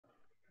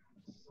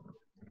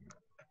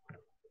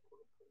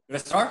Should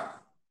I start?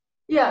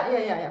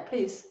 Yeah,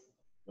 please.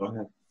 Go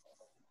ahead.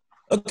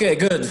 Okay,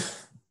 good.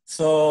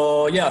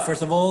 So yeah,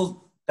 first of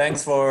all,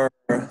 thanks for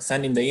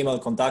sending the email,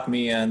 contact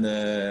me, and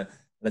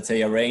let's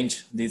say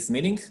arrange this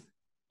meeting.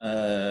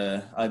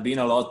 I've been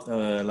a lot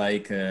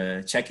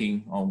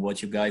checking on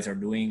what you guys are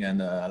doing,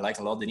 and I like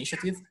a lot the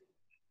initiative.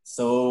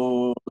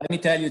 So let me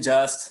tell you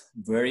just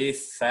very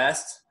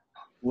fast,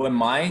 who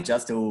am I,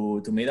 just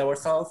to meet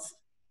ourselves.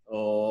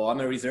 So I'm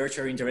a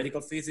researcher in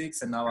theoretical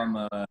physics, and now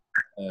I'm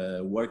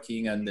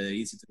working at the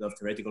Institute of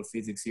Theoretical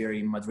Physics here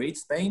in Madrid,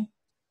 Spain.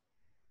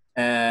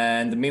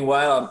 And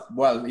meanwhile,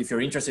 well, if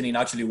you're interested in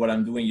actually what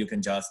I'm doing, you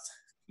can just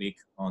click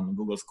on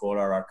Google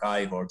Scholar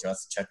Archive or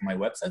just check my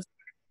website.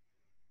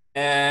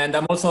 And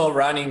I'm also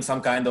running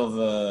some kind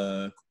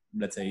of,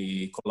 let's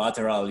say,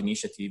 collateral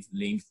initiative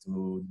linked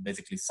to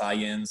basically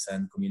science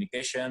and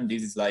communication.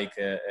 This is like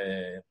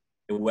a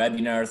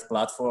webinars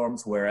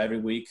platforms where every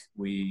week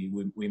we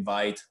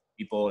invite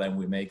people and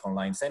we make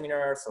online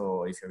seminars.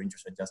 So if you're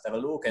interested, just have a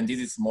look. And this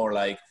is more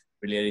like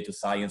related to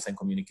science and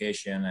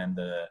communication and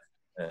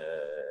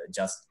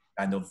just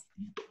kind of,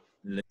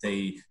 let's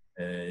say,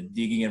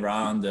 digging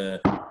around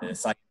the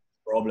science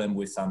problem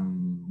with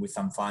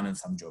some fun and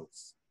some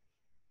jokes.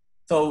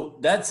 So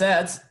that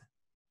said,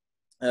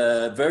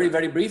 very,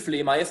 very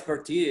briefly, my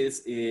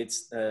expertise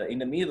is in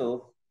the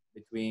middle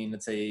between,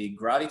 let's say,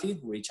 gravity,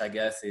 which I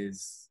guess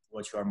is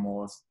what you are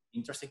most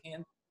interested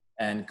in,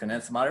 and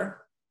condensed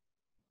matter.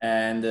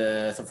 And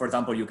so, for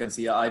example, you can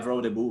see I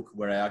wrote a book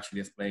where I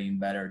actually explain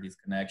better this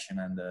connection,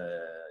 and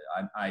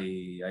I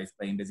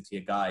explain basically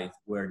a guide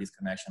where this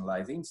connection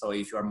lies in. So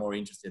if you are more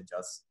interested,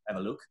 just have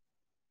a look.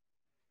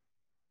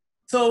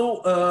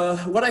 So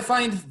what I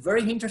find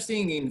very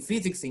interesting in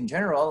physics in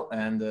general,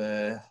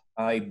 and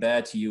I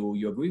bet you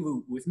agree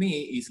with me,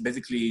 is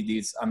basically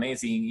this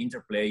amazing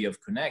interplay of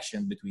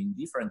connection between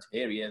different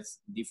areas,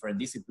 different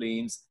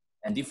disciplines,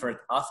 and different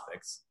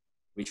aspects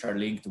which are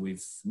linked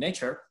with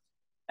nature.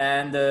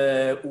 And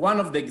one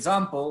of the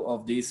examples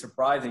of this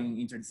surprising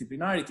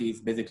interdisciplinarity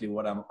is basically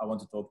what I want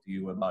to talk to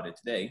you about it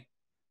today.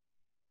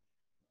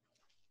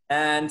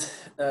 And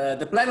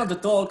the plan of the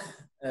talk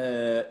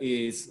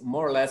is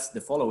more or less the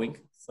following.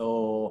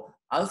 So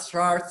I'll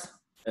start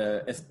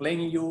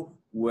explaining you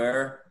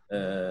where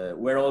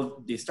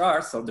all this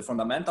starts, so the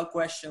fundamental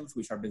questions,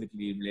 which are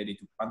basically related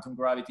to quantum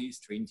gravity,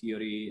 string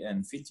theory,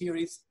 and field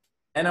theories.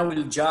 And I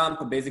will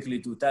jump basically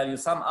to tell you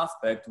some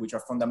aspects which are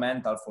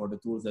fundamental for the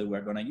tools that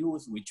we're going to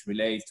use, which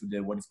relates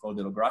to what is called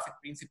the holographic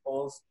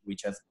principles,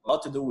 which has a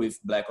lot to do with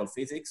black hole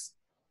physics.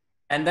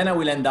 And then I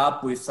will end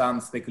up with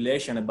some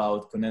speculation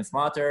about condensed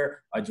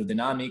matter,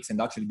 hydrodynamics, and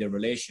actually the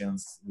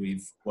relations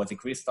with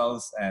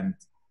quasicrystals and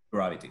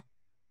gravity.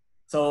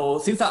 So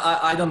since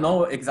I don't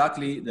know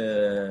exactly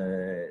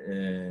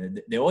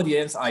the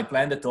audience, I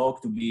plan the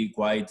talk to be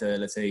quite,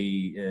 let's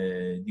say,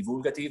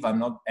 divulgative. I'm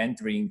not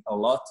entering a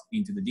lot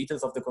into the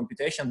details of the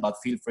computation, but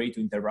feel free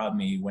to interrupt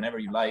me whenever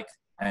you like,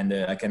 and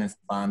I can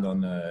expand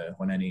on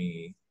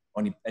any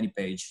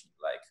page you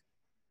like.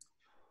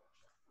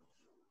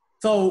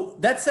 So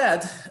that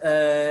said,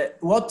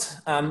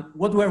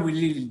 what were we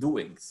really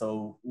doing?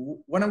 So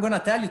what I'm going to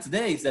tell you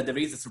today is that there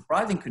is a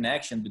surprising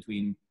connection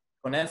between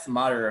condensed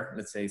matter,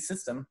 let's say,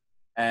 system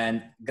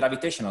and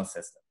gravitational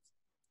systems.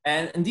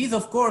 And these,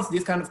 of course,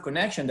 this kind of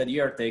connection that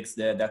here takes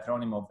the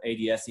acronym of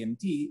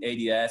ADS-CMT.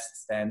 ADS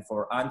stands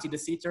for anti-de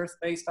Sitter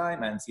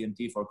spacetime and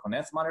CMT for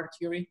condensed matter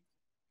theory,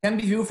 can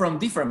be viewed from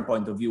different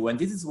point of view. And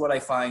this is what I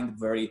find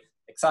very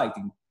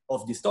exciting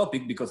of this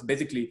topic, because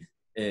basically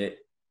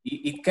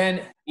it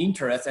can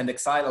interest and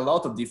excite a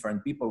lot of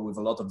different people with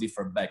a lot of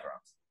different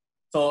backgrounds.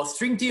 So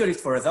string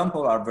theorists, for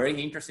example, are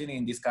very interested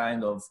in this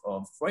kind of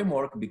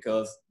framework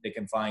because they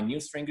can find new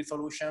string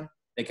resolution.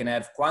 They can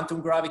have quantum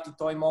gravity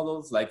toy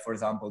models, like, for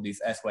example, this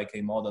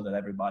SYK model that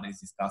everybody is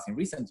discussing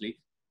recently.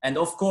 And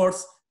of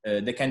course,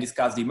 they can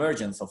discuss the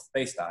emergence of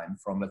spacetime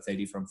from, let's say,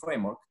 different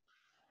framework.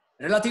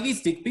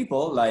 Relativistic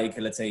people, like,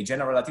 let's say,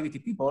 general relativity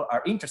people,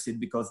 are interested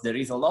because there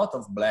is a lot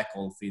of black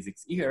hole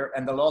physics here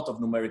and a lot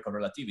of numerical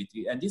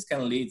relativity. And this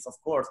can lead, of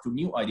course, to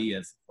new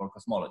ideas for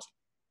cosmology.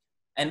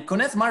 And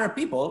condensed matter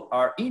people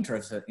are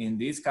interested in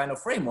this kind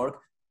of framework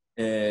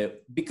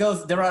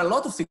because there are a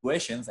lot of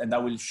situations, and I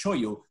will show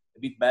you a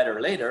bit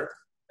better later,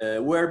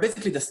 where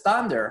basically the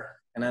standard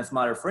condensed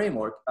matter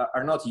framework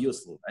are not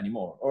useful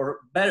anymore,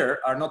 or better,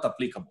 are not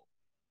applicable.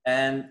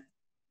 And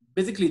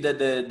basically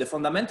the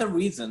fundamental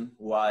reason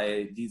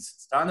why these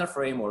standard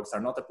frameworks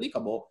are not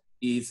applicable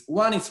is,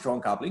 one is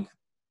strong coupling.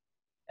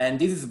 And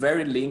this is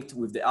very linked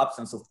with the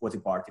absence of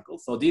quasiparticles.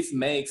 So this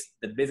makes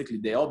that basically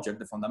the object,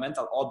 the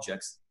fundamental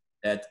objects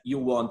that you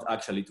want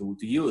actually to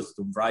use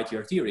to write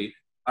your theory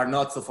are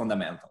not so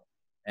fundamental.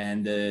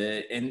 And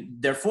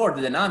therefore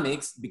the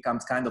dynamics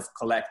becomes kind of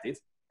collective.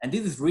 And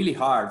this is really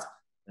hard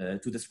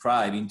to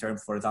describe in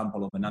terms, for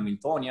example, of an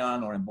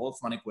Hamiltonian or a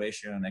Boltzmann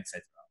equation,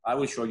 etc. I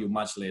will show you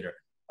much later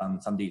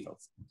some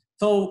details.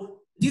 So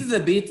this is a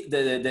bit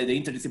the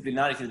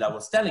interdisciplinarity that I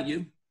was telling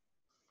you.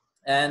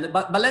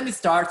 But let me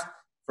start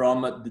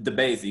from the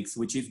basics,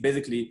 which is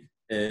basically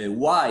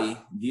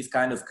why this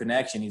kind of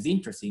connection is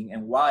interesting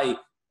and why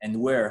and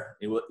where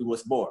it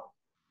was born.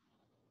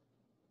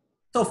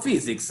 So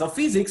physics.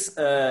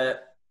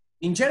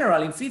 In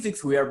general, in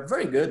physics, we are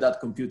very good at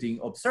computing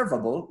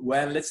observable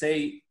when, let's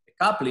say, a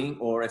coupling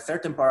or a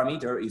certain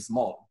parameter is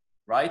small,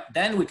 right?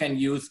 Then we can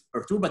use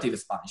perturbative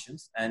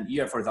expansions. And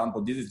here, for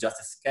example, this is just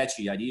a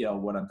sketchy idea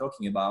of what I'm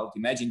talking about.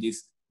 Imagine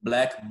this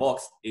black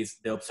box is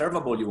the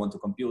observable you want to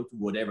compute,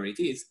 whatever it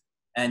is.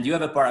 And you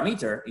have a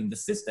parameter in the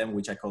system,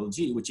 which I call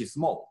G, which is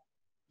small.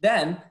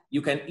 Then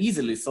you can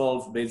easily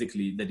solve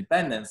basically the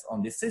dependence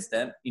on this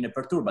system in a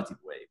perturbative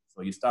way.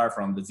 So you start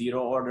from the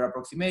zero order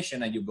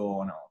approximation and you go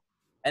on.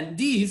 And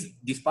these,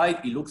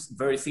 despite it looks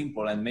very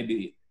simple and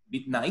maybe a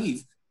bit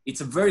naive,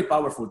 it's a very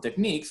powerful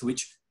technique,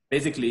 which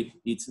basically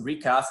it's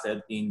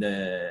recasted in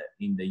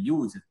the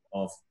use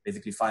of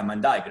basically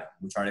Feynman diagram,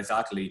 which are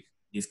exactly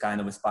this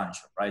kind of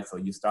expansion, right? So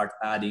you start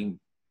adding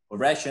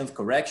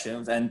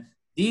corrections, and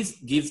this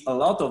gives a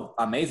lot of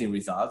amazing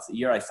results.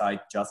 Here I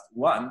cite just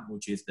one,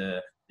 which is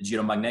the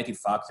gyromagnetic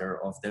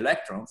factor of the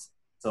electrons.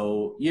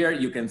 So here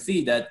you can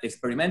see that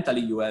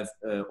experimentally you have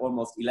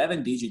almost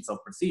 11 digits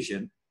of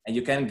precision, and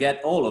you can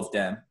get all of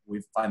them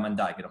with Feynman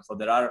diagrams. So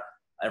there are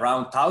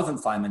around 1,000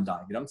 Feynman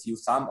diagrams. You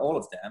sum all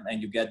of them,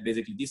 and you get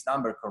basically this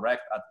number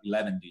correct at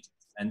 11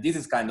 digits. And this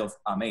is kind of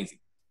amazing.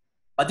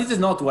 But this is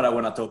not what I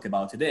want to talk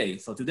about today.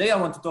 So today I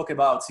want to talk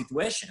about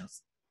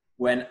situations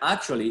when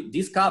actually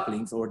these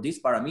couplings or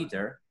this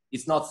parameter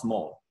is not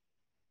small.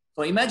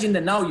 So imagine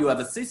that now you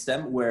have a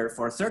system where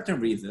for a certain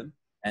reason,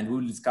 and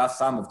we'll discuss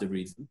some of the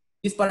reasons,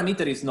 this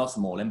parameter is not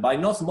small. And by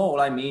not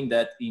small, I mean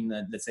that in,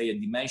 let's say, a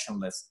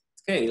dimensionless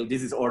scale,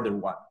 this is order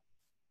 1.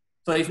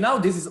 So if now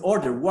this is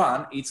order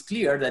 1, it's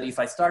clear that if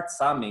I start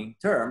summing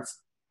terms,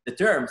 the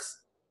terms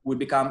will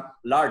become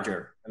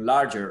larger and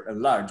larger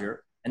and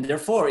larger. And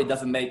therefore, it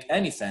doesn't make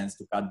any sense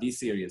to cut this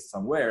series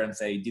somewhere and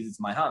say, this is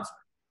my answer.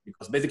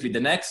 Because basically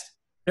the next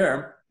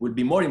term will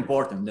be more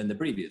important than the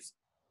previous,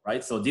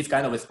 right? So this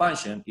kind of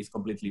expansion is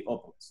completely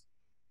opposite.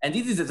 And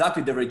this is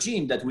exactly the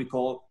regime that we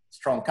call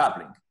strong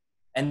coupling.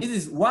 And this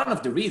is one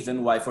of the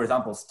reasons why, for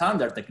example,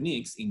 standard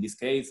techniques, in this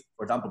case,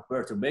 for example,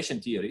 perturbation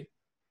theory,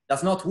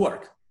 does not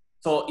work.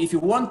 So if you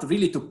want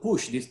really to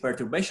push this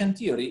perturbation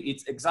theory,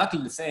 it's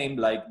exactly the same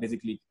like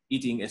basically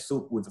eating a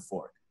soup with a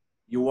fork.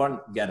 You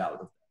won't get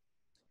out of that.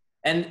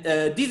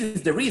 And this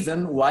is the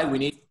reason why we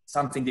need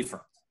something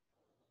different,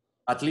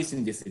 at least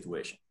in this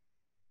situation.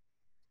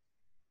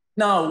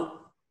 Now,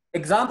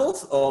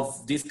 examples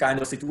of this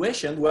kind of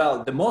situation,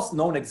 well, the most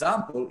known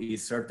example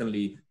is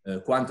certainly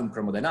quantum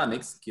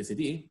chromodynamics,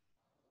 QCD.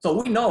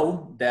 So we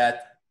know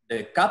that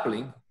the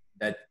coupling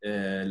that,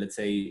 let's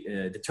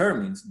say,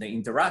 determines the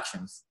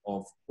interactions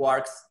of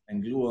quarks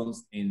and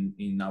gluons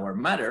in our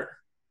matter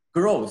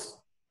grows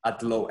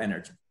at low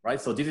energy,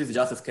 right? So this is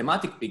just a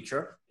schematic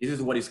picture. This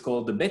is what is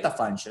called the beta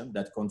function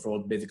that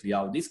controls basically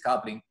how this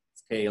coupling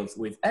scales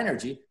with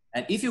energy.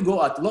 And if you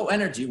go at low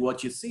energy,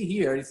 what you see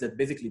here is that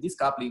basically this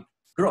coupling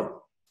grows.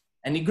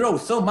 And it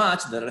grows so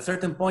much that at a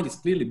certain point it's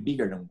clearly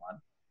bigger than 1.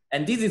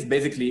 And this is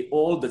basically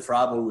all the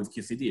trouble with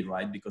QCD,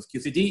 right? Because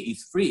QCD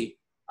is free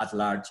at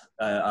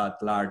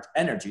large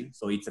energy.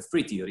 So it's a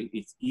free theory,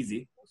 it's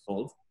easy to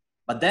solve.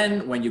 But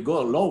then when you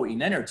go low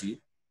in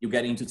energy, you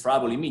get into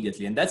trouble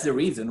immediately. And that's the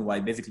reason why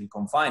basically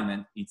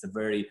confinement, it's a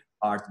very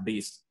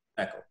hard-based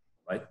tackle,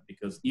 right?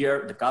 Because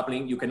here the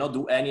coupling, you cannot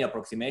do any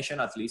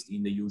approximation, at least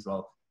in the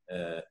usual,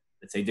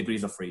 let's say,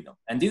 degrees of freedom.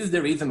 And this is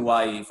the reason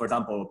why, for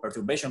example,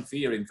 perturbation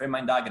theory and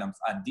Feynman diagrams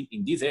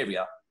in this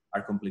area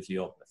are completely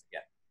hopeless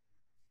again.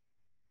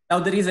 Now,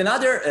 there is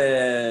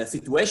another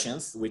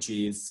situations which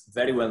is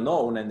very well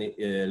known and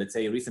let's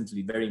say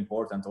recently very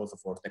important also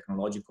for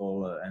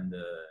technological and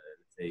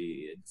let's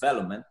say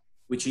development,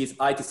 which is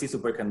ITC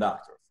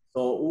superconductors.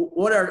 So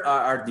what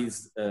are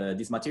these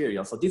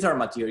materials? So these are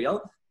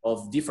material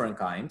of different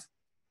kinds,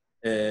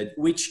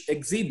 which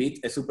exhibit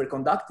a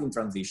superconducting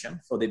transition.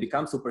 So they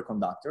become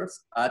superconductors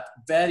at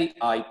very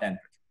high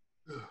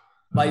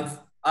temperature.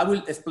 I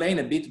will explain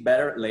a bit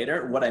better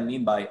later what I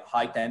mean by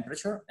high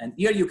temperature. And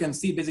here you can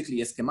see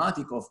basically a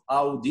schematic of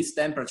how this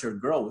temperature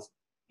grows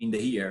in the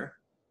year.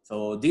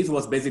 So this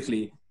is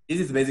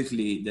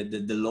basically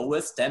the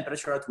lowest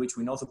temperature at which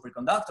we know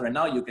superconductor. And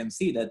now you can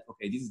see that,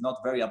 okay, this is not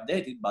very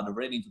updated, but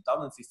already in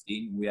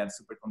 2015, we have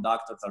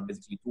superconductors are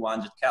basically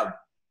 200 Kelvin,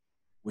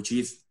 which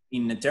is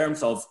in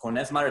terms of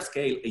condensed matter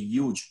scale, a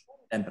huge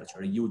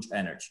temperature, a huge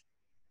energy.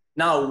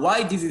 Now,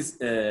 why this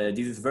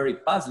is very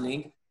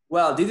puzzling?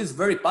 Well, this is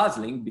very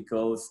puzzling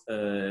because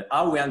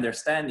how we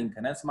understand in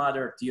condensed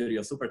matter theory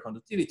of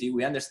superconductivity,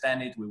 we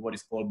understand it with what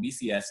is called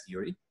BCS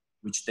theory,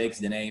 which takes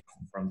the name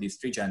from these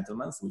three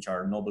gentlemen, which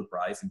are Nobel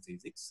Prize in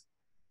physics.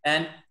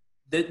 And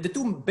the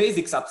two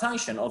basic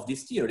assumptions of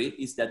this theory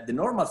is that the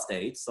normal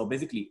state, so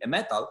basically a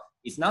metal,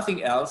 is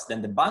nothing else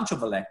than the bunch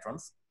of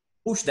electrons,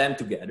 push them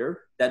together,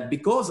 that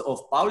because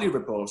of Pauli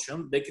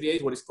repulsion, they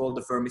create what is called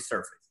the Fermi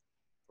surface,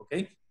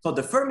 okay? So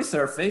the Fermi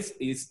surface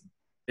is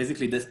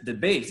basically the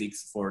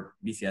basics for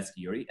BCS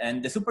theory,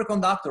 and the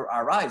superconductor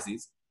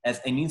arises as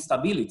an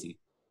instability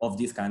of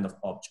this kind of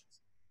objects.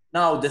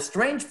 Now, the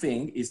strange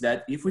thing is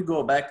that if we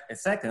go back a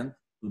second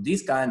to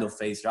this kind of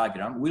phase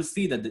diagram, we'll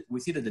see that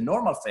the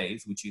normal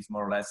phase, which is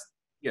more or less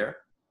here,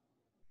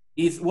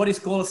 is what is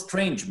called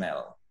strange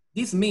metal.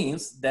 This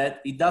means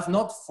that it does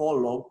not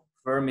follow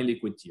Fermi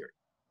liquid theory.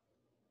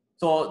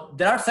 So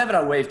there are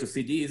several ways to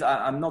see this.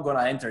 I'm not going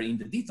to enter in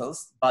the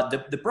details, but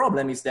the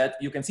problem is that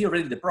you can see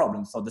already the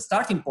problem. So the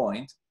starting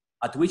point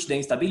at which the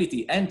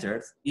instability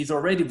enters is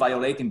already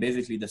violating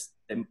basically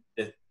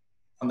the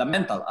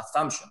fundamental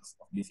assumptions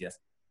of BCS.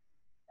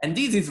 And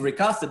this is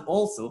recasted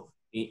also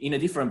in a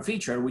different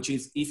feature, which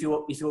is if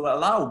you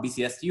allow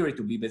BCS theory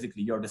to be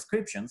basically your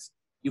descriptions,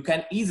 you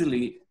can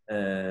easily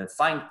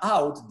find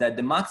out that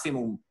the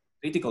maximum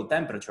critical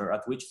temperature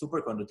at which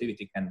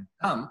superconductivity can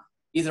come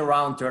is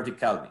around 30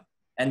 Kelvin.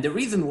 And the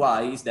reason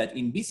why is that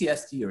in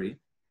BCS theory,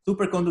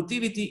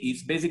 superconductivity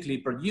is basically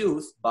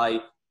produced by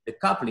the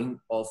coupling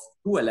of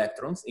two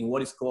electrons in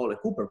what is called a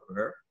Cooper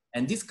pair.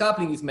 And this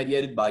coupling is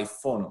mediated by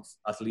phonons,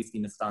 at least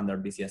in the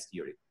standard BCS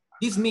theory.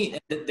 This means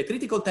that the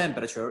critical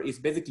temperature is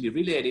basically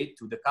related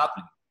to the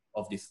coupling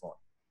of this phonon.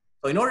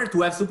 So in order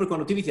to have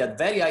superconductivity at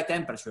very high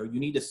temperature, you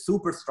need a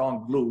super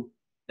strong glue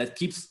that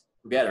keeps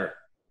together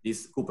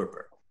this Cooper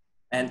pair.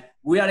 And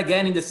we are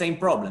again in the same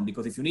problem,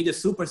 because if you need a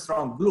super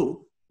strong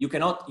glue, you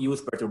cannot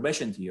use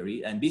perturbation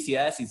theory, and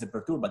BCS is a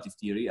perturbative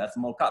theory at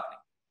small coupling.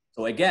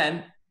 So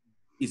again,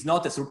 it's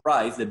not a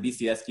surprise that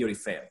BCS theory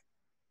failed.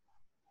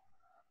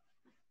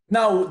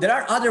 Now, there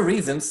are other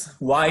reasons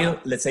why,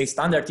 let's say,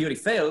 standard theory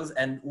fails,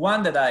 and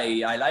one that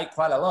I like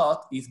quite a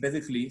lot is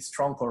basically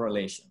strong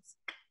correlations.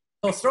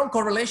 So strong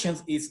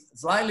correlations is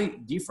slightly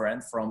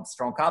different from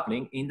strong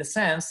coupling in the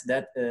sense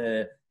that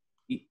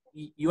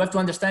you have to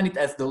understand it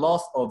as the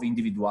loss of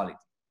individuality.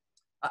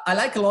 I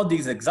like a lot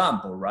this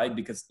example, right?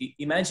 Because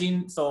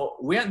imagine, so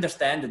we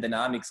understand the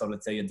dynamics of,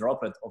 let's say, a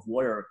droplet of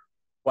water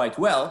quite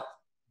well,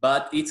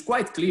 but it's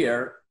quite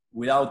clear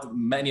without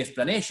many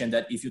explanation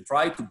that if you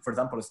try to, for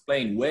example,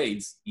 explain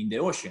waves in the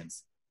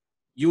oceans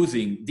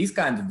using this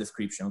kind of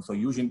description, so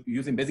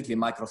using basically a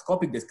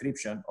microscopic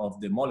description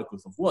of the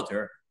molecules of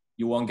water,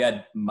 you won't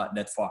get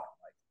that far,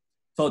 right?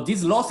 So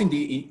this loss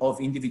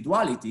of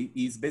individuality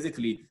is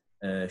basically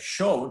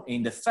shown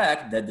in the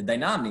fact that the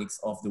dynamics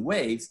of the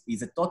waves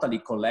is a totally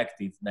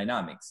collective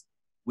dynamics,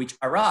 which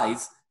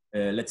arise,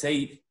 let's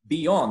say,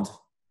 beyond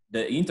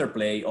the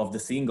interplay of the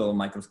single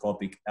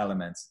microscopic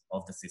elements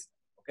of the system.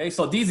 Okay,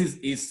 so this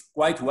is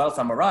quite well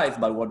summarized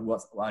by what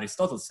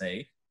Aristotle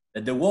say,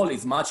 that the whole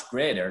is much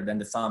greater than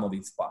the sum of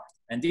its parts.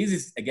 And this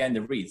is, again,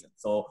 the reason.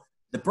 So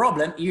the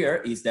problem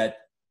here is that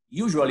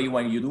usually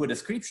when you do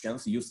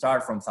descriptions, you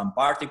start from some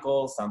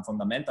particle, some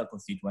fundamental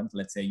constituent,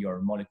 let's say your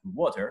molecule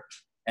water,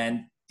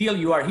 and till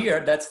you are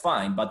here, that's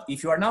fine. But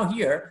if you are now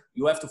here,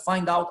 you have to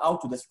find out how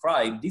to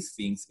describe these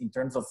things in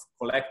terms of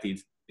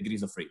collective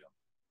degrees of freedom.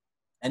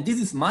 And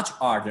this is much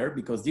harder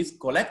because these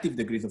collective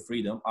degrees of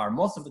freedom are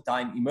most of the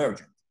time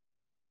emergent.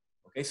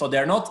 Okay, so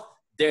they're not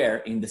there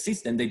in the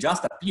system, they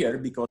just appear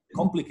because of the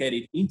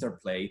complicated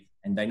interplay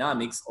and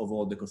dynamics of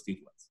all the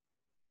constituents.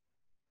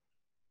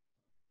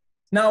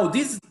 Now,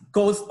 this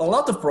causes a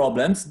lot of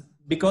problems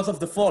because of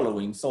the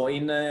following. So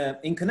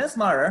in condensed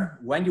matter,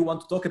 when you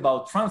want to talk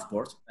about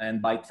transport,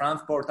 and by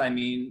transport, I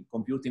mean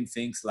computing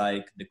things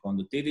like the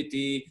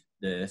conductivity,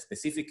 the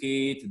specific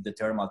heat, the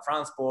thermal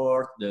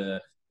transport,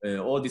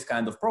 all these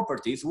kind of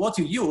properties, what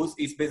you use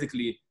is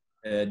basically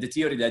the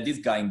theory that this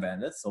guy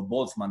invented, so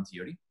Boltzmann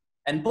theory.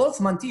 And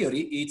Boltzmann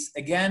theory, it's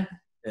again,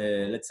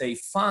 let's say,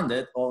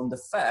 founded on the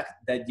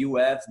fact that you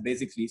have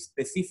basically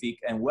specific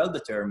and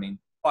well-determined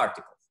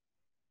particles.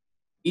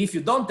 If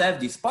you don't have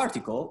this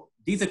particle,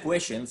 these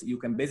equations, you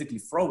can basically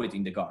throw it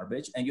in the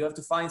garbage and you have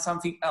to find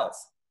something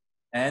else.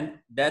 And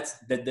that's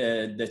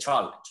the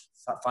challenge,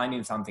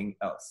 finding something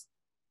else.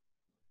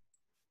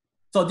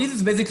 So this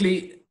is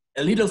basically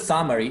a little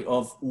summary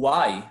of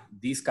why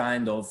this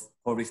kind of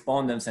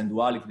correspondence and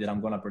duality that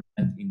I'm going to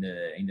present in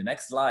the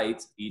next slide,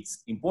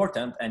 it's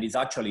important and is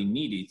actually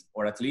needed,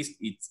 or at least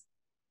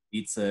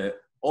it's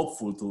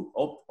hopeful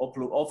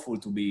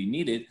to be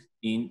needed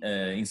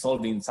in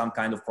solving some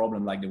kind of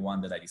problem like the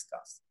one that I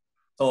discussed.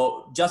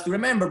 So just to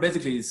remember,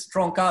 basically,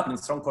 strong coupling,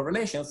 strong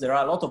correlations, there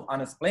are a lot of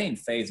unexplained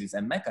phases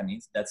and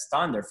mechanisms that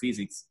standard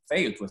physics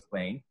fail to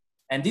explain.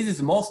 And this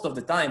is most of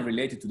the time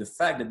related to the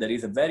fact that there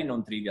is a very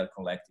non-trivial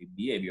collective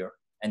behavior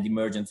and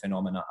emergent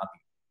phenomena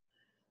appear.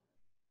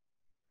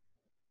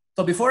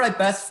 So before I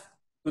pass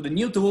to the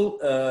new tool,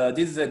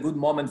 this is a good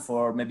moment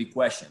for maybe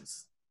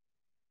questions.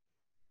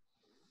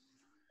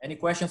 Any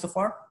questions so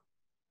far?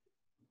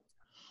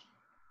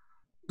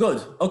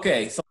 Good,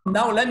 okay. So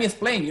now let me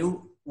explain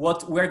you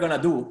what we're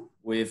gonna do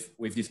with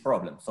this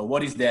problem. So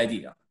what is the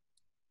idea?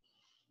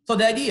 So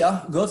the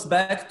idea goes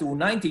back to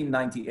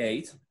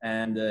 1998,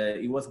 and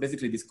it was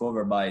basically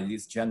discovered by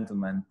this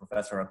gentleman,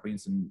 professor at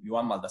Princeton,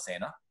 Joan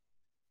Maldacena.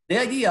 The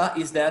idea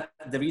is that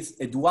there is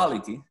a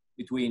duality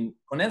between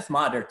condensed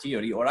matter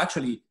theory, or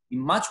actually in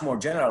much more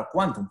general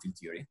quantum field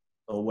theory,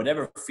 so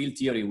whatever field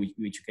theory which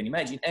you can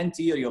imagine, and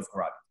theory of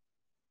gravity.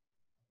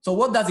 So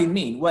what does it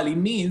mean? Well, it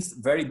means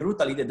very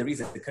brutally that there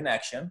is a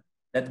connection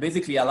that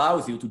basically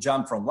allows you to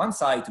jump from one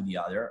side to the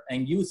other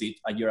and use it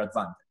at your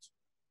advantage.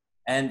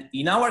 And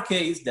in our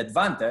case, the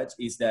advantage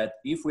is that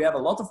if we have a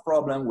lot of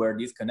problem where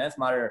this condensed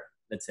matter,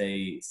 let's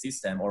say,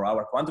 system or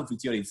our quantum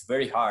field theory is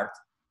very hard,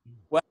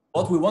 well,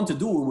 what we want to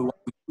do, we want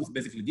to use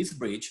basically this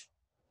bridge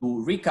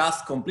to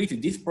recast completely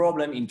this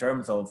problem in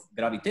terms of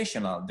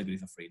gravitational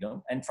degrees of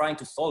freedom and trying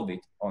to solve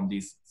it on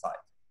this side.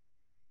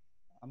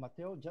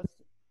 Matteo, just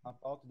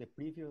about the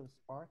previous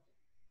part.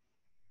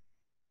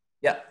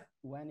 Yeah.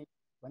 When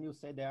you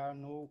say there are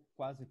no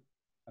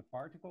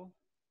quasi-particle,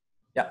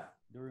 yeah,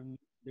 do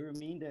you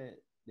mean that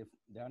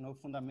there are no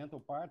fundamental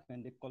particles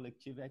and the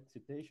collective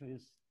excitation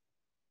is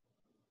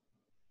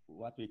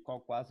what we call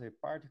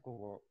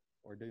quasi-particle,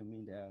 or do you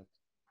mean that?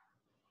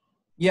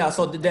 Yeah,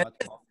 so the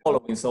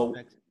following. So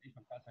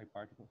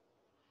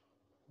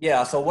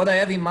yeah, so what I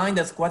have in mind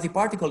as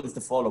quasi-particle is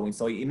the following.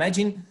 So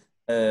imagine,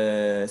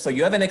 so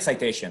you have an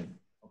excitation,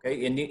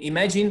 okay? And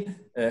imagine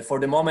for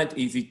the moment,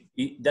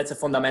 that's a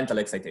fundamental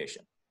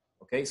excitation,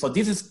 okay? So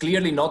this is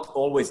clearly not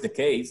always the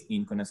case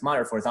in condensed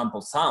matter. For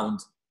example, sound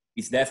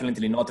is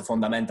definitely not a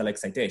fundamental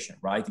excitation,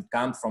 right? It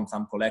comes from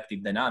some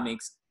collective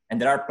dynamics, and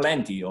there are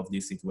plenty of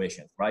these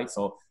situations, right?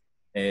 So,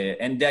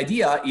 and the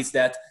idea is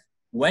that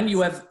when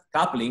you have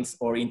couplings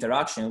or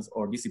interactions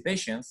or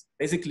dissipations,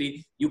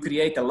 basically you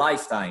create a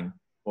lifetime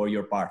for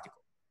your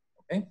particle,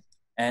 okay?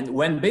 And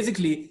when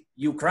basically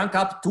you crank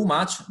up too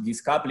much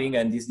this coupling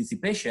and this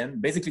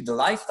dissipation, basically the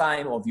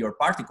lifetime of your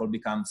particle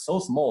becomes so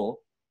small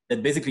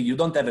that basically you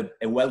don't have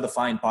a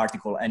well-defined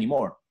particle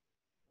anymore.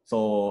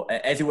 So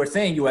as you were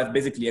saying, you have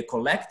basically a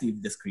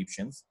collective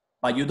descriptions,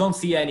 but you don't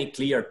see any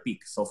clear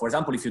peak. So for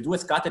example, if you do a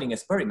scattering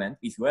experiment,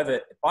 if you have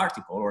a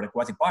particle or a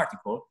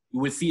quasi-particle, you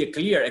will see a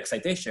clear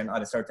excitation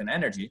at a certain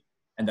energy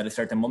and at a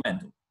certain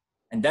momentum.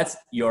 And that's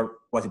your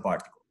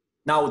quasi-particle.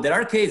 Now, there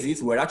are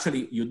cases where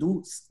actually you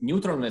do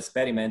neutron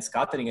experiments,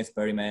 scattering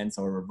experiments,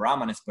 or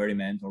Brahman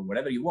experiment, or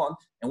whatever you want,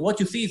 and what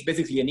you see is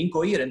basically an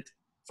incoherent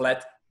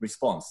flat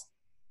response,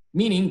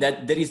 meaning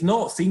that there is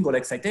no single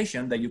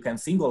excitation that you can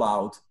single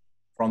out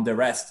from the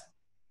rest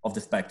of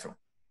the spectrum.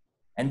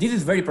 And this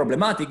is very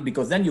problematic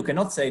because then you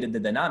cannot say that the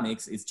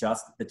dynamics is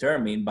just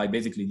determined by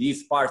basically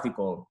this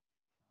particle,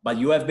 but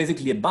you have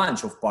basically a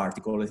bunch of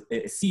particles,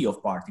 a sea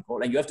of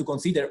particles, and you have to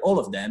consider all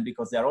of them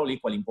because they're all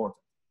equally important.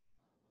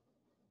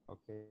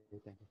 Okay,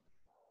 thank you.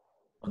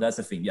 So that's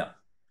the thing, yeah.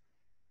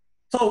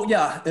 So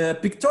yeah,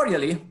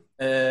 pictorially,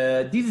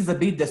 this is a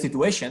bit the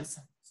situations.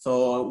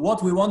 So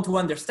what we want to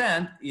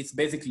understand is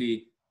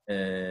basically,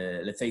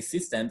 let's say,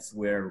 systems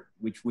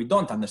which we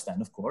don't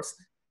understand, of course.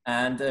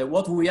 And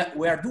what we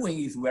are doing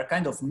is we're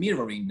kind of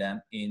mirroring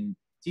them in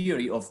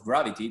theory of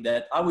gravity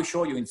that I will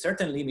show you in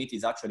certain limit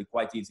is actually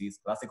quite easy, is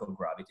classical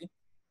gravity.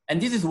 And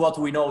this is what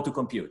we know to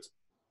compute.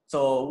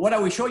 So what I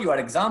will show you are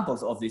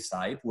examples of this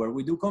type where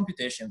we do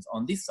computations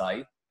on this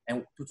side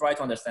and to try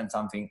to understand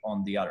something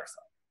on the other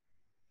side.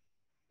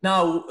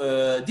 Now,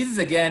 this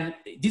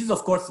is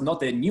of course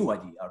not a new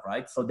idea,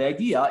 right? So the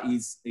idea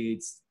is,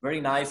 it's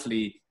very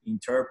nicely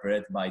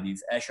interpreted by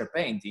this Escher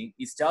painting.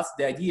 It's just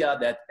the idea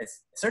that a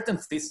certain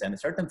system, a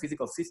certain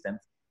physical system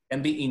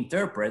can be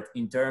interpreted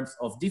in terms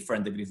of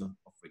different degrees of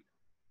freedom.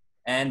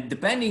 And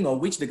depending on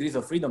which degrees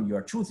of freedom you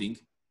are choosing,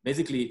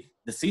 basically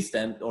the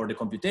system or the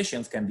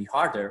computations can be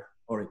harder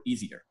or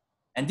easier.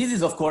 And this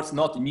is of course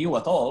not new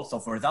at all. So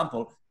for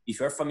example, if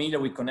you're familiar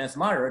with condensed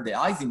matter, the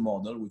Ising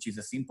model, which is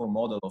a simple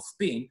model of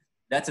spin,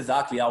 that's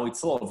exactly how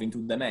it's solved in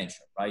two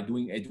dimensions, right?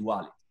 Doing a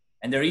duality.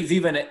 And there is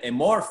even a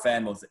more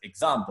famous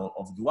example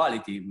of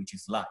duality, which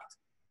is light,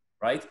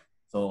 right?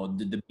 So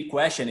the big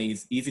question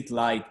is it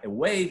light a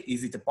wave?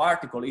 Is it a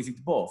particle? Is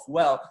it both?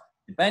 Well,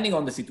 depending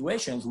on the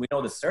situations, we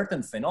know that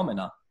certain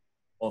phenomena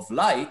of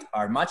light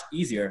are much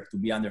easier to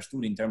be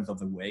understood in terms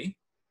of a wave.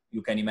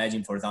 You can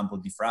imagine, for example,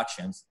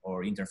 diffractions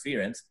or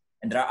interference.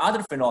 And there are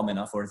other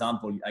phenomena, for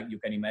example, you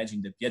can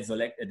imagine the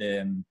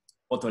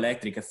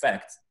photoelectric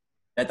effects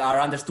that are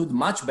understood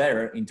much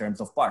better in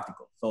terms of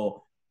particles.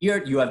 So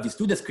here you have these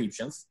two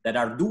descriptions that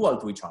are dual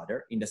to each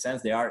other in the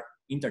sense they are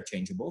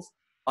interchangeable.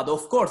 But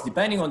of course,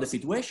 depending on the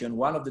situation,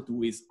 one of the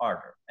two is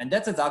harder. And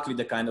that's exactly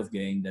the kind of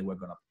game that we're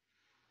gonna play.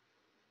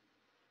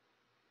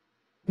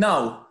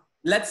 Now,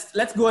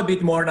 let's go a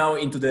bit more now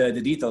into the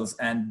details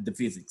and the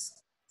physics.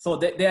 So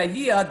the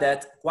idea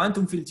that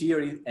quantum field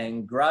theory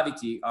and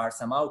gravity are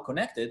somehow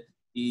connected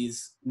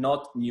is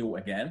not new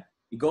again.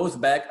 It goes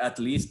back at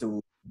least to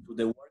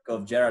the work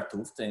of Gerard 't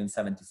Hooft in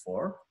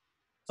 1974.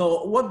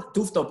 So what 't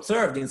Hooft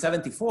observed in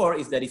 1974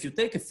 is that if you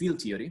take a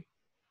field theory,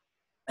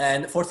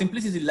 and for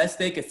simplicity, let's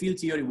take a field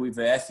theory with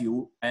a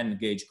SU n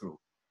gauge group.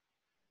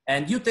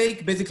 And you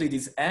take basically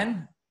this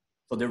n,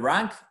 so the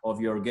rank of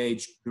your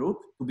gauge group,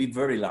 to be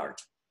very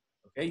large.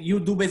 Okay,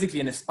 you do basically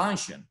an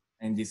expansion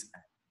in this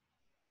n,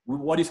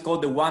 what is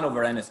called the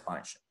 1/n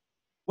expansion.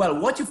 Well,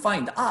 what you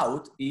find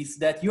out is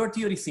that your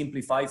theory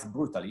simplifies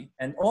brutally,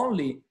 and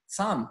only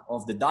some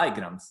of the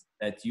diagrams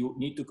that you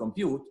need to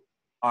compute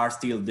are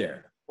still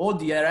there. All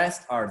the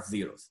rest are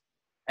zeros.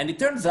 And it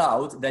turns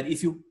out that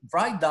if you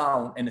write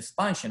down an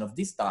expansion of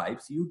these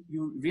types,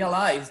 you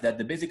realize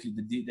that basically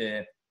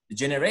the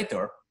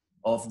generator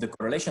of the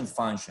correlation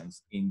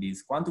functions in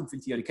this quantum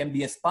field theory can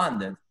be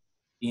expanded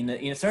in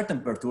a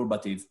certain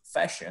perturbative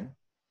fashion.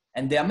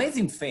 And the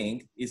amazing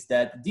thing is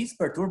that this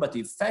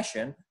perturbative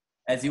fashion,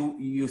 as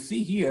you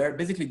see here,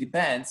 basically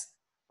depends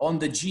on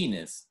the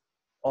genus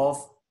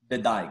of the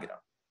diagram.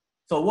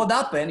 So what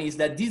happened is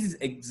that this is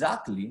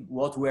exactly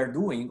what we're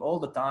doing all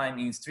the time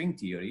in string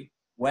theory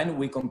when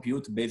we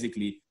compute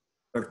basically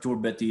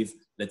perturbative,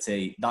 let's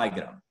say,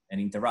 diagram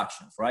and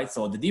interactions, right?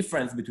 So the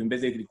difference between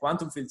basically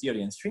quantum field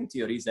theory and string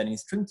theory is that in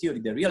string theory,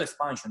 the real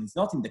expansion is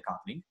not in the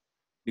coupling,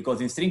 because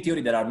in string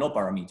theory, there are no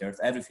parameters,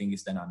 everything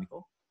is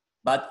dynamical.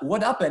 But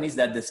what happened is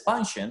that the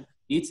expansion,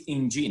 it's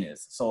in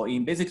genus. So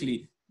in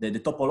basically the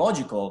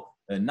topological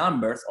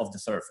numbers of the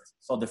surface.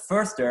 So the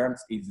first term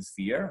is a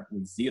sphere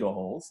with 0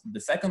 holes. The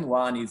second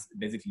one is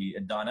basically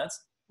a donut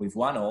with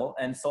 1 hole,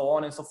 and so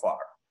on and so far.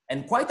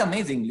 And quite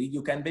amazingly,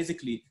 you can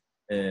basically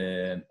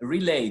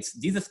relate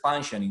this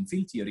expansion in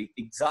field theory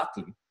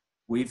exactly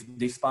with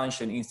the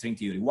expansion in string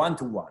theory,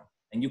 1-to-1.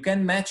 And you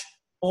can match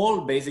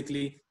all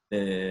basically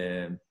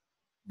the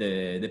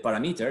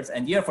parameters.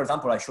 And here, for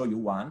example, I show you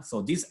one.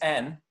 So this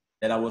n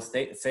that I was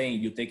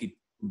saying you take it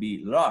to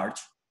be large,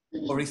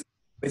 or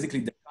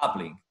basically the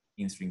coupling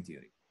in string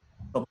theory.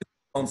 So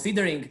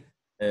considering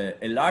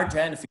a large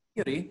n field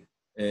theory,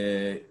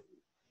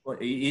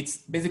 it's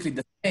basically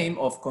the same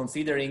of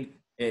considering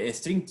a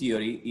string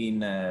theory in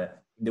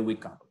the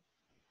weak coupling.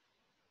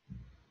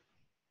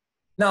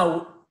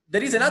 Now,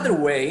 there is another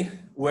way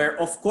where,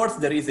 of course,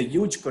 there is a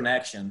huge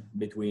connection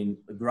between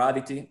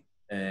gravity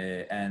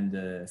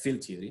and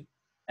field theory.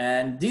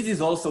 And this is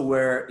also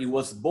where it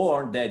was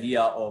born, the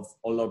idea of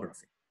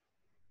holography.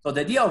 So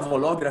the idea of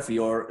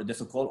holography, or the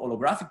so-called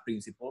holographic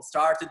principle,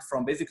 started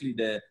from basically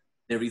the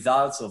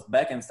results of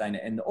Bekenstein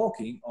and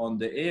Hawking on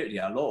the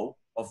area law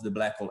of the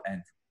black hole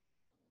entropy.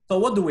 So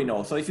what do we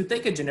know? So if you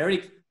take a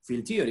generic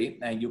field theory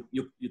and you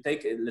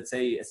take, let's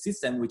say, a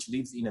system which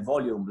lives in a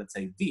volume, let's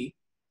say V,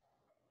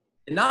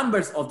 the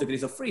numbers of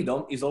degrees of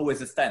freedom is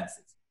always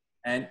extensive.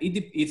 And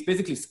it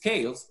basically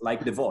scales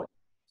like the volume.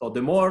 So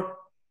the more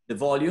the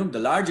volume, the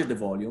larger the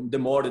volume, the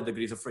more the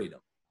degrees of freedom,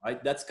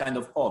 right? That's kind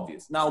of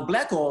obvious. Now,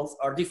 black holes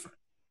are different,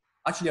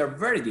 actually are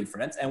very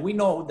different. And we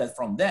know that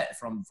from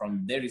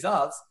the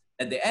results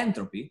that the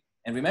entropy,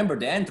 and remember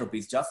the entropy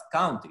is just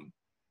counting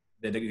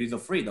the degrees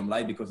of freedom,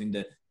 right? Because in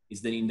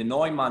the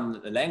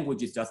Neumann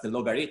language, it's just the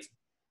logarithm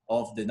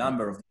of the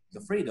number of degrees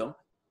of freedom.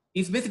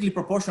 It's basically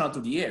proportional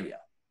to the area.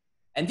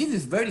 And this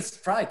is very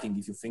striking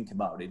if you think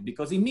about it,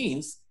 because it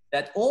means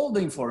that all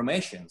the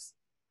informations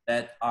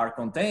that are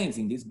contained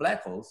in these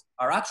black holes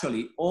are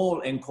actually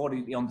all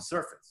encoded on the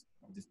surface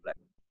of this black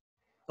hole.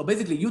 So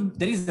basically,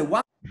 there is the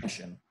one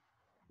dimension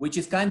which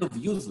is kind of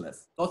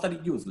useless, totally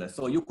useless.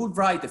 So you could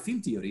write a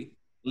field theory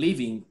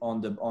living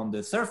on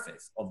the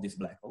surface of this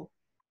black hole,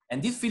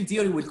 and this field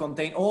theory will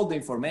contain all the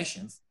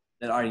informations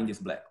that are in this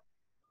black hole.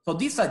 So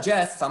this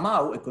suggests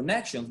somehow a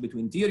connection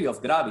between theory of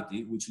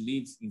gravity, which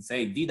lives in,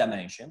 say, d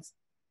dimensions,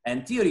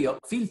 and theory of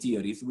field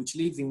theories, which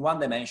lives in 1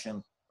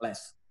 dimension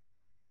less.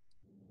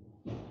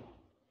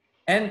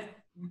 And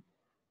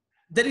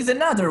there is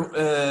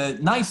another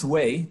nice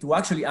way to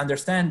actually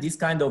understand this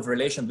kind of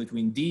relation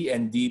between d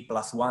and d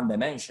plus 1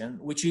 dimension,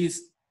 which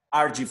is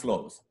RG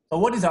flows. So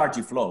what is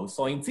RG flows?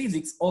 So in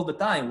physics, all the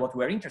time, what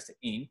we're interested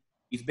in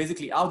is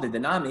basically how the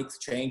dynamics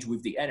change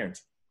with the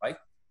energy, right?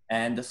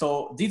 And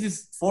so this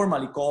is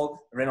formally called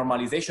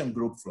renormalization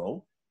group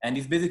flow. And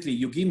it's basically,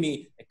 you give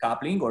me a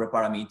coupling or a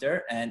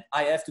parameter, and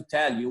I have to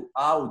tell you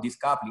how this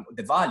coupling,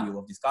 the value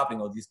of this coupling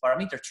or this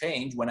parameter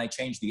change when I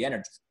change the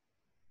energy.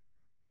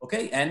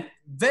 Okay, and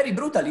very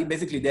brutally,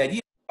 basically the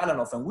idea of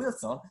Kalanoff and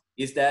Wilson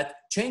is that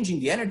changing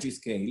the energy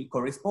scale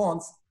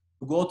corresponds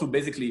to go to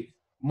basically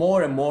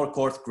more and more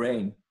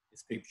coarse-grained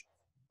description.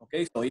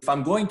 Okay, so if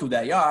I'm going to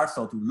the IR,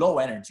 so to low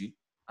energy,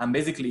 I'm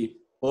basically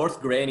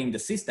coarse-graining the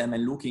system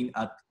and looking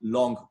at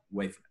long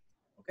wavelength.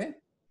 Okay.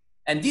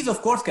 And this,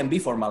 of course, can be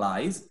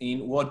formalized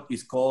in what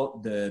is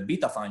called the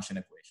beta function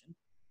equation,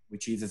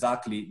 which is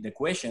exactly the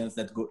equations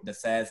that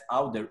says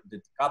how the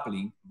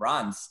coupling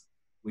runs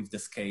with the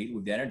scale,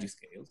 with the energy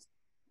scales.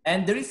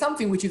 And there is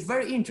something which is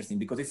very interesting,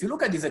 because if you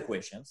look at these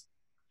equations,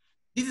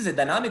 this is a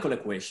dynamical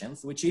equation,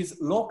 which is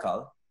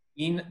local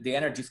in the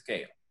energy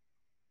scale.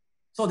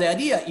 So the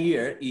idea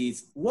here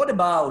is, what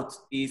about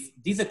if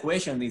this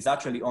equation is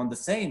actually on the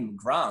same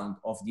ground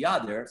of the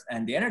others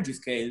and the energy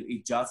scale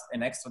is just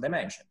an extra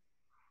dimension?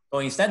 So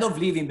instead of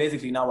living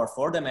basically in our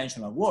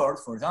 4-dimensional world,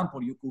 for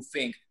example, you could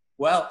think,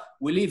 well,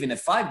 we live in a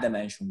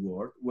 5-dimension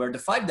world where the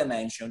 5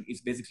 dimension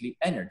is basically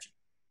energy.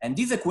 And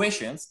these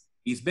equations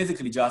is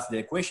basically just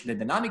the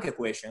dynamic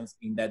equations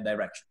in that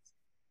direction.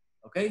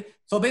 Okay?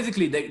 So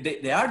basically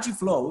the RG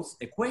flows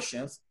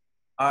equations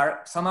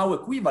are somehow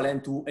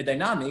equivalent to a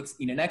dynamics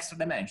in an extra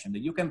dimension that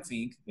you can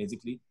think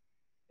basically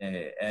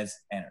as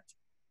energy.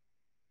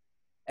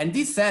 And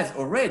this says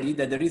already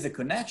that there is a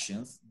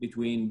connection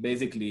between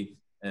basically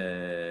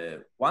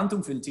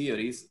quantum field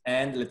theories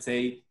and, let's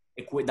say,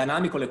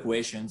 dynamical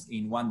equations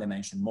in one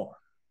dimension more.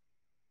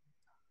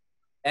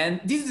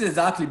 And this is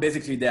exactly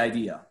basically the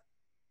idea.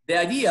 The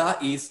idea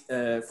is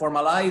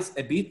formalized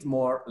a bit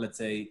more, let's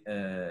say,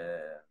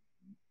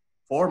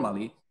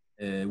 formally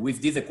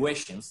with these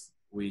equations,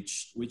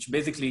 which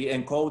basically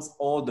encodes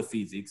all the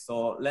physics.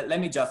 So let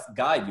me just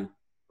guide you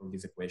through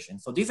these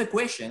equations. So these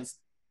equations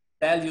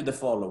tell you the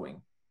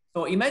following.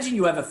 So imagine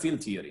you have a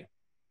field theory.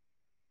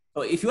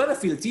 So if you have a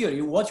field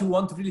theory, what you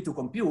want really to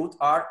compute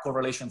are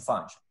correlation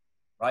functions,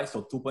 right?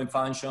 So 2-point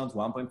functions,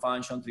 1-point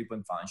function,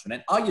 3-point function.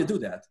 And how you do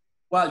that?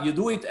 Well, you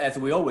do it as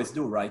we always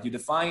do, right? You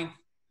define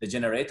the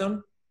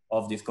generator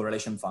of this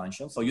correlation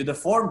function. So you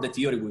deform the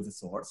theory with the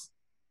source,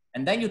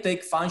 and then you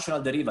take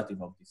functional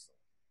derivative of this source.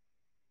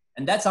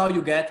 And that's how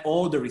you get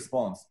all the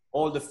response,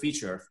 all the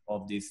features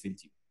of this field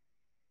theory.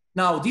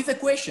 Now, these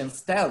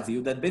equations tells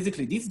you that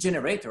basically this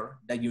generator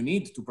that you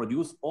need to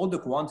produce all the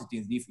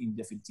quantities in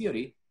the field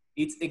theory,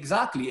 it's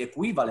exactly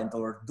equivalent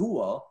or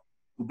dual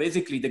to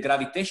basically the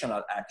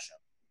gravitational action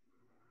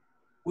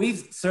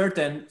with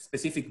certain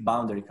specific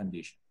boundary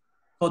conditions.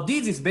 So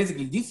this is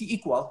basically, this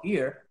equal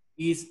here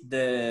is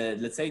the,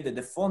 let's say,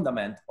 the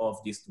fundament of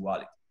this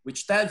duality,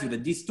 which tells you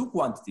that these two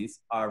quantities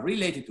are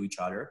related to each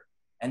other.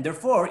 And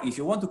therefore, if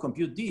you want to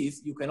compute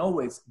this, you can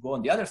always go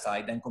on the other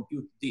side and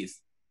compute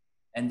this.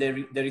 And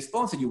the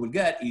response that you will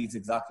get is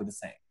exactly the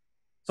same.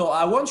 So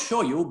I won't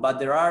show you, but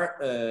there are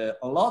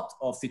a lot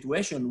of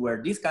situations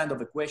where this kind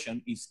of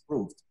equation is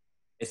proved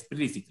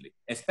explicitly,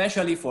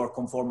 especially for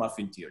conformal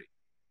field theory.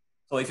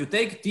 So if you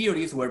take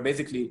theories where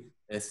basically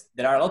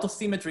there are a lot of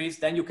symmetries,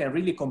 then you can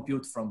really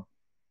compute from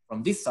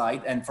this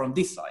side and from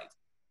this side.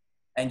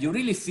 And you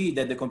really see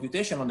that the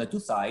computation on the two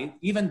sides,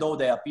 even though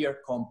they appear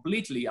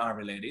completely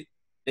unrelated,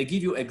 they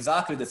give you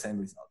exactly the same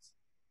results.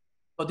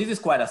 So this is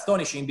quite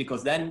astonishing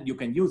because then you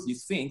can use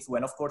these things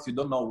when, of course, you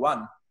don't know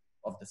one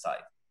of the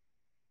side.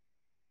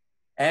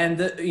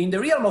 And in the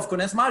realm of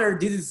condensed matter,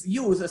 this is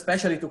used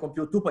especially to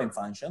compute 2-point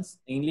functions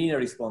in linear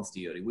response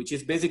theory, which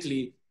is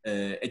basically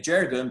a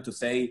jargon to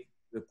say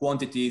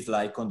quantities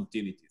like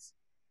conductivities,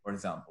 for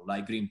example,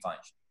 like Green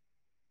function.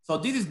 So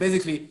this is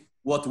basically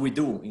what we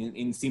do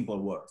in simple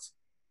words.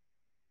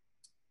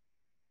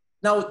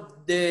 Now,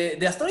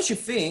 the astonishing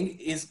thing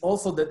is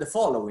also that the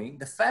following,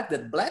 the fact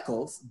that black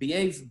holes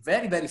behave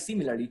very, very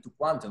similarly to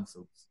quantum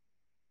soups.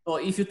 So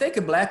if you take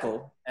a black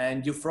hole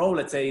and you throw,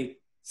 let's say,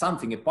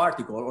 something, a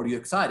particle, or you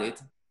excite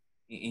it,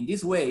 in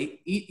this way,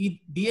 it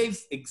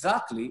behaves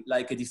exactly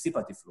like a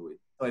dissipative fluid.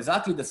 So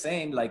exactly the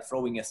same like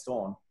throwing a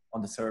stone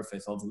on the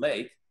surface of the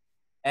lake.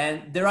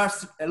 And there are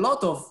a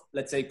lot of,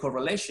 let's say,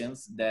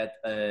 correlations that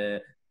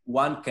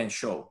one can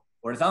show.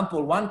 For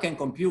example, one can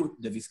compute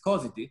the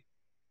viscosity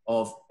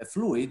of a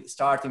fluid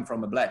starting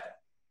from a black hole.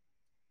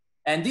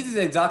 And this is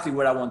exactly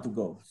where I want to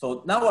go.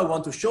 So now I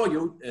want to show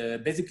you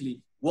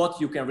basically what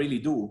you can really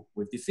do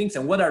with these things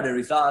and what are the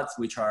results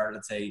which are,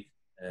 let's say,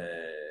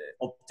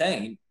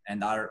 obtained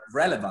and are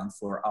relevant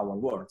for our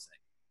work.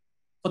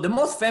 So the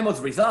most famous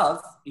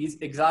result is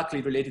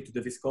exactly related to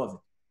the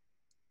viscosity.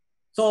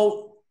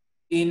 So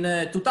in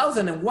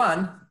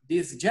 2001,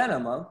 this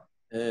gentleman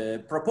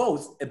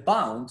proposed a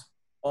bound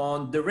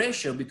on the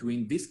ratio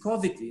between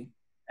viscosity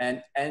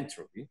and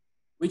entropy,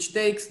 which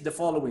takes the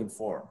following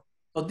form.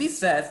 So this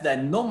says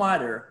that no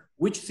matter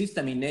which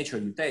system in nature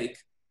you take,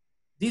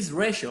 this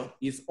ratio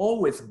is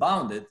always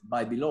bounded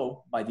by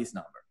below by this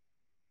number.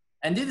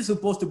 And this is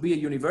supposed to be a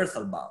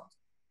universal bound.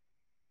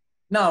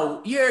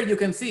 Now, here you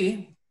can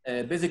see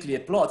basically a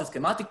plot, a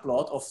schematic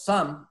plot of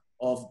some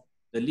of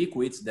the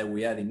liquids that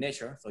we have in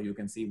nature. So you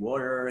can see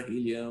water,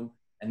 helium,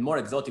 and more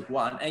exotic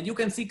one. And you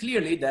can see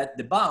clearly that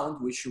the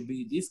bound, which should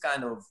be this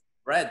kind of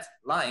red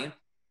line,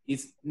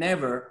 is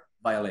never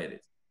violated.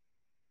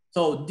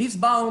 So this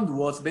bound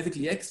was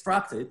basically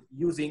extracted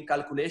using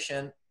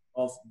calculation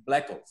of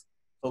black holes.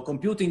 So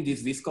computing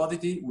this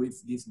viscosity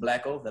with this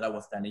black hole that I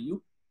was telling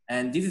you,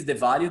 and this is the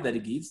value that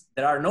it gives.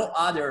 There are no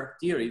other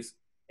theories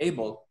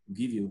able to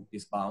give you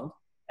this bound.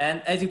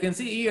 And as you can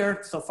see here,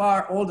 so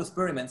far, all the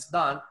experiments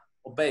done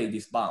obey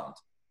this bound.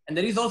 And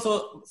there is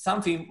also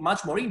something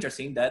much more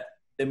interesting that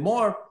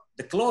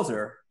the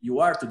closer you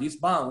are to this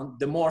bound,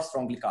 the more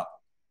strongly coupled.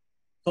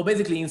 So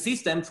basically in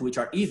systems which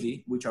are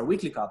easy, which are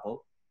weakly coupled,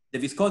 the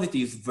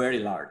viscosity is very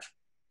large.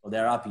 So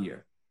they're up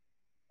here.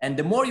 And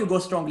the more you go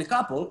strongly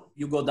coupled,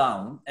 you go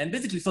down. And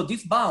basically, so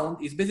this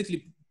bound is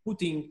basically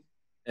putting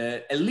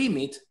a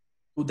limit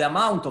to the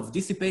amount of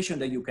dissipation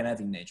that you can have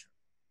in nature.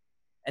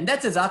 And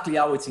that's exactly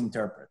how it's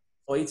interpreted.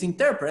 So it's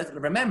interpreted,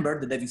 remember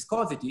that the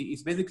viscosity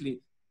is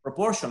basically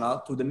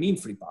proportional to the mean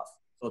free path.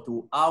 So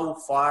to how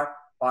far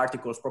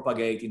particles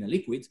propagate in a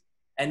liquid.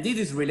 And this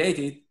is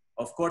related,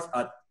 of course,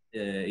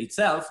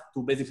 itself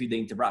to basically the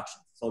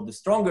interaction. So the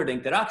stronger the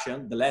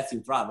interaction, the less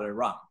you travel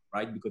around,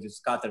 right? Because you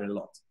scatter a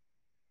lot.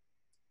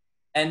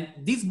 And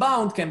this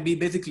bound can be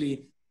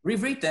basically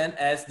rewritten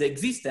as the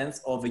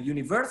existence of a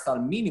universal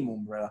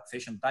minimum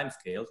relaxation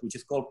timescale, which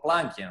is called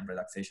Planckian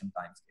relaxation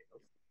timescale.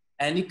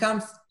 And it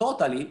comes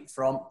totally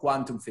from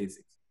quantum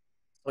physics.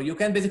 So you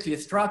can basically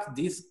extract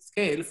this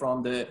scale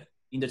from the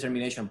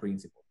indetermination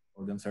principle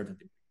or the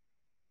uncertainty.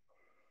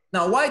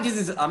 Now, why this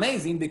is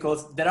amazing?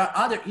 Because there are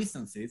other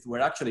instances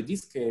where actually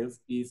this scale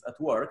is at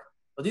work.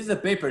 So this is a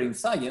paper in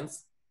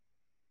Science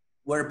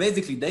where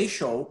basically they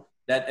show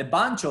that a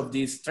bunch of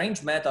these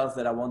strange metals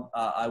that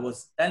I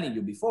was telling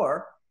you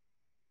before,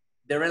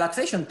 the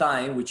relaxation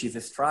time, which is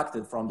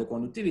extracted from the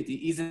conductivity,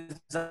 is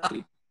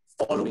exactly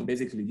following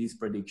basically this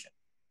prediction.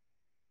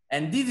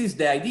 And this is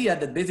the idea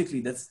that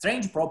basically the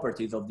strange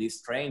properties of these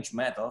strange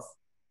metals,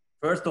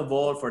 first of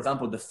all, for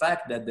example, the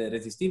fact that the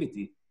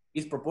resistivity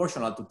is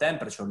proportional to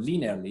temperature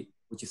linearly,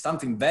 which is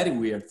something very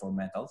weird for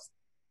metals,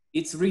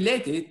 it's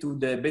related to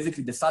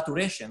basically the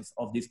saturations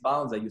of these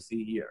bounds that you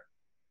see here.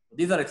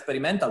 These are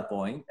experimental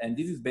points, and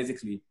this is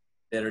basically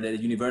the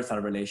universal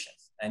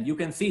relations. And you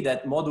can see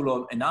that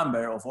modulo a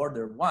number of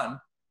order 1,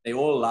 they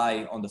all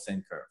lie on the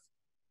same curve.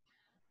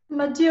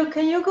 Matteo,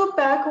 can you go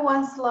back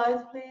one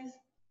slide, please?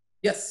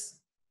 Yes.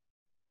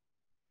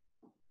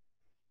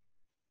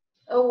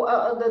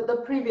 Oh, the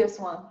previous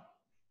one.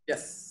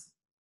 Yes.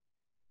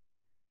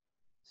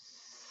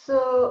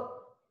 So,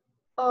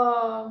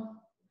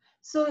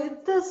 so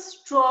it's the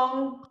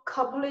strong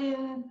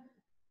coupling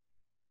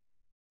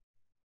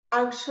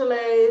actually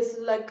is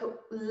like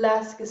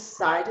less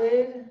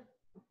excited.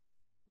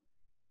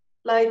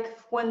 Like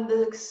when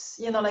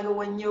like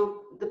when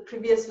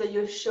previously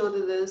you showed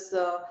this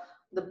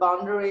the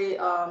boundary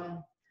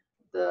I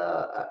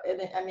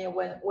mean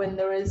when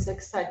there is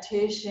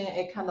excitation,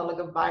 it kind of like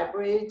a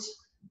vibrate.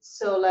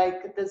 So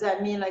like, does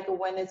that mean like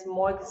when it's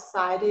more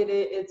excited,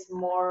 it's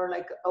more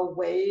like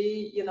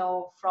away,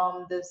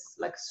 from this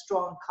like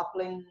strong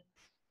coupling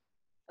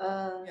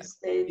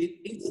state?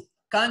 It's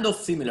kind of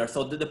similar.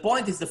 So the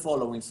point is the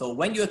following. So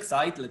when you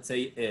excite, let's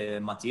say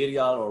a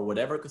material or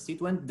whatever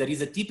constituent, there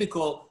is a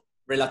typical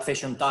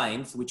relaxation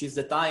times, which is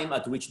the time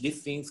at which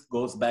this thing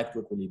goes back to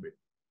equilibrium.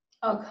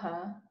 Okay.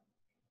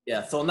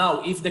 Yeah. So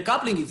now, if the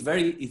coupling is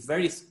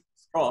very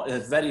strong,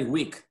 very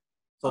weak,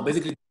 so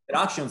basically the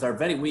interactions are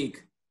very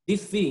weak,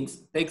 these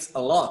things takes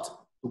a lot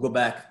to go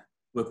back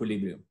to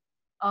equilibrium.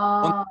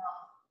 If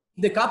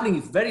the coupling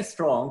is very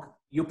strong,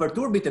 you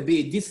perturb it a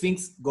bit, this thing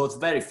goes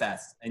very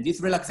fast. And this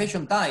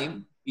relaxation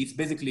time is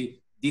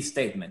basically this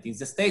statement.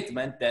 It's a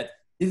statement that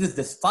this is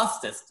the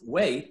fastest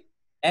way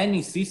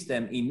any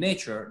system in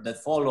nature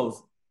that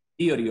follows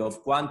theory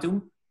of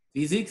quantum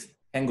physics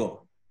can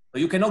go. So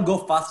you cannot go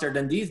faster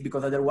than this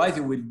because otherwise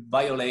you will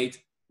violate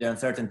the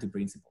uncertainty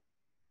principle.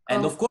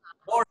 And of course,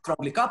 the more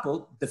strongly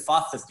coupled, the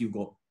fastest you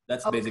go.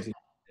 That's basically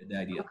the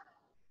idea.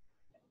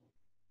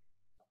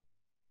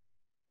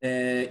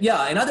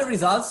 Yeah, and other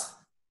results,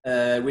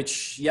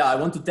 which, I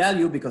want to tell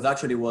you because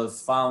actually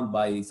was found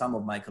by some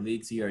of my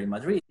colleagues here in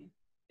Madrid,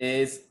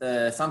 is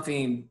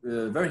something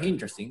very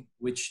interesting,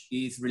 which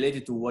is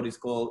related to what is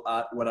called,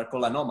 what are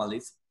called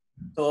anomalies.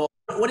 So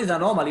what is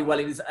anomaly? Well,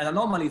 an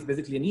anomaly is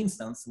basically an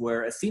instance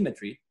where a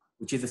symmetry,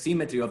 which is a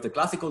symmetry of the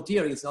classical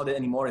theory, is not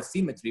anymore a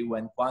symmetry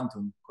when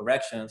quantum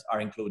corrections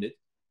are included.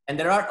 And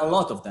there are a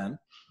lot of them.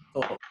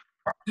 So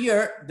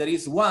here, there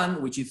is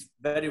one which is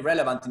very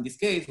relevant in this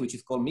case, which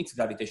is called mixed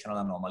gravitational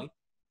anomaly.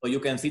 So you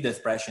can see the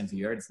expressions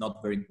here. It's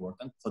not very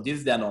important. So this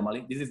is the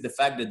anomaly. This is the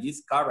fact that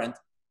this current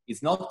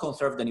is not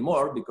conserved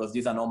anymore because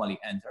this anomaly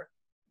entered.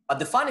 But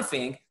the funny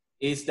thing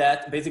is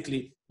that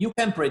basically you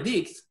can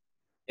predict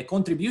a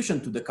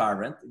contribution to the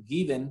current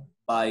given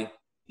by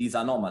this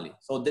anomaly.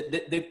 So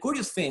the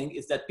curious thing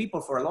is that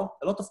people for a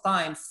lot of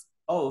times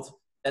thought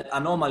that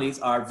anomalies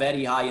are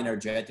very high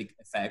energetic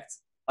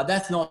effects, but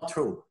that's not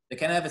true. They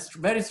can have a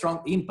very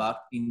strong impact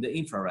in the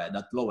infrared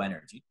at low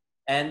energy.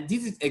 And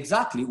this is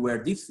exactly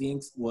where these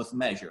things was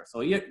measured. So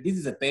here, this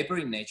is a paper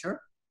in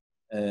Nature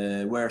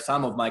where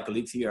some of my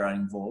colleagues here are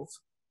involved,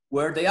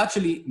 where they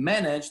actually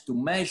managed to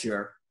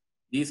measure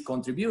this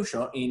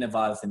contribution in a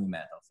Weyl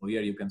semi-metal. So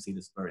here you can see the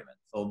experiment.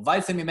 So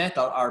Weyl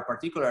semi-metal are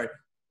particular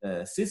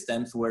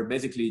systems where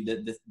basically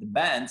the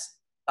bands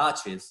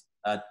touches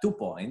at 2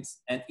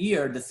 points, and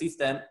here the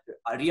system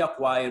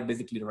reacquire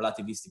basically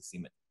relativistic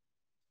symmetry.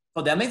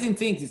 So the amazing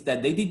thing is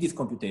that they did this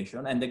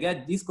computation, and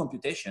again, this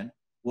computation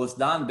was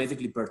done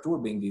basically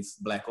perturbing these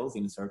black holes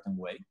in a certain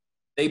way.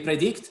 They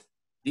predict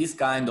this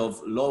kind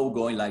of law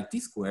going like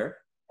T square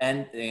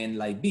and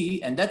like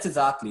B, and that's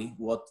exactly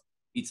what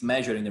it's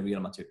measured in the real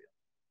material.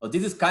 So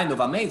this is kind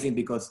of amazing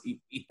because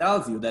it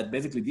tells you that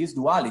basically this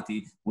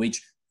duality, which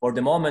for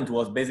the moment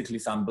was basically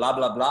some blah,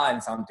 blah, blah,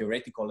 and some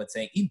theoretical, let's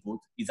say, input,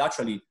 is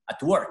actually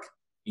at work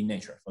in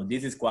nature. So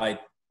this is quite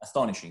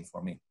astonishing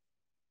for me.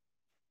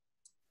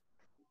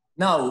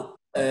 Now,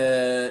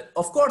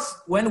 of course,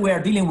 when we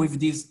are dealing with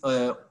these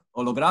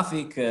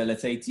holographic,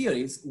 let's say,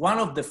 theories, one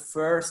of the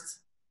first,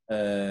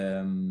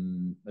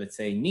 let's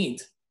say,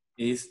 need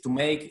is to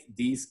make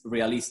this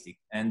realistic.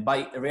 And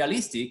by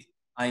realistic,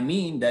 I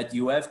mean that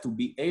you have to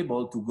be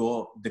able to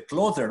go the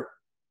closer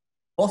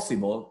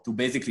possible to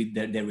basically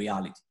the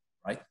reality,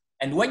 right?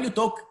 And when you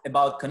talk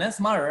about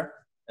condensed matter,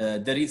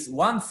 there is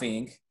one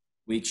thing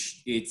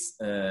which is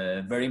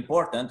very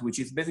important, which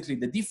is basically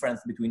the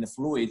difference between the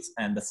fluids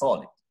and the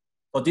solid.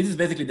 So this is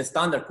basically the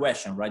standard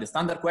question, right? The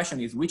standard question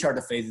is, which are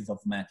the phases of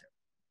matter?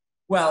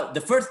 Well,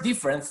 the first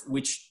difference,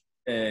 which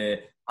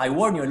I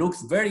warn you,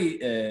 looks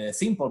very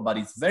simple, but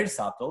it's very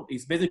subtle,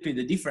 is basically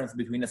the difference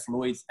between a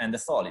fluid and a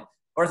solid.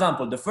 For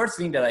example, the first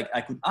thing that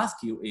I could ask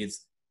you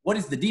is, what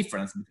is the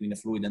difference between a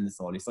fluid and a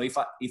solid? So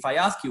if I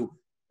ask you,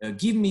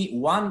 give me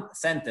one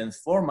sentence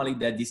formally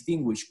that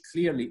distinguishes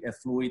clearly a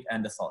fluid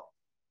and a solid.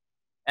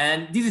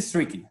 And this is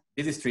tricky.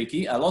 This is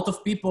tricky. A lot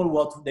of people,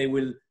 what they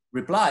will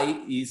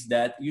reply is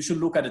that you should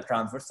look at the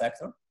transverse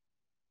sector.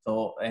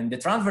 So, and the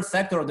transverse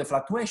sector of the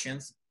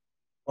fluctuations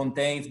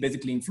contains,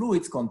 basically in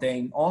fluids,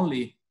 contain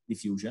only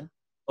diffusion.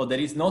 So there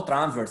is no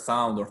transverse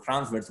sound or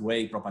transverse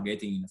wave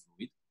propagating in a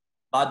fluid,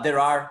 but there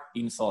are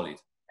in solid.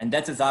 And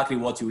that's exactly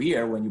what you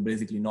hear when you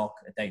basically knock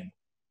a table.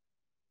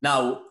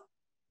 Now,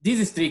 this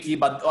is tricky,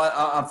 but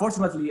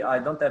unfortunately, I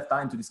don't have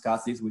time to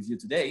discuss this with you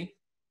today.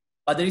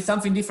 But there is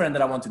something different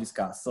that I want to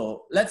discuss.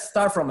 So let's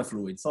start from a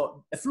fluid.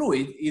 So a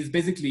fluid is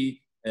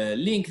basically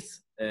linked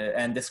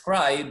and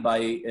described by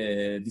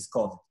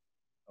viscosity,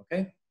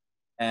 okay?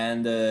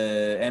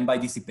 And by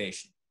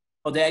dissipation.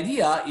 So the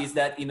idea is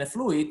that in a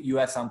fluid, you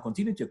have some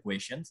continuity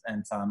equations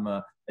and some,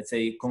 let's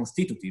say,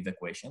 constitutive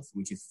equations,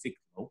 which is thick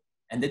flow.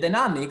 And the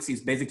dynamics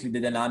is basically the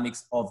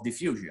dynamics of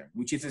diffusion,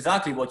 which is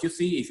exactly what you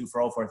see if you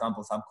throw, for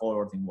example, some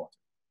colors in water,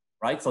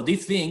 right? So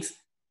these things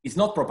is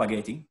not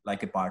propagating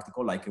like a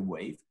particle, like a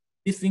wave.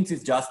 These things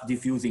is just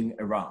diffusing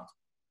around,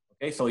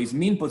 okay? So its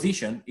mean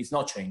position is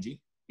not changing.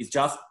 It's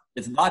just,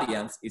 its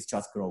variance is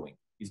just growing.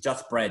 It's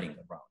just spreading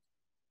around.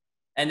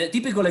 And a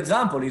typical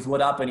example is what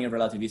happened in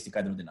relativistic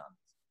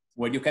hydrodynamics,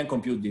 where you can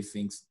compute these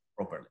things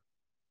properly.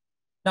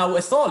 Now,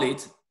 a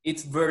solid,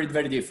 it's very,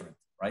 very different,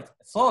 right?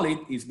 A solid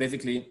is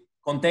basically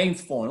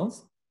contains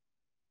phonons,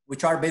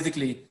 which are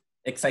basically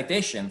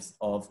excitations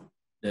of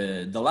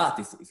the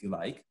lattice, if you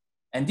like.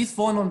 And this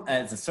phonon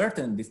has a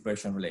certain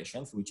dispersion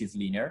relations, which is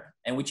linear,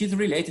 and which is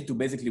related to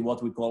basically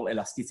what we call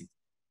elasticity,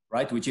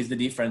 right? Which is the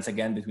difference,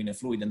 again, between a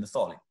fluid and a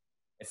solid.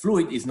 A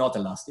fluid is not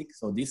elastic,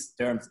 so this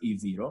term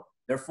is zero.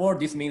 Therefore,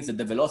 this means that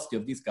the velocity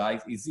of these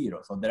guys is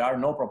zero. So there are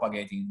no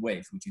propagating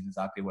waves, which is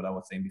exactly what I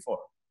was saying before.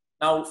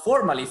 Now,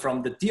 formally,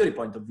 from the theory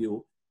point of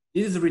view,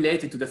 this is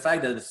related to the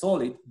fact that the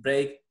solid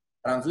break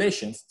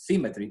translations,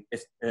 symmetry,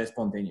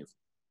 spontaneously.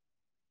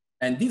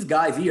 And these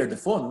guys here, the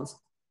phonons,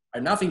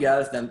 are nothing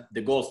else than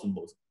the Goldstone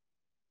boson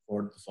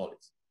for the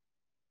solids.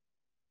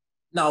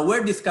 Now,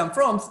 where this comes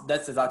from,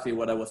 that's exactly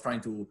what I was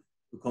trying to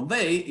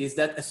convey, is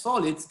that a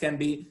solids can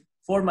be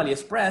formally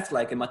expressed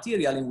like a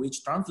material in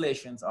which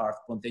translations are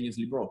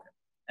spontaneously broken.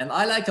 And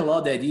I like a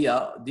lot the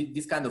idea,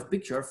 this kind of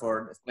picture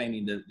for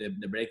explaining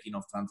the breaking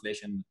of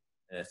translation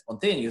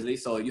spontaneously.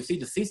 So you see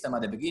the system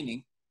at the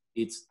beginning,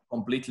 it's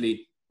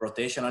completely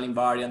rotational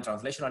invariant,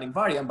 translational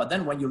invariant, but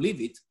then when you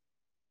leave it,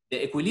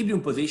 the equilibrium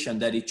position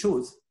that it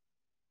chooses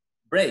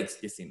breaks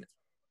the symmetry.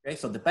 Okay,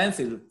 so the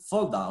pencil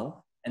fall down,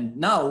 and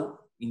now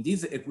in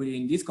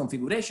this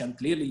configuration,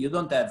 clearly you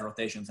don't have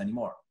rotations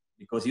anymore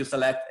because you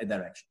select a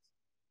direction.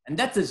 And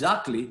that's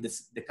exactly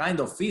the kind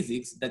of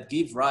physics that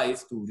give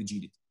rise to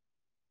rigidity.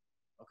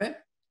 Okay?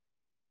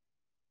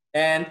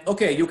 And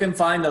okay, you can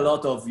find a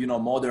lot of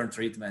modern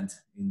treatment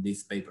in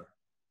this paper.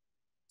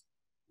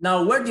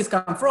 Now, where this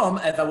comes from,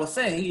 as I was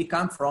saying, it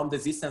comes from the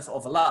existence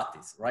of a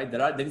lattice, right?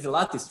 There is a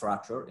lattice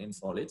structure in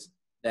solids,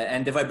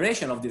 and the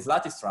vibration of this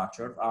lattice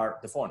structure are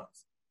the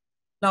phonons.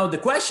 Now, the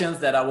questions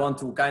that I want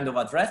to kind of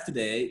address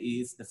today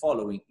is the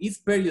following. Is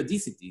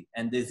periodicity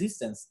and the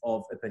existence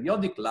of a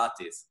periodic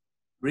lattice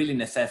really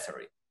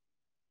necessary?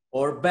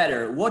 Or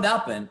better, what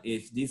happens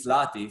if this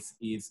lattice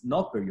is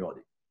not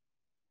periodic?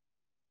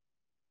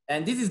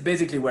 And this is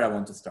basically where I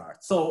want to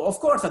start. So of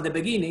course, at the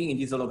beginning in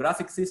this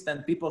holographic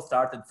system, people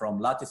started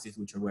from lattices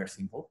which were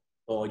simple.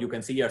 So you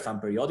can see here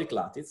some periodic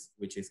lattice,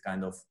 which is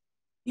kind of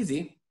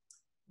easy.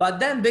 But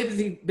then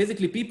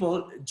basically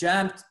people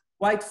jumped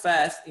quite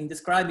fast in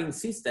describing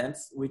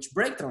systems which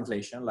break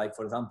translation, like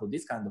for example,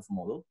 this kind of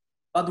model,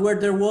 but where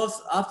there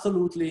was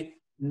absolutely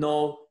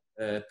no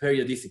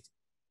periodicity,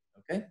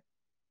 okay?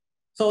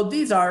 So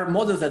these are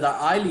models that are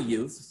highly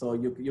used. So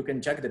you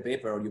can check the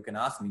paper or you can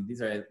ask me.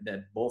 These are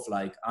both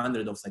like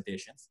hundreds of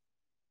citations.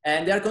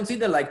 And they are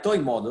considered like toy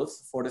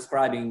models for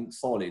describing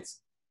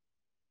solids.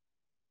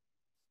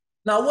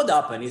 Now what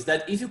happened is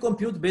that if you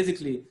compute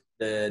basically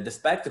the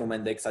spectrum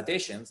and the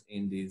excitations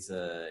in these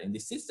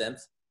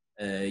systems,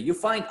 you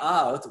find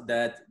out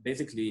that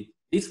basically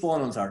these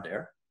phonons are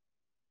there.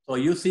 So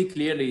you see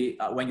clearly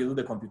when you do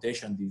the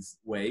computation, these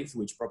waves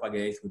which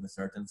propagate with a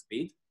certain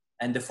speed.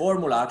 And the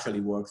formula actually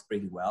works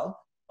pretty well.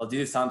 So this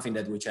is something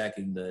that we check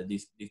in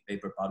this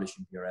paper published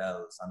in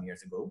PRL some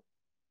years ago.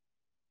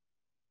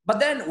 But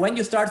then when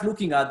you start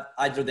looking at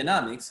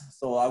hydrodynamics,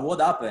 so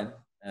what happened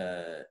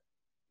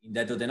in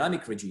the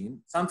hydrodynamic regime,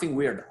 something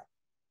weird happened.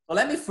 So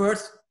let me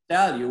first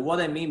tell you what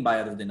I mean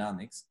by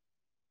hydrodynamics.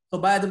 So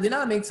by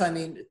hydrodynamics, I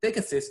mean, take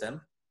a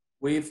system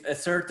with a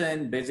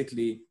certain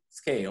basically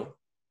scale.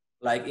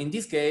 Like in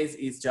this case,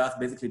 it's just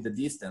basically the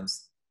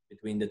distance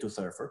between the two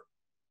surfaces.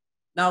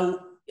 Now,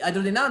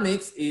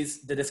 hydrodynamics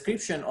is the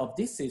description of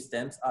these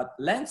systems at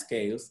length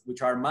scales,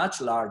 which are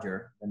much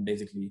larger than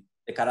basically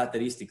the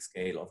characteristic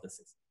scale of the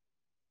system.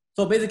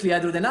 So basically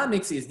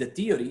hydrodynamics is the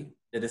theory,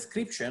 the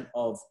description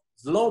of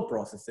slow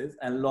processes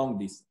and long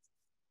distance,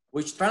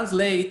 which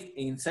translate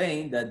in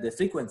saying that the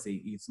frequency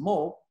is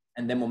small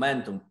and the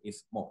momentum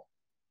is small.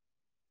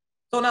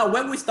 So now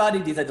when we study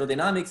these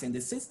hydrodynamics in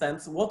these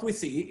systems, what we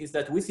see is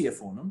that we see a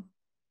phonon,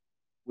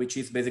 which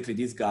is basically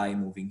this guy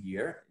moving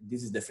here.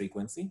 This is the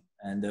frequency,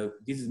 and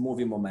this is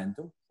moving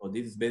momentum. So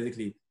this is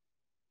basically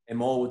a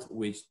mode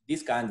with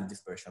this kind of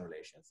dispersion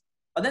relations.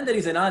 But then there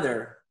is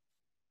another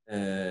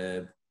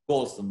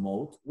Goldstone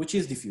mode, which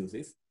is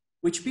diffusive,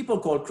 which people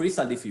call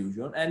crystal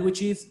diffusion, and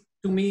which is,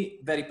 to me,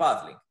 very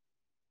puzzling.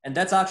 And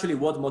that's actually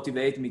what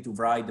motivated me to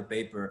write the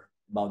paper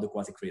about the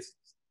quasicrystals.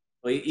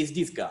 So it is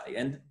this guy.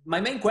 And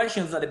my main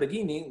questions at the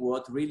beginning,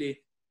 what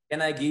really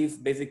can I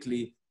give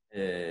basically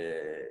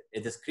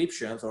a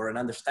description or an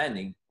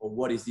understanding of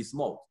what is this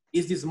mode?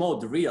 Is this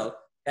mode real?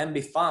 Can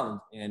be found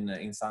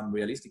in some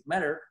realistic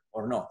manner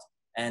or not?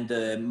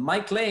 And my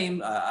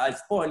claim, I'll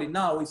spoil it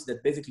now, is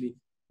that basically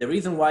the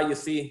reason why you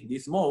see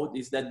this mode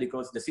is that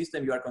because the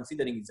system you are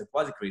considering is a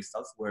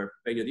quasicrystals where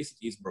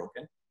periodicity is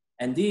broken.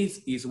 And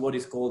this is what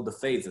is called the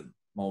phason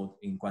mode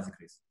in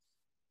quasicrystals.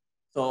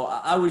 So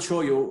I will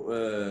show you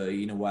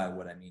in a while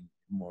what I mean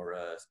more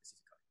specifically.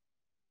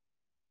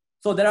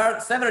 So there are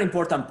several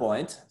important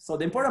points. So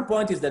the important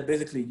point is that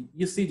basically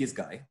you see this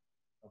guy,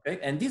 okay?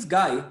 And this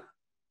guy,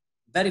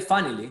 very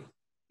funnily,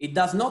 it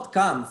does not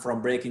come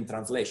from breaking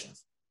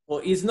translations. So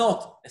it's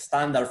not a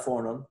standard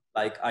phonon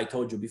like I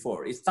told you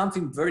before. It's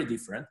something very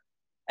different.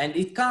 And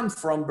it comes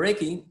from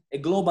breaking a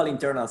global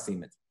internal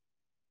symmetry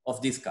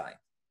of this kind.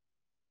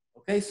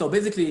 Okay, so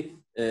basically,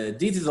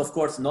 this is of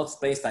course not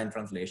space-time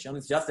translation.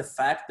 It's just the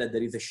fact that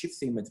there is a shift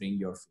symmetry in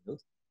your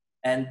field.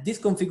 And this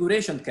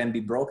configuration can be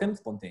broken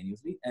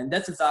spontaneously. And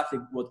that's exactly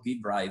what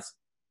gives rise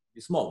to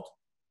this mode.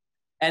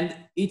 And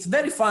it's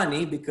very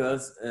funny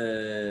because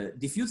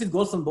diffusive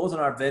Goldstone boson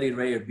are very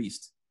rare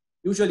beasts.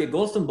 Usually a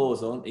Goldstone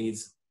boson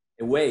is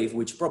a wave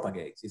which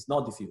propagates. It's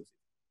not diffusive.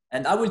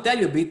 And I will tell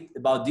you a bit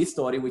about this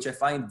story, which I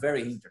find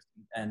very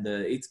interesting. And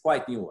it's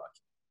quite new actually.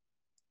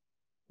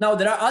 Now,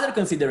 there are other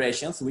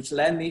considerations which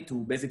led me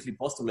to basically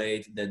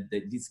postulate that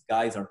these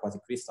guys are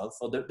quasicrystals.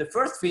 So the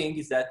first thing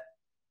is that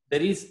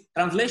there is,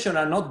 translation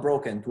are not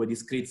broken to a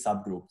discrete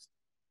subgroup.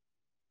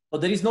 So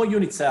there is no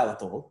unit cell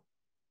at all.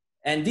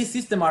 And these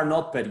systems are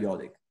not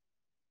periodic.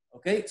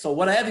 Okay, so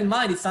what I have in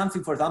mind is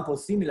something, for example,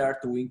 similar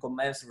to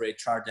incommensurate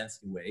charge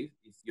density wave,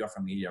 if you're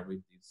familiar with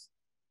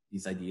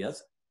these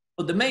ideas.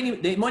 So the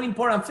most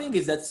important thing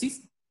is that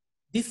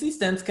these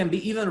systems can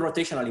be even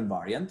rotational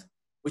invariant,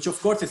 which of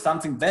course is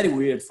something very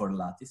weird for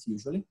lattice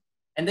usually.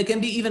 And they can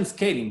be even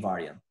scale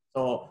invariant.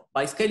 So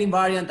by scale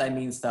invariant, I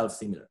mean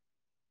self-similar.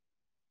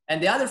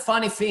 And the other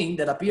funny thing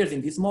that appears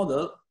in this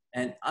model,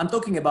 and I'm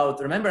talking about,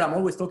 remember, I'm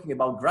always talking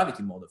about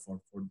gravity model for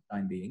the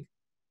time being.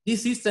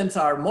 These systems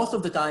are most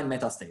of the time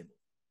metastable.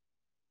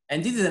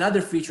 And this is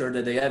another feature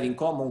that they have in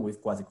common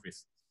with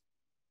quasicrystals.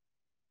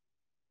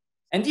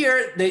 And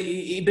here,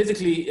 it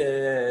basically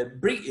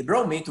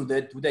brought me to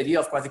the idea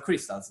of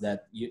quasicrystals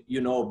that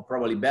you know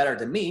probably better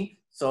than me.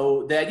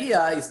 So the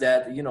idea is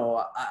that, you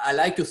know, I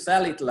like to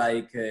sell it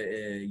like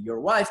your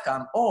wife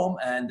come home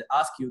and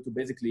ask you to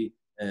basically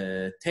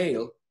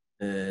tail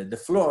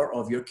the floor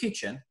of your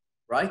kitchen,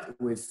 right?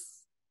 With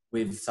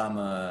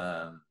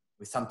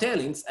some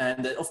tailings.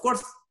 And of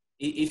course,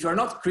 if you're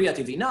not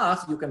creative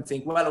enough, you can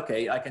think, well,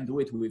 okay, I can do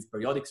it with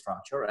periodic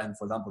structure. And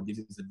for example, this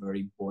is a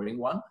very boring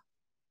one.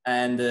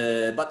 And,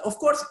 but of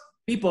course,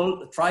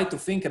 people tried to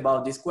think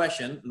about this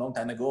question a long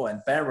time ago.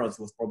 And Penrose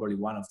was probably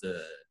one of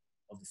the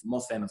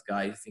most famous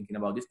guys thinking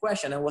about this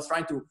question and was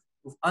trying to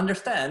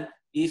understand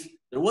if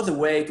there was a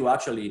way to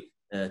actually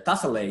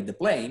tessellate the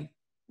plane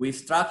with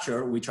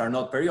structure which are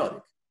not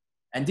periodic.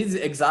 And this is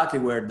exactly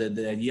where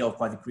the idea of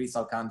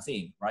quasicrystal comes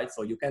in, right?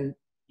 So you can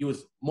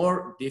use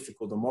more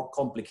difficult or more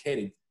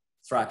complicated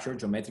structure,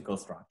 geometrical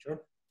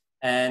structure,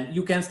 and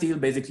you can still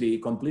basically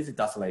completely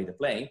tessellate the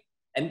plane.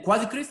 And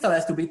quasicrystal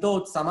has to be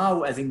thought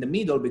somehow as in the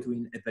middle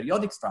between a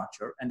periodic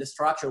structure and the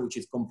structure which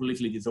is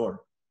completely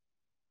disordered.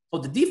 So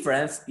the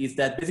difference is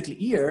that basically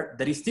here,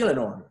 there is still an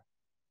order.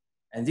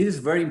 And this is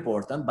very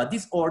important, but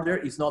this order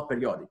is not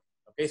periodic.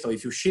 Okay, so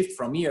if you shift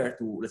from here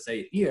to, let's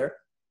say, here,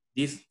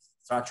 this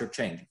structure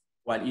changes,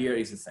 while here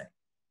is the same.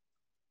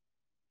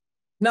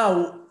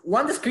 Now,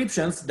 one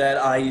descriptions that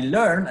I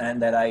learned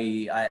and that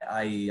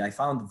I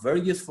found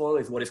very useful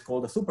is what is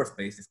called the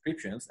superspace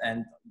descriptions.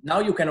 And now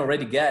you can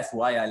already guess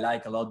why I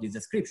like a lot these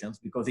descriptions,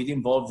 because it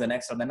involves an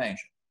extra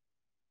dimension.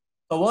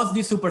 So what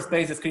this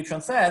superspace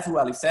description says?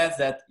 Well, it says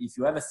that if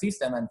you have a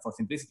system, and for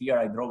simplicity here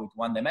I draw it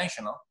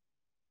one-dimensional,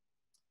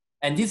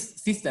 and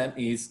this system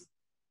is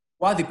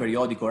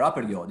quasi-periodic or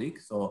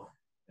aperiodic, so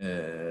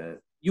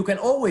you can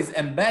always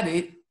embed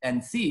it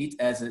and see it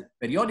as a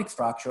periodic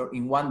structure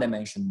in one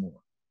dimension more,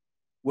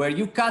 where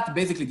you cut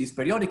basically this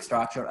periodic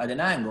structure at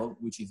an angle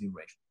which is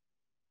irrational.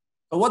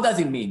 So what does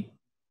it mean?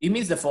 It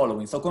means the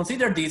following. So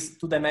consider this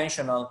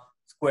two-dimensional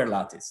square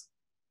lattice.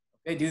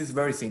 Okay, this is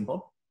very simple.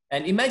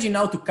 And imagine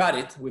now to cut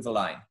it with a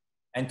line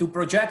and to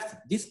project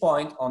this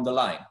point on the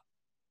line.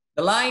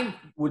 The line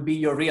will be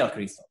your real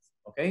crystals.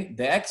 Okay,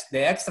 the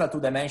extra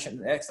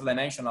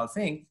dimensional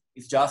thing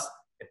is just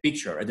a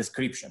picture, a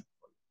description.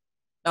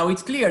 Now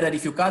it's clear that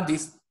if you cut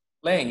this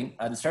plane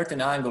at a certain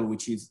angle,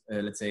 which is,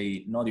 let's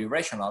say, not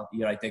irrational,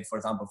 here I take, for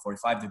example,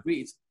 45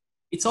 degrees,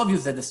 it's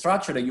obvious that the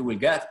structure that you will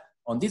get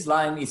on this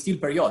line is still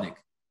periodic.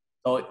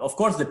 So of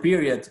course the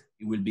period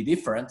it will be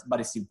different, but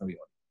it's still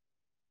periodic.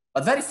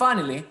 But very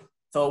finally,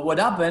 so what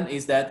happened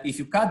is that if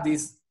you cut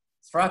this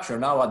structure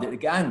now at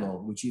the angle,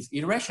 which is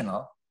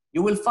irrational,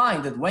 you will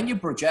find that when you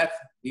project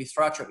the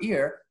structure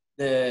here,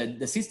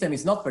 the system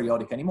is not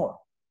periodic anymore.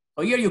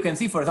 So here you can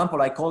see, for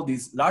example, I call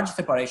this large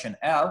separation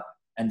L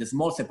and the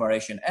small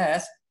separation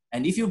S.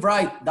 And if you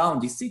write down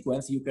this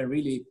sequence, you can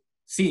really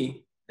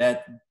see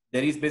that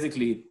there is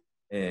basically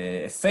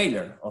a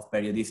failure of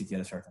periodicity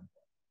at a certain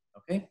point,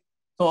 okay?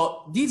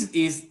 So this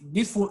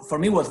for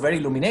me was very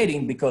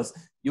illuminating because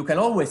you can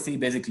always see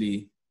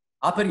basically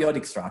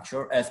aperiodic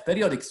structure as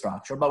periodic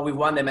structure, but with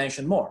one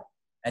dimension more.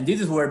 And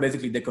this is where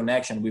basically the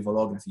connection with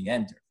holography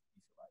enters.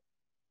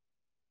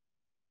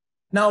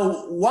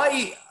 Now,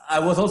 why I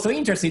was also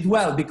interested?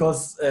 Well,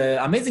 because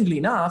amazingly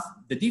enough,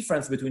 the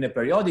difference between a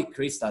periodic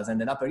crystals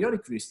and an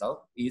aperiodic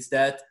crystal is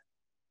that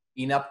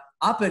in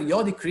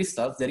aperiodic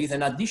crystals, there is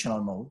an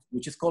additional mode,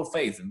 which is called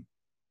phason.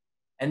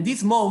 And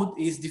this mode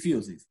is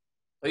diffusive.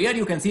 So here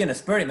you can see an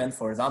experiment,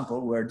 for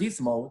example, where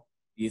this mode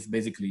is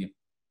basically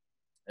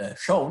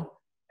shown.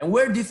 And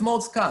where this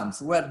mode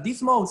comes? Well,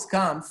 this mode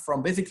comes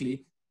from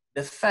basically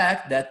the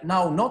fact that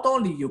now not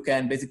only you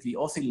can basically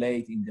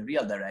oscillate in the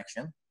real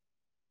direction.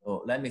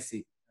 So let me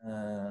see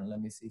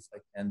if I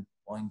can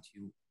point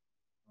you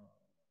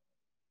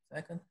a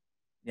second.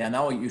 Yeah,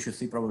 now you should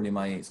see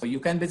probably so you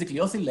can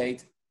basically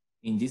oscillate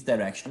in this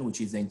direction,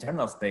 which is the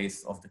internal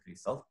space of the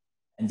crystal.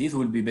 And this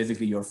will be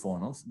basically your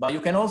phonons. But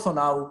you can also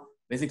now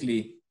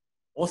basically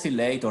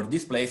oscillate or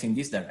displace in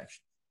this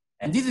direction.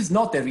 And this is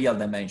not a real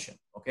dimension,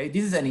 okay?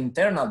 This is an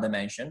internal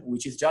dimension,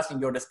 which is just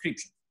in your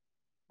description.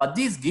 But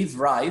this gives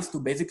rise to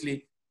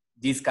basically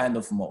this kind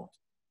of mode.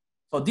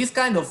 So this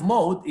kind of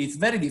mode is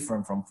very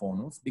different from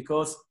phonons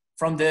because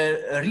from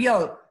the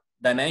real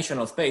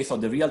dimensional space or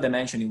the real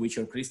dimension in which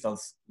your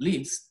crystals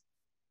lives,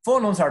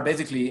 phonons are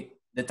basically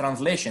the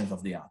translations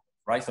of the atom,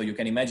 right? So you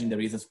can imagine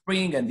there is a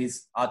spring and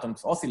these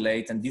atoms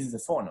oscillate and this is a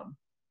phonon.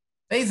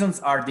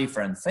 Phasons are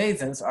different.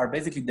 Phasons are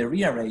basically the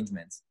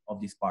rearrangements of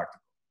this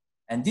particle.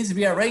 And these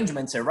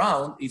rearrangements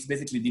around is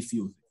basically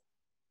diffusive.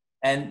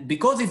 And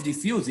because it's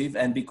diffusive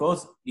and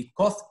because it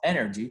costs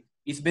energy,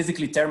 it's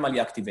basically thermally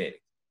activated.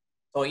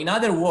 So in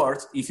other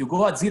words, if you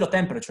go at 0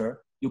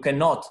 temperature, you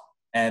cannot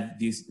have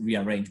these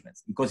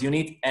rearrangements because you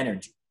need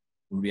energy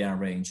to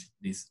rearrange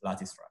this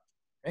lattice structure,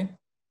 okay?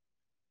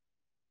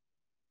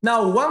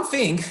 Now, one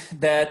thing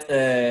that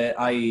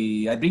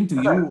I bring to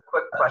you. A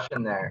quick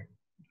question there.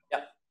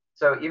 Yeah.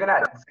 So even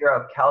at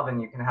 0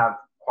 Kelvin, you can have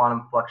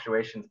quantum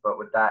fluctuations, but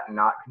would that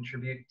not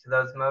contribute to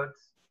those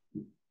modes?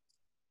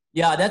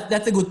 Yeah,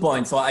 that's a good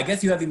point. So I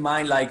guess you have in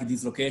mind like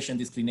dislocation,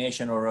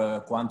 disclination, or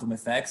quantum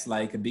effects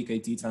like a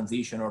BKT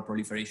transition or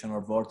proliferation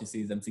or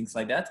vortices and things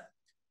like that.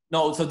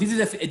 No, so this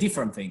is a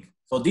different thing.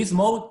 So this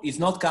mode is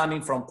not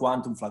coming from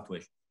quantum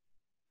fluctuation.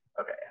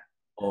 Okay.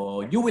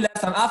 Or you will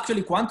have some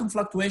actually quantum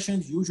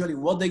fluctuations. Usually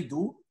what they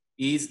do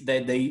is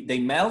that they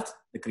melt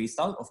the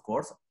crystal, of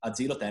course, at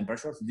 0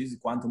 temperature. So this is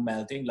quantum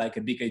melting, like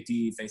a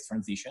BKT phase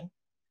transition.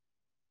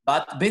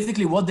 But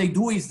basically what they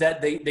do is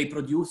that they break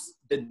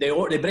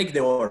the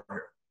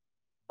order,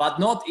 but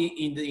not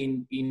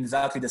in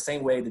exactly the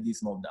same way that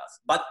this mode does.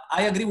 But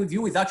I agree with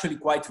you, it's actually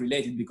quite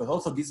related because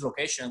also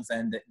dislocations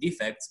and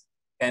defects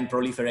can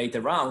proliferate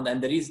around,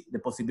 and there is the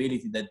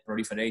possibility that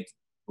proliferate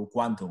to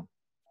quantum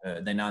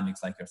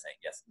dynamics, like you're saying,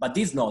 yes. But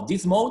this mode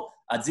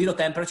at 0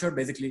 temperature,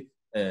 basically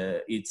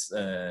it's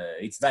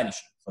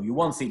vanishing. So you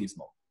won't see this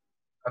mode.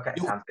 Okay,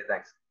 sounds good,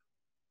 thanks.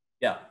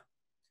 Yeah.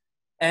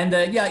 And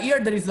yeah, here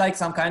there is like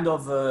some kind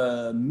of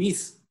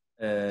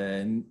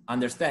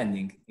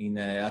misunderstanding in,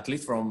 at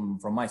least from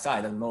my side.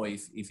 I don't know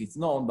if it's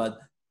known, but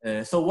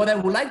so what I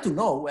would like to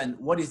know and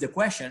what is the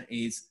question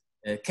is,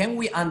 can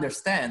we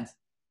understand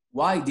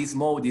why this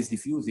mode is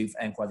diffusive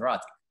and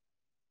quadratic?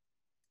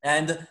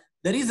 And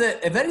there is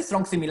a very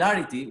strong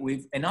similarity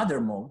with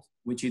another mode,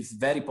 which is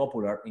very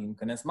popular in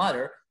condensed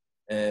matter,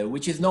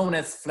 which is known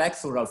as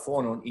flexural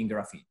phonon in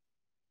graphene.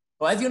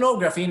 So as you know,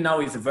 graphene now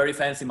is a very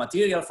fancy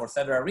material for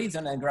several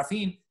reasons, and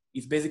graphene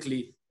is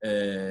basically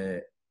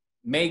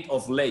made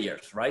of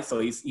layers, right? So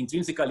it's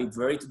intrinsically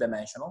very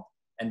two-dimensional,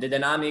 and the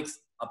dynamics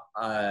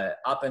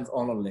happens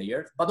on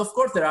layers. But of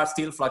course, there are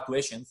still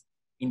fluctuations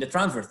in the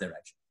transverse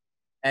direction.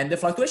 And the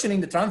fluctuation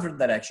in the transverse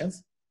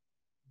directions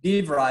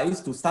give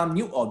rise to some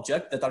new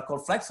objects that are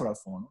called flexural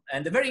phonon.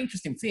 And the very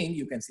interesting thing,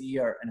 you can see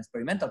here an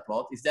experimental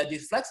plot, is that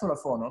this flexural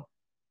phonon,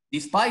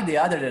 despite the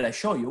other that I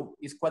show you,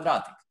 is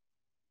quadratic.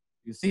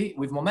 You see,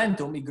 with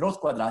momentum, it grows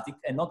quadratic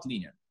and not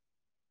linear.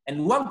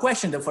 And one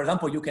question that, for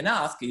example, you can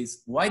ask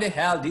is, why the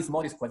hell this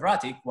mode is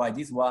quadratic, why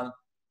this one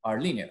are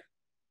linear,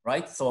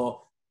 right?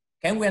 So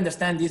can we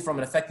understand this from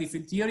an effective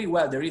field theory?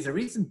 Well, there is a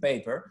recent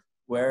paper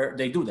where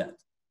they do that.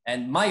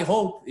 And my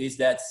hope is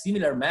that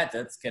similar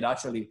methods can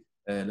actually,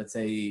 let's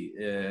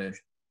say,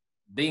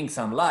 bring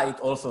some light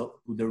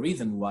also to the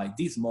reason why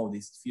this mode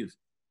is diffuse.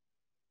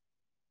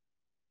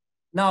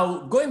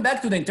 Now, going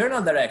back to the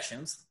internal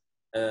directions,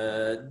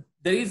 there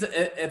is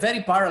a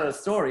very parallel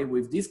story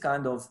with this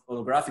kind of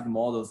holographic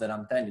models that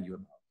I'm telling you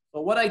about.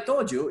 So what I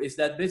told you is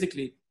that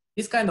basically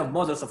this kind of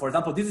model, so for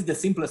example, this is the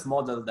simplest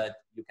model that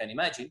you can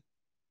imagine,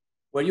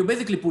 where you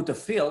basically put a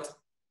field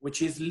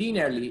which is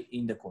linearly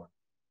in the corner.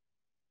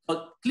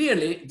 So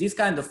clearly, this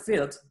kind of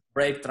field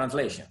break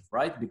translations,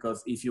 right?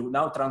 Because if you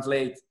now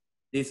translate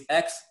this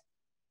x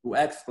to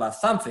x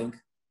plus something,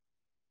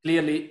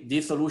 clearly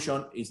this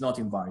solution is not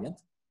invariant.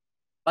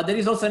 But there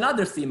is also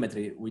another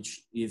symmetry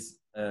which is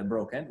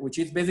broken, which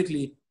is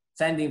basically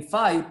sending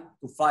phi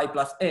to phi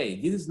plus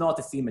a. This is not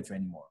a symmetry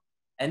anymore.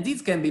 And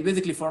this can be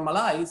basically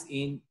formalized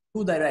in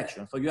two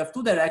directions. So you have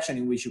two directions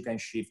in which you can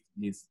shift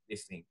this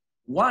thing.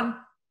 One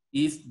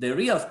is the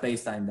real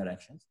space-time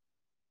directions,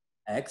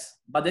 x,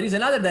 but there is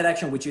another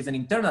direction which is an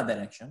internal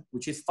direction,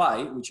 which is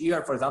phi, which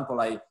here, for example,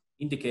 I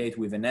indicate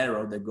with an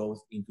arrow that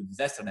goes into this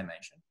extra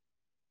dimension.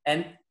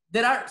 And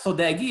there are, so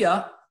the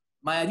idea,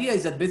 my idea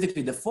is that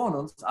basically the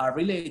phonons are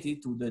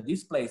related to the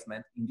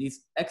displacement in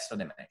this extra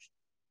dimension.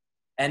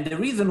 And the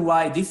reason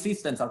why these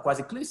systems are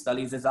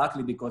quasicrystal is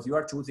exactly because you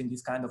are choosing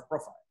this kind of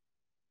profile.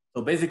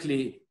 So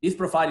basically, this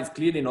profile is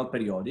clearly not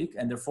periodic,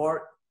 and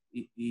therefore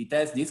it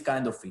has this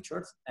kind of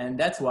features, and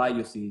that's why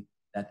you see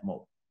that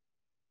mode.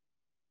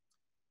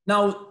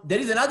 Now, there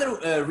is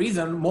another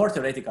reason, more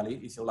theoretically,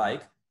 if you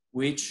like,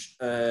 which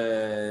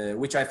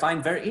I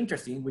find very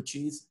interesting, which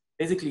is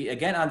basically,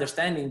 again,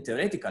 understanding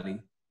theoretically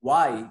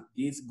why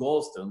these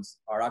Goldstones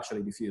are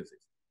actually diffusive.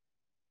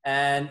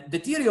 And the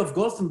theory of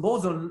Goldstone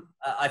boson,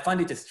 I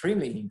find it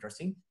extremely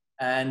interesting.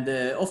 And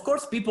of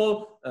course,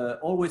 people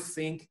always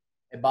think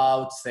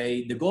about,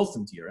 say, the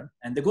Goldstone theorem.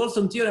 And the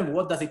Goldstone theorem,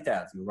 what does it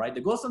tell you, right?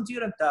 The Goldstone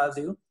theorem tells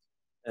you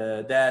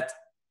that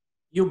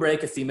you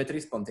break a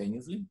symmetry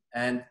spontaneously,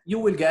 and you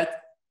will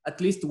get at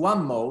least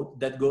one mode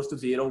that goes to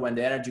zero when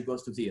the energy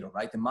goes to zero,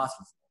 right? The massless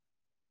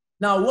mode.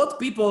 Now, what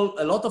people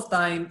a lot of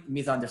time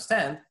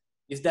misunderstand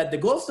is that the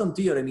Goldstone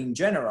theorem in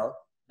general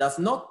does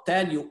not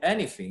tell you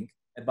anything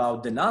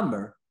about the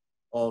number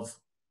of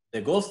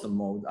the Goldstone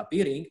mode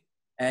appearing,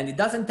 and it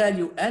doesn't tell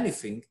you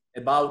anything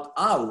about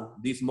how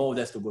this mode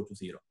has to go to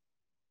zero.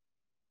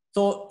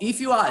 So if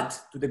you add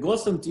to the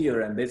Goldstone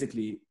theorem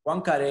basically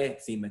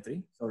Poincaré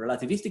symmetry, so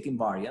relativistic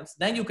invariance,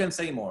 then you can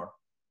say more.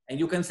 And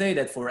you can say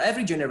that for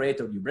every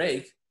generator you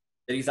break,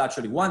 there is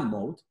actually one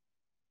mode,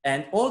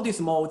 and all these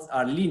modes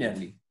are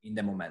linearly in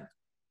the momentum.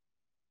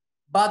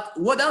 But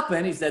what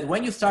happens is that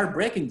when you start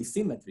breaking the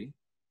symmetry,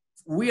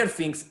 weird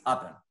things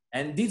happen.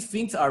 And these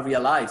things are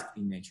realized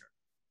in nature.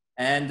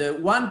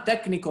 And one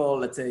technical,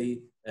 let's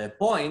say,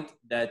 point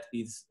that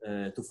is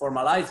to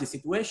formalize the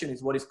situation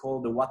is what is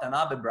called the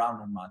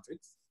Watanabe-Browner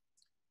matrix.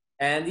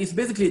 And it's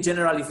basically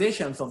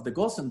generalizations of the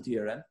Goldstone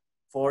theorem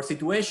for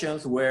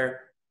situations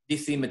where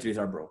these symmetries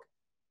are broken.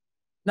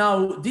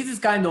 Now, this is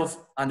kind of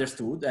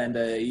understood, and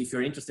if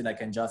you're interested, I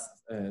can just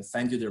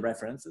send you the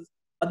references.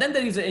 But then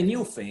there is a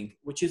new thing,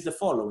 which is the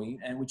following,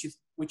 and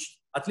which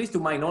at least to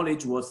my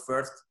knowledge was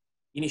first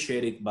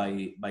initiated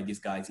by these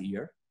guys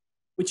here,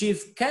 which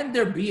is, can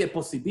there be a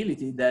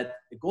possibility that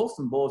the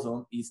Goldstone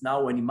boson is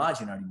now an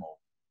imaginary mode,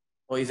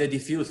 or is a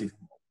diffusive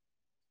mode?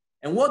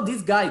 And what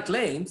this guy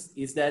claims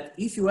is that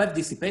if you have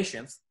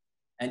dissipations,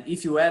 and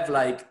if you have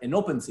like an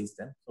open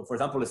system, so for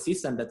example, a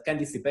system that can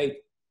dissipate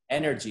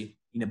energy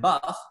in a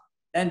bath,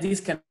 then this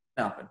can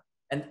happen,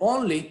 and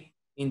only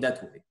in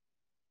that way.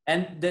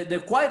 And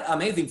the quite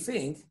amazing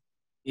thing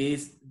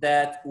is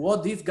that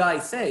what this guy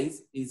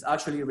says is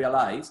actually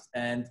realized,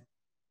 and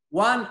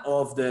one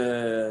of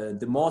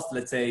the most,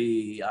 let's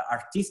say,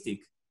 artistic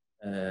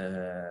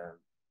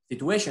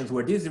situations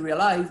where this is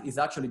realized is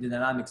actually the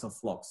dynamics of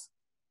flux.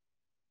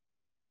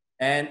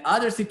 And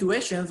other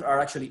situations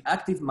are actually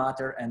active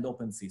matter and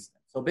open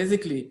systems. So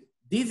basically,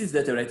 this is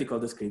the theoretical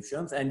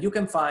descriptions, and you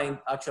can find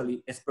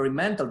actually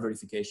experimental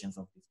verifications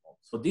of this mode.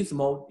 So this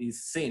mode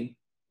is seen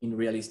in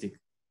realistic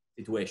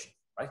situations,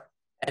 right?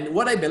 And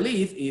what I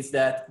believe is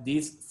that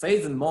this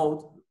phason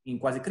mode in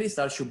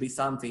quasicrystal should be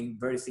something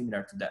very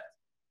similar to that.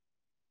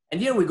 And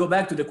here we go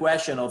back to the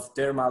question of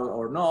thermal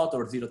or not,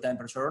 or zero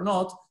temperature or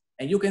not.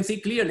 And you can see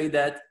clearly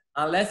that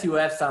unless you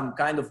have some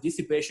kind of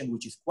dissipation,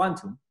 which is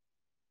quantum,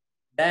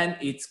 then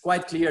it's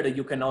quite clear that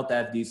you cannot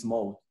have this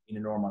mode in a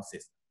normal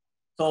system.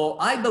 So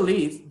I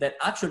believe that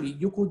actually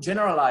you could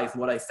generalize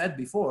what I said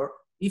before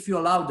if you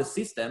allow the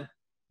system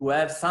to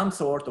have some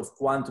sort of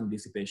quantum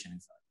dissipation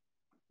inside.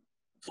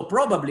 So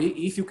probably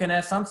if you can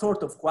have some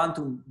sort of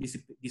quantum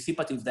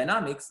dissipative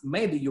dynamics,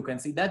 maybe you can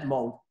see that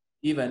mode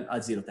even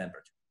at zero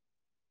temperature.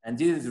 And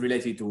this is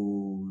related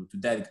to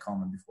David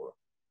comment before.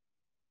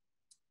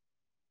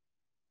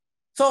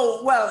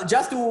 So, well,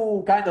 just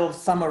to kind of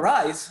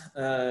summarize,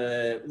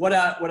 what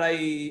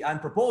I'm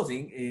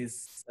proposing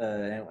is,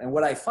 and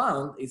what I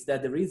found is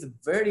that there is a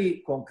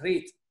very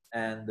concrete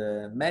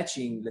and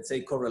matching, let's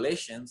say,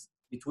 correlations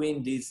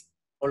between these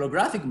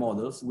holographic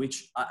models,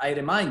 which I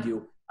remind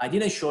you, I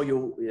didn't show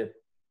you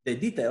the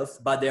details,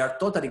 but they are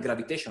totally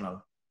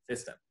gravitational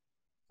systems.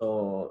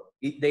 So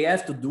they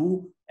have to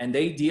do, and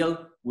they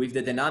deal with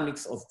the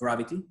dynamics of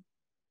gravity.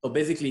 So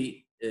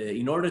basically,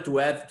 in order to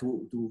have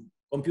to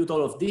compute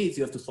all of these,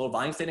 you have to solve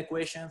Einstein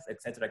equations,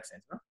 et cetera, et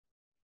cetera.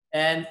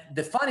 And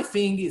the funny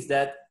thing is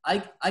that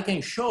I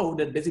can show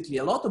that basically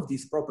a lot of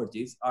these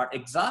properties are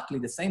exactly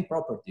the same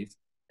properties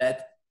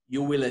that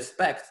you will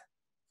expect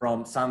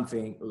from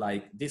something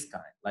like this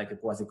kind, like a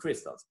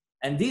quasicrystals.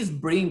 And this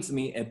brings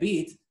me a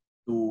bit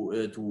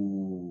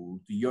to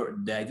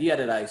the idea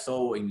that I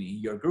saw in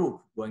your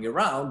group going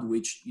around,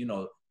 which, you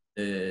know,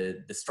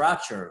 the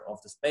structure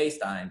of the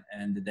space-time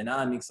and the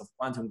dynamics of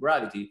quantum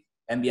gravity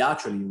can be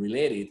actually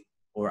related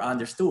or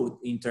understood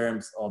in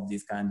terms of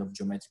this kind of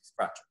geometric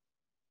structure.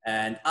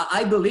 And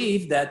I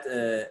believe that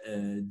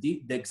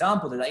the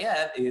example that I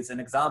have is an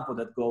example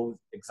that goes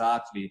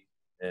exactly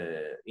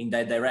in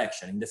that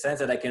direction, in the sense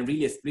that I can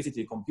really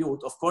explicitly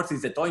compute. Of course,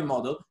 it's a toy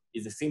model,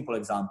 is a simple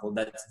example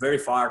that's very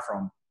far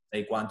from,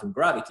 say, quantum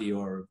gravity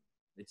or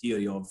the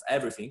theory of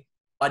everything.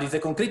 But it's a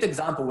concrete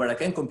example where I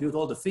can compute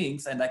all the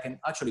things, and I can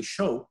actually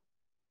show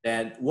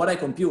that what I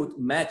compute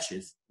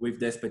matches with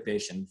the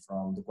expectation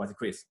from the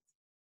quasicrystals.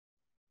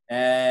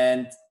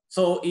 And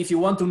so if you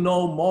want to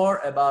know more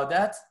about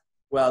that,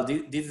 well,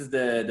 this is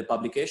the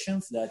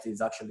publications that is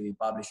actually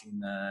published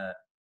in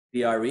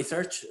PR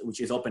Research,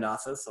 which is open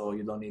access, so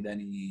you don't need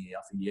any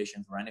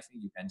affiliations or anything.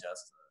 You can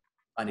just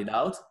find it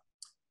out.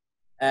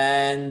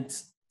 And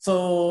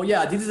so,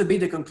 yeah, this is a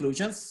bit the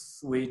conclusions,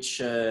 which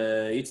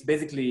it's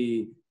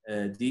basically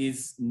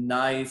this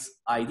nice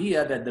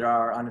idea that there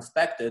are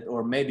unexpected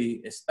or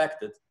maybe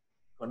expected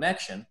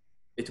connection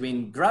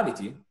between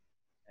gravity.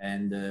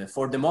 And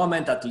for the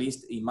moment, at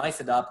least in my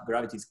setup,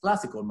 gravity is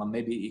classical, but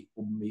maybe it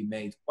could be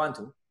made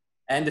quantum,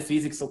 and the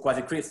physics of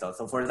quasicrystals.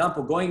 So for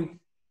example, going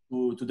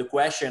to the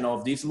question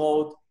of this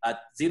mode at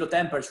zero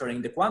temperature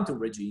in the quantum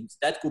regimes,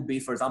 that could be,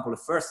 for example, the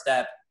first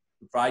step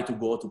to try to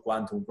go to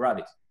quantum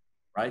gravity,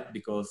 right?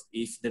 Because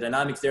if the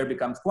dynamics there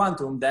becomes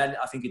quantum, then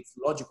I think it's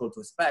logical to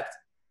expect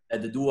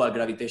that the dual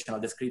gravitational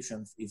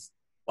descriptions is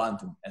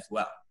quantum as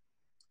well.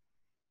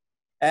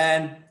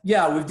 And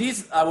yeah, with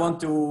this, I want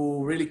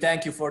to really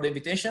thank you for the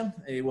invitation.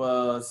 It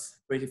was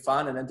pretty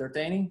fun and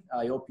entertaining.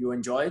 I hope you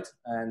enjoyed,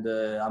 and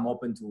I'm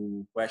open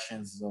to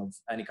questions of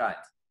any kind.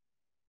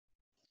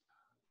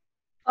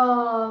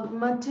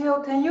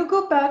 Matteo, can you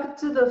go back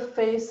to the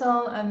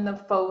phason and the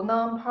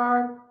phonon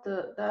part,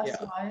 that Yeah.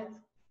 slide?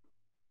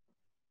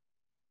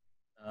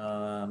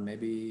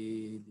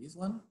 Maybe this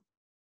one?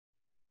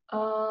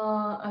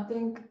 I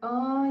think,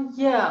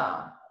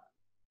 yeah.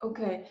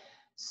 Okay,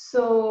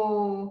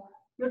 so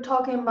you're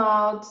talking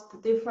about the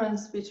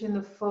difference between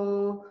the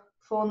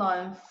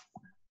phonon and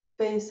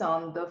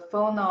phason. The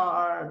phonon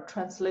are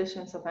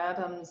translations of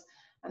atoms,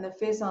 and the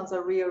phasons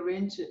are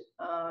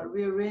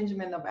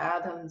rearrangement of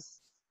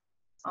atoms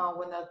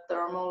when they're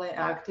thermally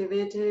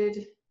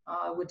activated,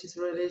 which is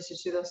related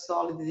to the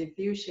solid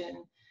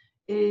diffusion.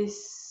 It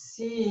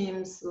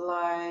seems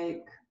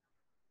like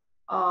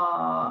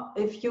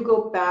if you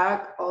go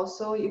back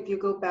also, if you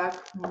go back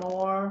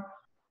more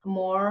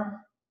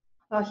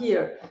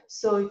here.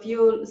 So if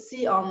you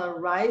see on the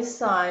right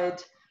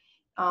side,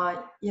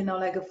 you know,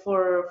 like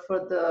for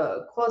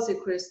the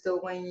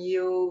quasicrystal, when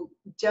you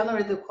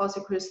generate the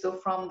quasicrystal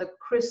from the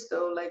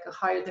crystal, like a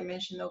higher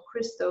dimensional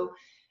crystal,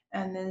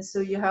 and then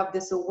so you have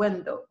this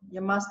window. You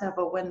must have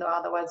a window,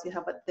 otherwise you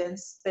have a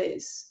dense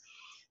space.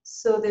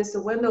 So this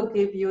window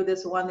gives you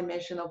this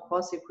one-dimensional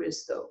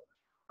quasicrystal.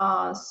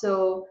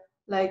 So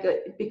like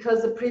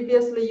because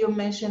previously you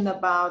mentioned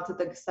about the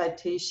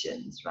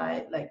excitations,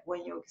 right? Like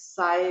when you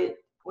excite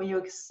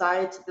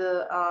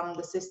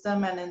the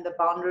system, and then the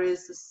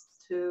boundaries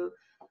to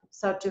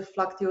start to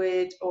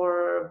fluctuate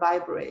or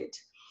vibrate.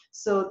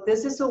 So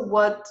this is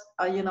what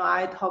you know,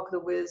 I talked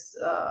with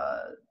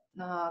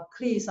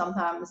Klee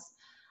sometimes.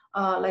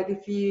 Like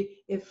if you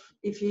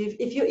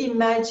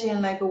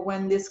imagine like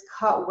when this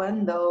cut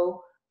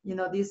window, you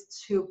know, these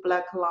two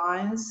black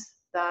lines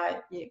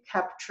that you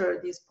capture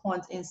these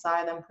points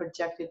inside and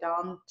project it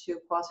down to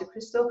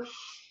quasicrystal.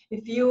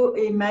 If you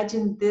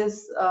imagine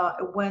this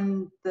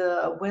when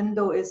the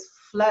window is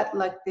flat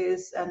like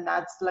this, and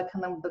that's like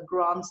kind of the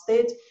ground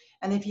state,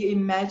 and if you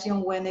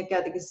imagine when it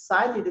gets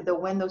excited, the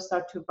window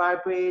start to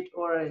vibrate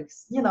or,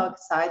 you know,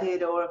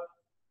 excited, or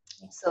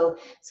so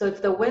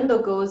if the window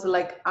goes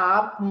like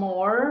up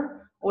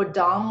more or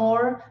down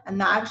more, and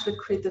that actually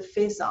create the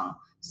phason.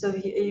 So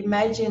if you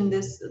imagine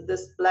this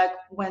black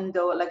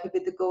window, like if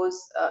it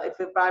goes, if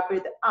it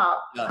vibrates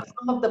up, Yeah.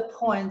 some of the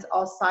points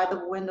outside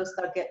the window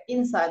start get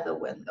inside the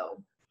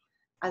window,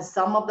 and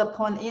some of the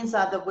points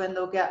inside the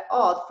window get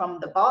out from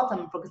the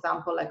bottom. For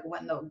example, like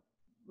window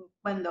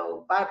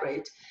window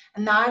vibrate,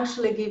 and that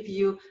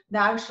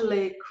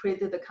actually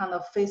created the kind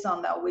of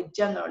phason that we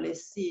generally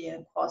see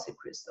in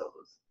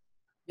quasicrystals.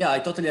 Yeah, I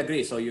totally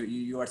agree. So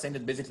you are saying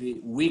that basically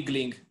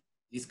wiggling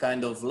these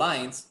kind of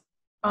lines,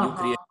 you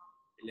create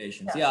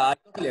relations. Yeah, I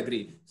totally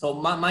agree. So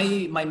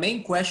my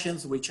main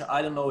questions, which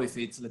I don't know if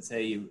it's, let's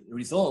say,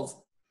 resolved,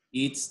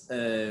 it's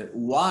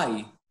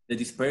why the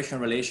dispersion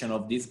relation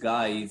of this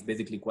guy is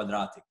basically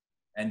quadratic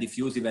and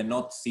diffusive and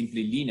not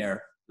simply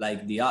linear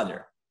like the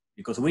other.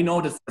 Because we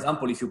know that, for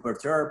example, if you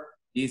perturb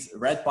this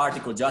red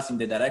particle just in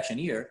the direction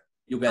here,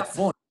 you get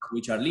phonons,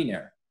 which are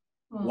linear.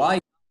 Why,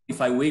 if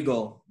I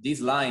wiggle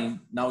this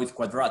line, now it's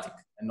quadratic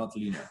and not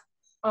linear?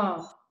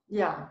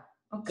 Yeah.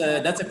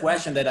 Okay. That's a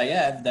question that I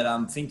have that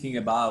I'm thinking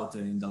about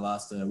in the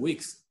last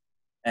weeks.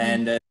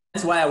 And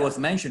that's why I was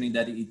mentioning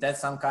that it has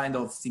some kind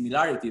of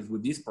similarities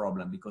with this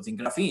problem, because in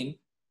graphene,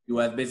 you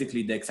have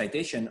basically the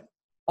excitation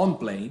on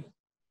plane,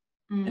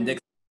 and the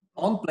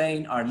on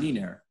plane are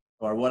linear,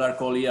 or what are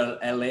called here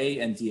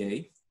LA and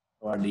TA,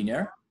 or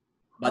linear.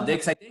 But the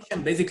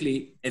excitation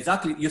basically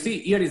exactly, you see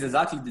here is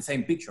exactly the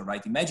same picture,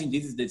 right? Imagine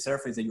this is the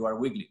surface that you are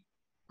wiggling.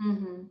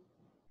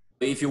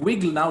 If you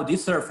wiggle now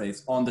this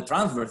surface on the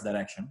transverse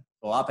direction,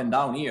 so up and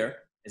down here,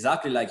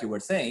 exactly like you were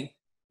saying,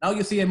 now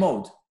you see a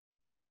mode.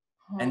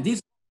 And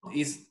this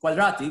is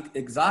quadratic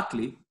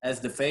exactly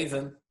as the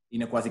phason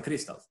in a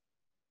quasicrystal.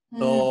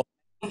 So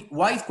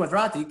why it's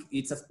quadratic?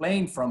 It's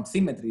explained from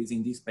symmetries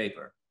in this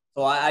paper.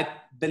 So I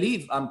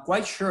believe, I'm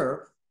quite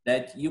sure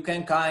that you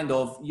can kind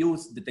of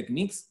use the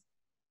techniques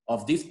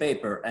of this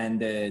paper and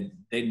the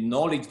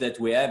knowledge that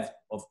we have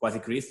of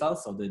quasicrystals,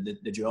 so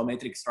the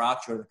geometric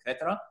structure,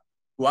 etc.,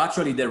 to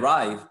actually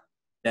derive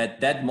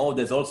that mode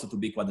is also to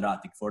be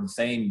quadratic for the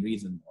same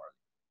reason.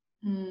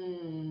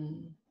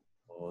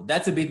 So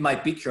that's a bit my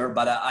picture,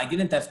 but I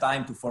didn't have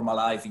time to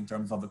formalize in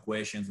terms of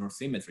equations or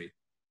symmetry.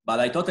 But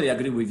I totally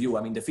agree with you.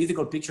 I mean, the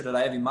physical picture that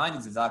I have in mind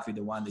is exactly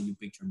the one that you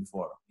pictured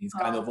before. It's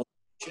kind of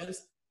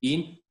oscillations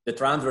in the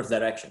transverse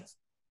directions.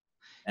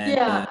 And,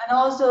 and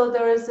also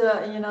there is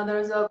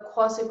a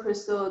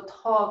quasicrystal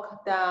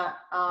talk that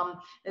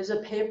there's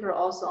a paper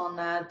also on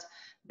that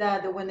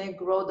when they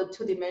grow the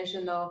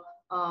two-dimensional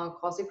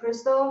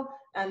quasicrystal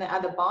and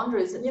at the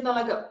boundaries,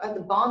 like at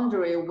the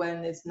boundary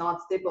when it's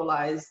not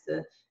stabilized,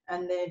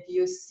 and if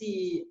you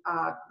see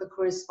the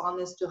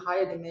correspondence to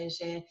higher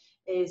dimension,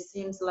 it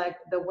seems like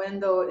the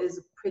window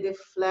is pretty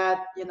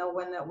flat,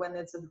 when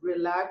it's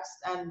relaxed,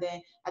 and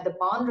then at the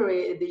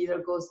boundary it either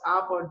goes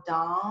up or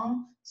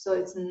down, so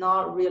it's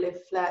not really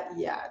flat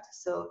yet.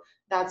 So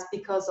that's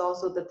because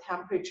also the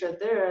temperature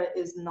there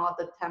is not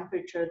the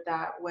temperature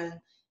that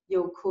when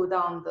you cool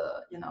down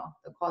the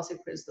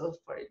quasicrystal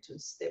for it to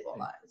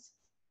stabilize.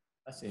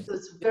 I see. So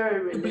it's very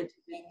related.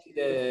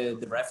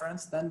 The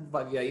reference then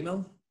via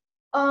email?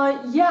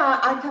 Yeah,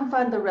 I can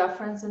find the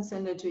reference and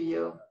send it to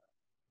you.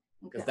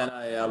 Because then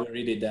I will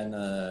read it then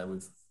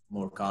with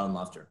more calm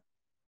after.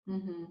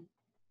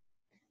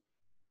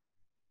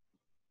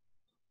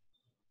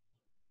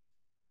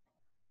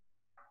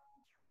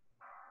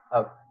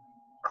 Oh,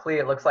 Clea,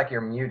 it looks like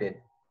you're muted.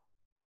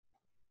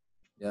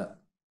 Yeah.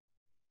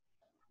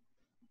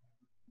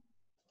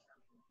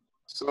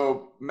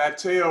 So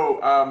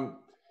Matteo,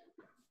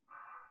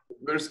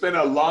 there's been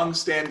a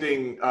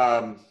long-standing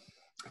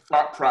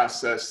thought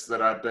process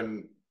that I've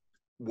been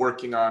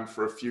working on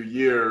for a few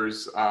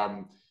years,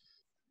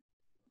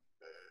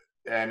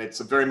 and it's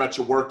very much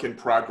a work in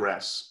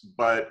progress.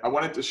 But I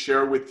wanted to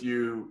share with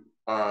you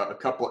a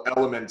couple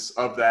elements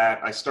of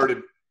that. I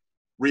started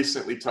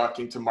recently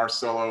talking to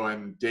Marcelo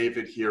and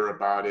David here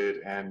about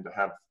it, and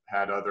have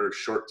had other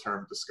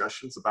short-term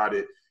discussions about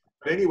it.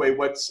 But anyway,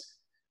 what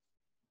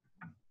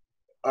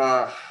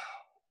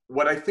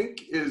I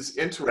think is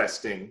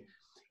interesting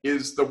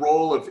is the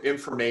role of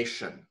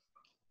information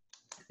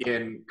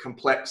in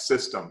complex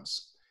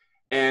systems.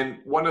 And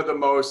one of the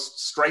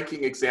most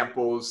striking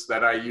examples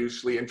that I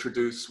usually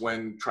introduce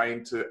when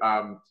trying to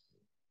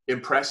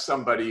impress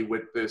somebody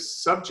with this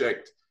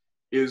subject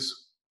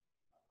is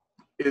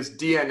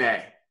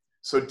DNA.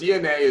 So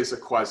DNA is a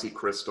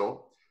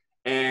quasicrystal,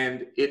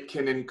 and it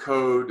can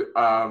encode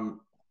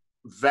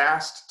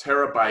vast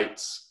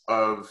terabytes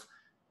of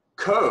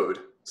code,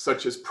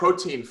 such as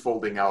protein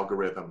folding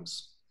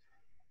algorithms.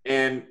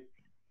 And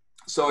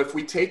so if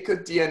we take a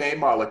DNA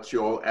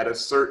molecule at a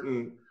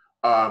certain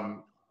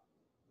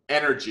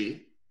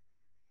energy,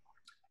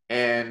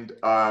 and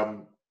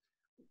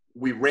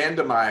we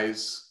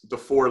randomize the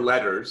 4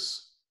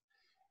 letters,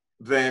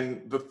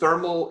 then the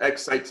thermal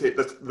excitation,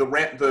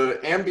 the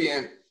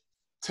ambient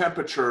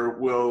temperature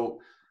will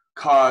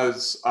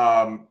cause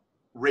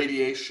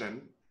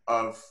radiation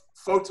of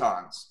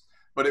photons,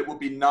 but it will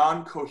be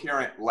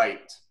non-coherent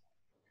light.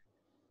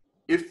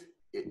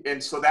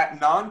 And so that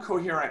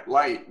non-coherent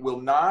light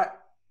will not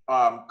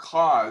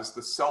cause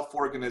the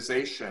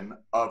self-organization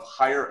of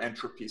higher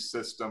entropy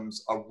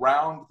systems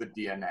around the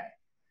DNA.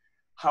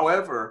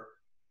 However,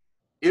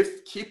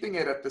 if keeping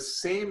it at the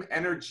same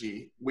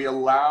energy, we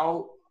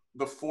allow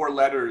the 4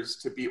 letters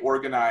to be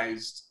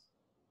organized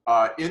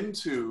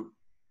into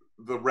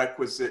the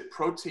requisite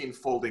protein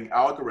folding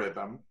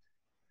algorithm,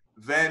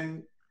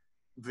 then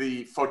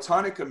the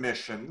photonic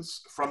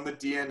emissions from the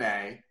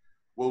DNA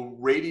will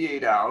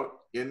radiate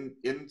out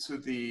into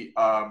the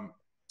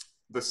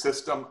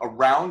system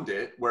around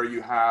it, where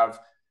you have,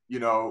 you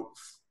know,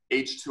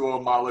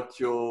 H2O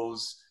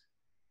molecules,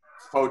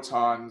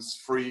 photons,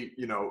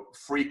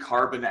 free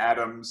carbon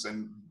atoms,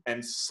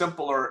 and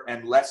simpler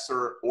and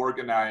lesser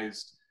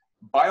organized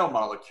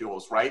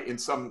biomolecules, right, in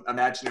some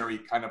imaginary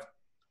kind of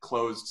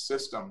closed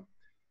system.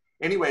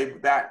 Anyway,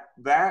 that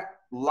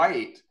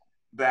light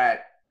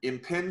that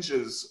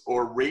impinges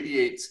or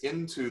radiates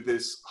into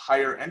this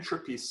higher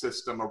entropy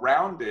system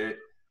around it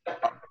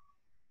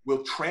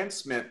will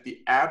transmit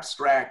the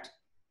abstract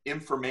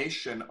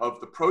information of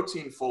the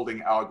protein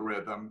folding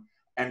algorithm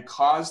and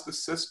cause the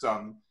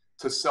system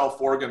to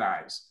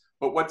self-organize.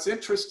 But what's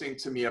interesting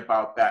to me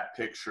about that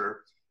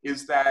picture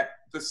is that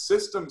the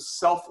system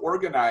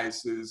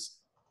self-organizes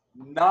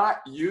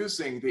not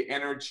using the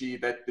energy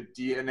that the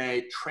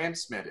DNA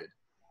transmitted.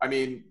 I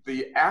mean,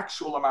 the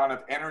actual amount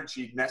of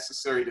energy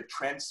necessary to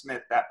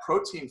transmit that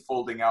protein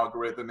folding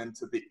algorithm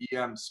into the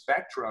EM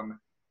spectrum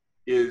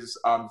is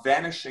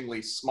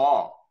vanishingly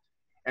small.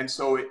 And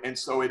so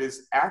it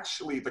is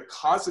actually the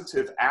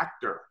causative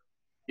actor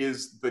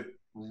is the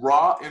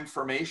raw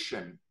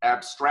information,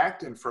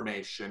 abstract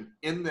information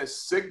in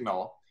this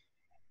signal,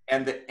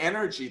 and the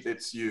energy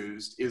that's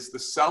used is the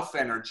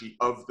self-energy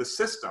of the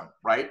system,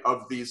 right?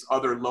 Of these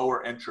other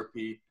lower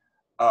entropy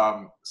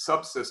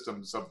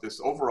subsystems of this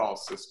overall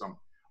system.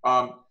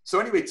 So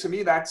anyway, to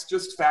me, that's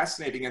just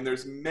fascinating. And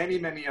there's many,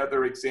 many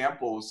other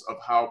examples of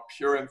how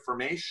pure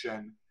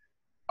information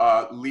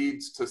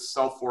leads to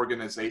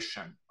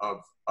self-organization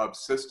of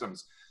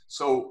systems.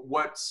 So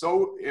what's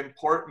so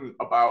important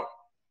about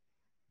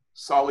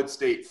solid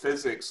state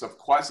physics of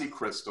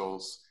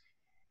quasicrystals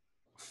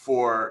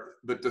for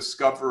the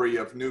discovery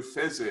of new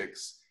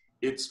physics,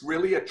 it's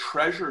really a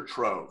treasure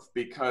trove,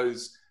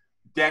 because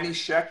Danny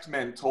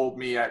Shechtman told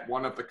me at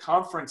one of the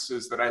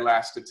conferences that I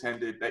last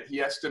attended that he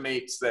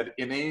estimates that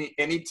in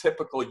any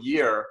typical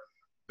year,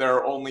 there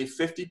are only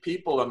 50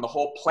 people on the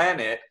whole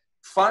planet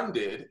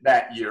funded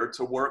that year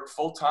to work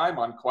full-time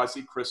on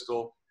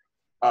quasicrystal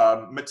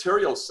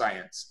material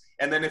science.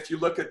 And then if you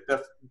look at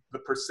the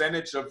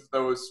percentage of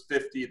those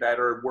 50 that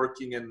are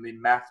working in the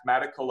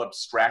mathematical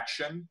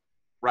abstraction,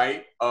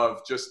 right,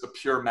 of just the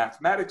pure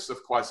mathematics of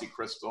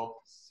quasicrystals,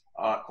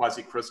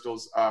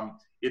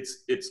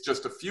 it's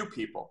just a few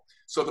people.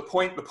 So the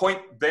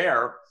point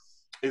there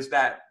is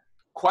that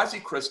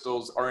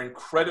quasicrystals are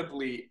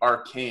incredibly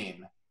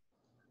arcane.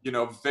 You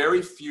know,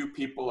 very few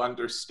people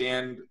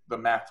understand the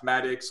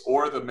mathematics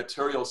or the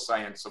material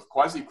science of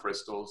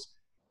quasicrystals.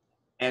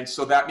 And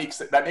so that makes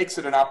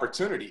it an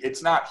opportunity.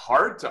 It's not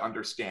hard to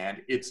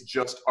understand, it's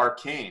just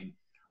arcane.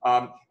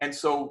 And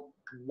so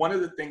one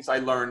of the things I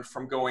learned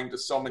from going to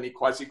so many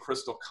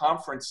quasicrystal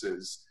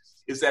conferences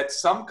is that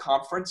some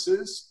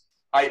conferences,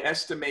 I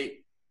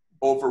estimate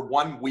over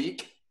 1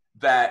 week,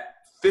 that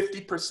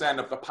 50%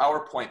 of the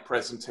PowerPoint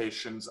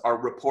presentations are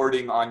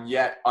reporting on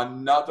yet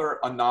another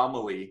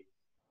anomaly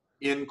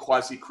in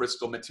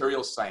quasicrystal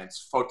material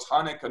science,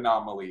 photonic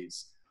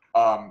anomalies,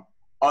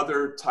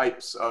 other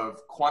types of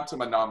quantum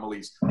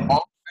anomalies,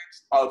 all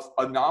kinds of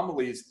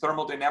anomalies,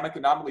 thermodynamic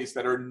anomalies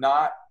that are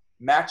not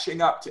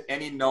matching up to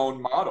any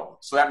known model.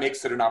 So that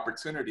makes it an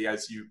opportunity,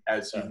 as you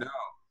know.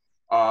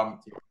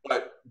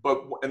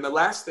 And the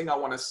last thing I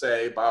want to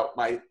say about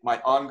my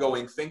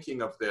ongoing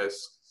thinking of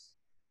this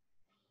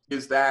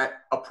is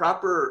that a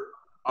proper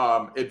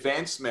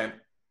advancement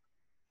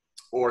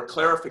or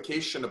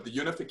clarification of the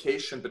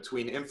unification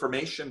between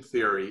information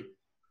theory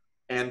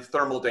and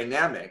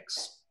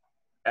thermodynamics,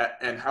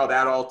 and how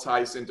that all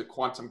ties into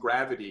quantum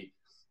gravity,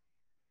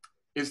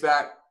 is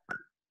that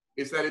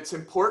it's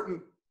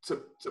important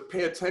to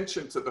pay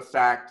attention to the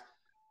fact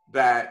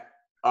that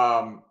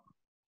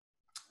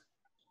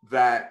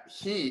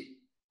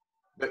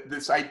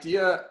this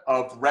idea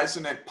of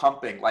resonant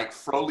pumping, like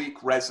Froelich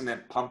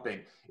resonant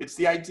pumping, it's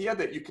the idea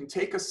that you can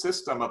take a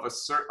system of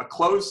a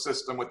closed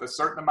system with a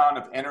certain amount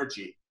of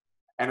energy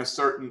and a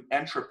certain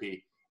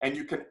entropy, and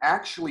you can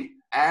actually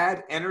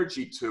add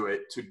energy to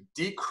it to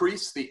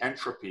decrease the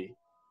entropy,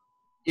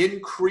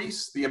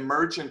 increase the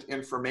emergent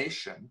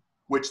information,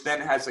 which then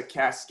has a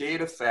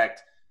cascade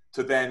effect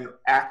to then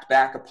act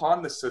back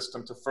upon the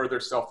system to further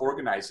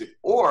self-organize it.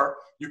 Or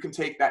you can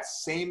take that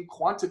same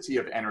quantity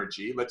of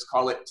energy, let's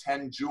call it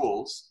 10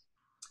 joules,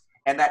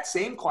 and that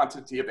same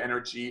quantity of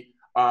energy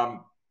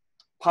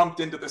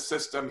pumped into the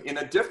system in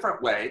a different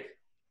way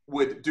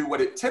would do what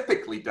it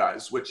typically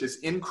does, which is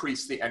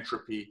increase the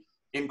entropy,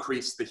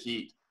 increase the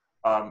heat,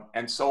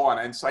 and so on.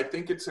 And so I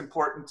think it's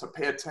important to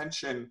pay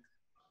attention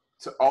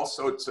to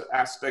also to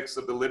aspects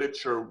of the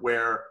literature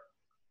where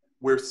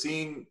we're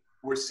seeing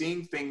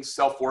things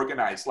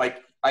self-organize.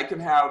 Like I can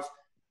have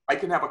a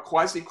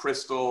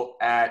quasicrystal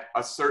at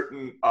a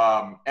certain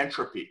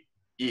entropy,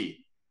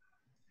 E,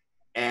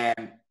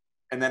 and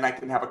then I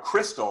can have a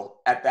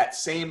crystal at that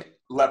same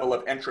level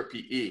of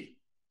entropy, E.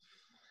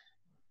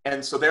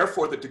 And so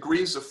therefore the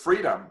degrees of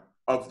freedom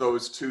of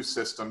those two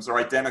systems are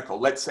identical.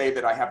 Let's say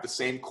that I have the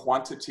same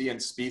quantity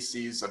and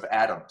species of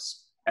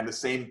atoms and the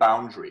same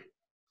boundary.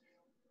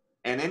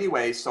 And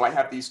anyway, so I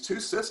have these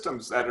two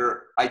systems that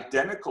are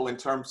identical in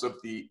terms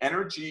of the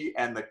energy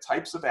and the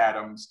types of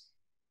atoms,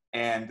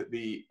 and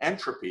the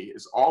entropy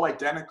is all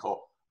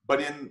identical. But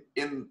but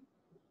in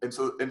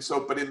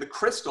the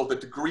crystal, the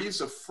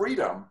degrees of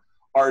freedom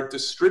are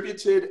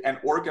distributed and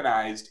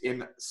organized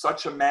in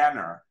such a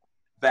manner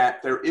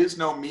that there is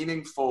no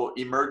meaningful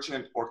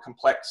emergent or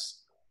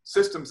complex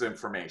systems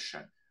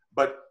information,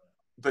 but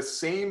the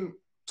same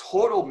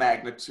total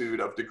magnitude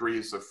of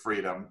degrees of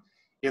freedom.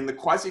 In the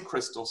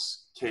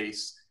quasicrystals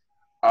case,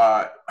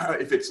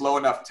 if it's low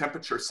enough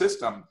temperature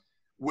system,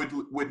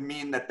 would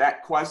mean that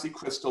that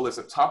quasicrystal is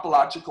a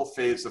topological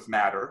phase of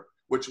matter,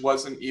 which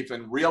wasn't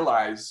even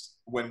realized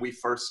when we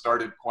first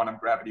started quantum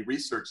gravity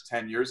research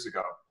 10 years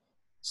ago.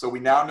 So we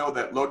now know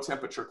that low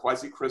temperature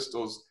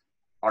quasicrystals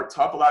are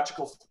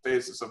topological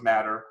phases of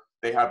matter.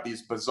 They have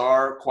these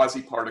bizarre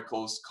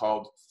quasiparticles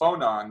called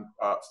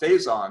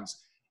phasons,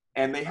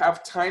 and they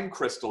have time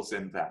crystals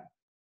in them.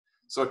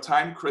 So a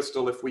time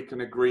crystal, if we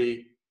can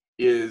agree,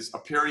 is a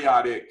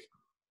periodic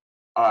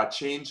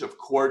change of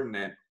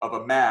coordinate of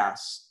a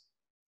mass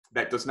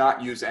that does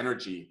not use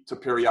energy to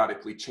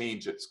periodically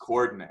change its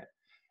coordinate.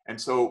 And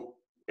so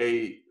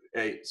a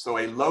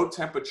low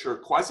temperature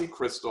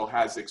quasicrystal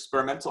has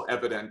experimental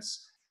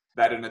evidence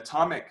that an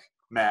atomic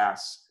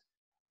mass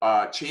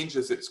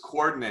changes its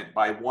coordinate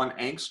by 1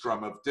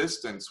 angstrom of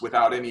distance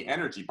without any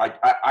energy,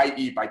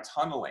 i.e. by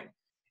tunneling.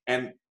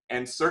 And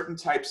certain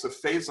types of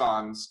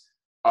phasons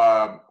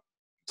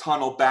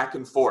tunnel back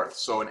and forth.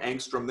 So an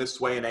angstrom this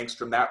way, an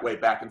angstrom that way,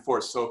 back and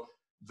forth. So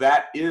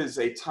that is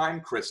a time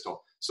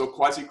crystal. So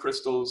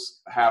quasicrystals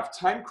have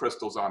time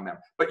crystals on them.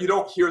 But you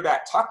don't hear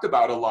that talked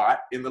about a lot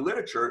in the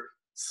literature,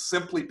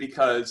 simply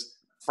because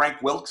Frank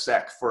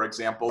Wilczek, for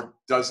example,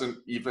 doesn't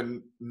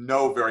even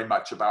know very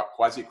much about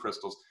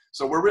quasicrystals.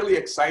 So we're really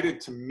excited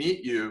to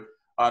meet you.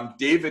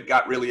 David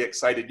got really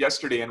excited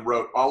yesterday and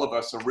wrote all of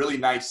us a really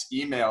nice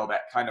email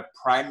that kind of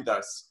primed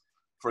us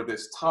for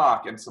this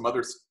talk, and some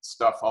other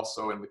stuff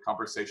also in the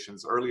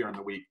conversations earlier in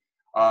the week.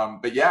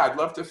 But yeah, I'd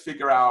love to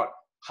figure out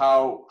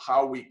how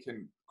we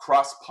can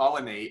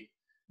cross-pollinate,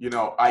 you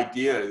know,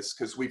 ideas,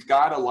 because we've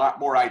got a lot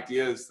more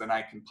ideas than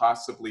I can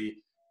possibly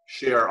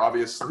share,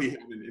 obviously,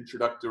 in an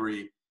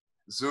introductory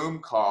Zoom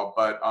call,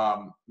 but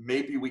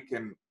maybe we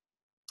can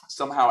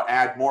somehow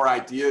add more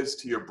ideas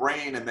to your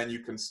brain, and then you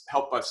can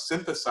help us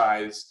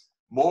synthesize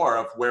more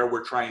of where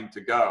we're trying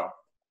to go.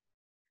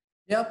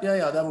 Yeah,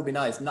 that would be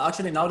nice. Now,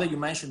 actually, now that you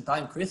mentioned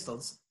time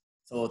crystals,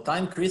 so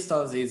time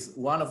crystals is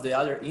one of the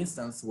other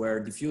instances where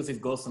diffusive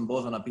Goldstone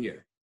boson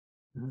appear.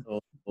 Mm-hmm.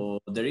 So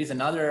there is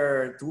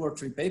another 2 or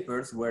 3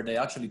 papers where they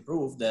actually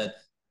prove that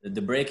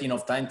the breaking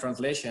of time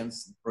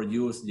translations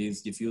produce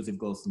this diffusive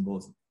Goldstone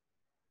boson.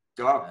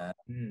 Oh,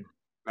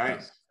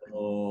 nice.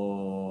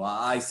 So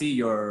I see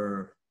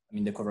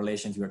the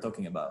correlations you are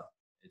talking about.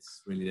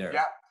 It's really there.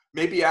 Yeah.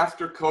 Maybe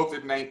after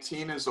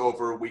COVID-19 is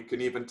over, we can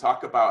even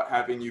talk about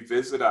having you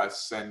visit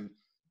us, and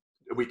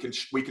we can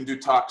do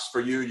talks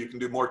for you. You can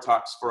do more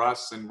talks for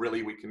us, and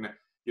really we can,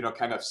 you know,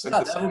 kind of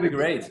synthesize. Yeah, that would be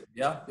great.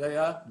 Yeah.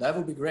 That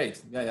would be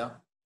great. Yeah.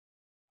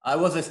 I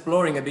was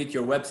exploring a bit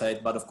your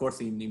website, but of course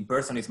in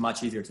person it's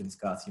much easier to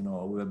discuss, you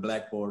know, with a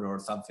blackboard or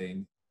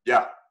something.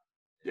 Yeah.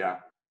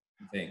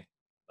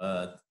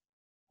 But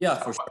yeah,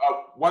 for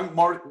sure.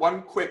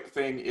 One quick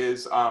thing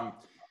is,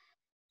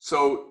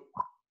 so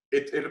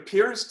it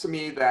appears to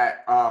me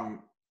that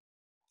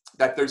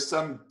that there's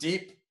some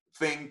deep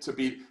thing to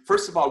be.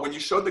 First of all, when you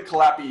showed the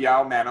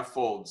Calabi-Yau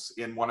manifolds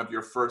in one of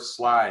your first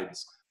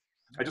slides,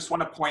 I just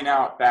want to point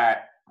out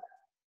that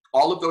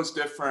all of those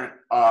different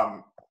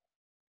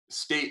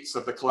states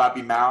of the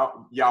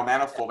Calabi-Yau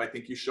manifold, I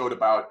think you showed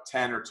about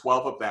 10 or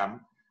 12 of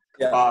them.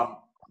 Yeah.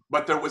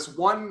 But there was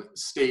one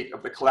state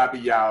of the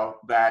Calabi-Yau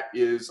that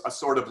is a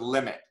sort of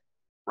limit,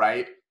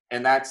 right?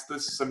 And that's the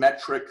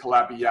symmetric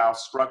Calabi-Yau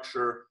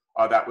structure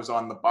that was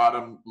on the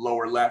bottom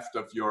lower left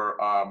of your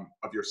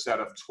set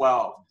of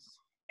 12.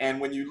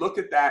 And when you look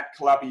at that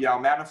Calabi-Yau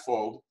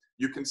manifold,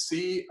 you can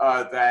see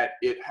that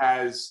it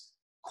has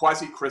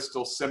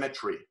quasicrystal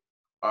symmetry,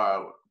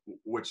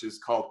 which is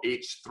called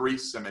H3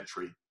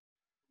 symmetry.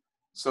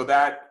 So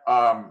that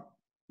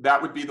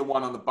would be the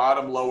one on the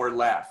bottom lower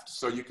left.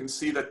 So you can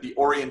see that the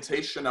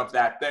orientation of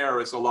that there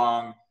is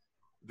along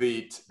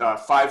the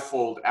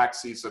 5-fold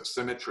axes of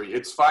symmetry.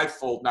 It's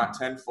 5-fold, not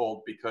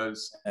 10-fold,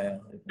 because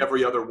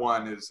every other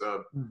one is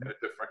a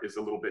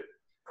little bit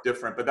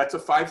different. But that's a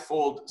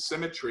 5-fold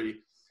symmetry.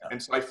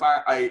 And so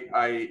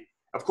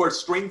of course,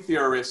 string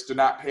theorists do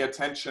not pay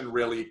attention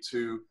really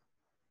to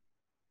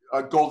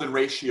a golden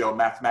ratio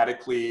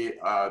mathematically.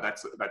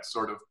 That's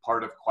sort of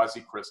part of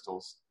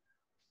quasicrystals.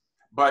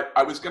 But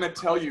I was going to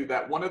tell you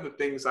that one of the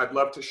things I'd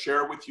love to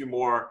share with you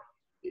more,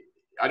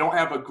 I don't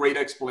have a great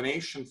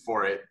explanation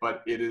for it,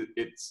 but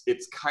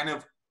it's kind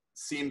of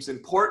seems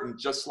important,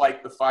 just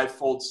like the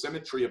 5-fold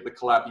symmetry of the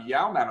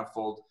Calabi-Yau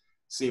manifold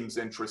seems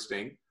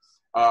interesting.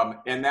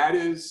 and that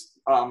is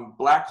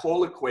black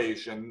hole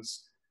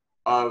equations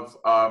of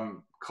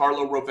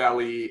Carlo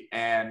Rovelli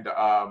and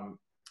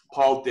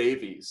Paul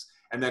Davies.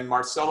 And then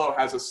Marcello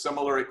has a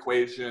similar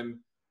equation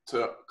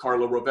to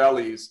Carlo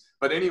Rovelli's.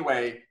 But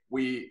anyway,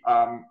 we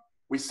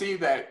see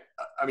that,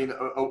 I mean,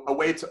 a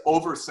way to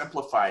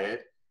oversimplify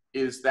it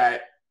is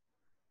that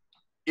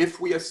if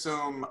we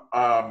assume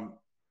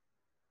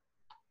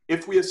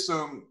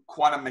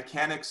quantum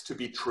mechanics to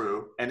be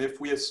true, and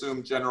if we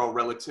assume general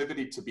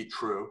relativity to be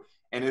true,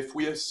 and if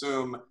we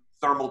assume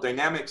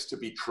thermodynamics to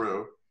be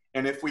true,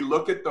 and if we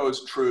look at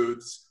those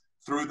truths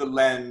through the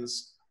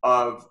lens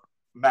of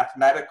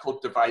mathematical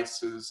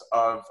devices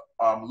of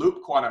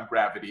loop quantum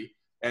gravity,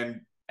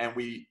 and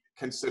we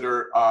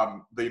consider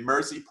the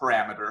Mersey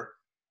parameter,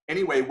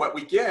 anyway, what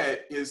we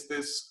get is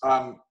this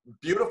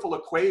beautiful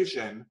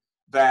equation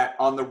that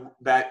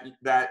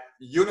that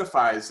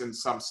unifies in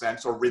some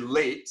sense, or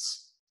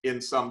relates in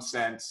some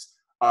sense,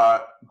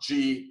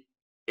 G,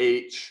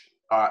 H,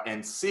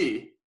 and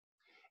C.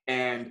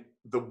 And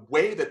the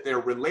way that they're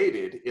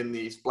related in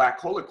these black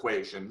hole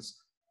equations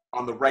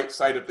on the right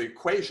side of the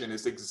equation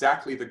is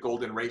exactly the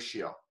golden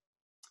ratio.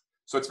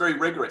 So it's very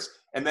rigorous.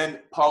 And then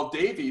Paul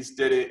Davies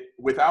did it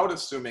without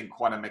assuming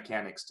quantum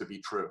mechanics to be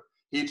true.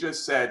 He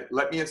just said,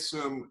 let me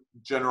assume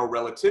general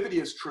relativity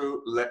is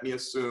true, let me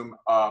assume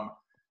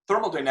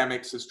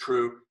thermodynamics is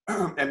true,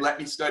 and let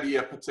me study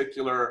a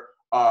particular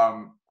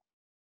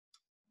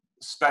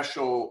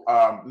special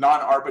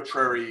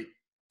non-arbitrary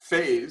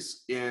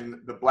phase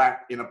in a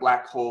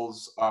black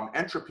hole's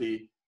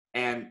entropy,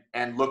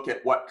 and look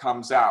at what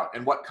comes out.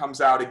 And what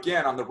comes out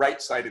again on the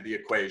right side of the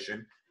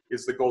equation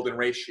is the golden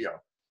ratio.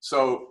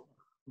 So,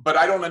 but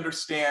I don't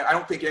understand, I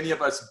don't think any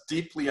of us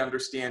deeply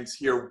understands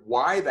here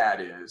why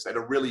that is at a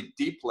really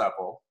deep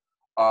level.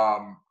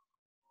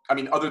 I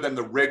mean, other than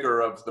the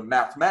rigor of the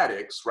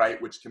mathematics,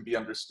 right, which can be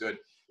understood,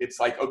 it's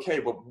like, okay,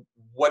 well,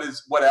 what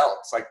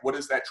else? Like, what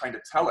is that trying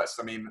to tell us?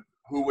 I mean,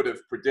 who would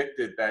have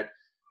predicted that,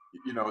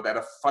 you know, that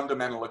a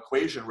fundamental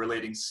equation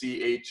relating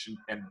CH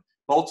and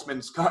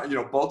Boltzmann's,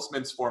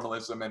 Boltzmann's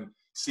formalism and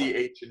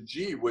CH and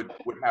G would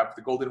have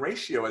the golden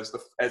ratio as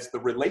the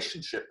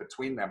relationship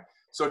between them.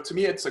 So to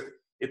me, it's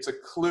a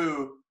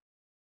clue.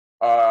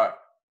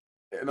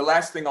 And the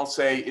last thing I'll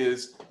say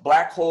is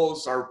black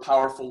holes are a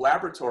powerful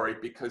laboratory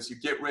because you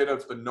get rid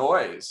of the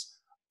noise.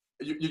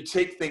 You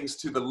take things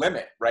to the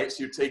limit, right?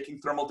 So you're taking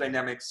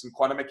thermodynamics and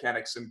quantum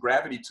mechanics and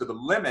gravity to the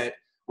limit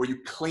where you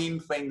clean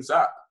things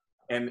up.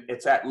 And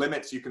it's at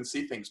limits you can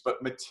see things.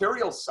 But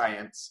material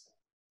science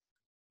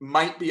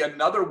might be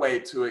another way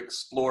to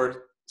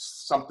explore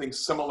something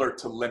similar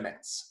to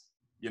limits.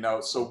 You know,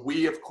 so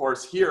we, of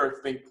course, here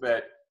think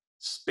that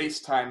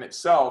space-time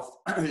itself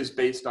is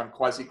based on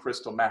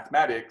quasicrystal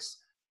mathematics.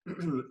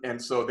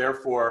 And so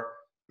therefore,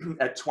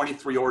 at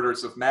 23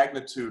 orders of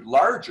magnitude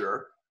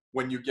larger,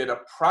 when you get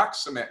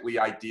approximately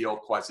ideal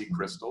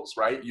quasicrystals,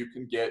 right, you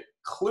can get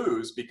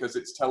clues because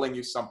it's telling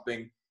you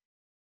something.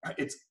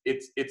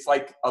 It's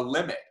like a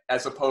limit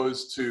as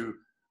opposed to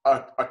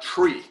a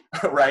tree,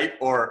 right,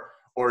 or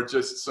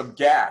just some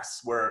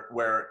gas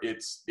where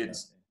it's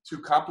too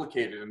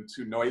complicated and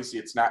too noisy.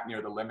 It's not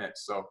near the limit.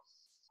 So.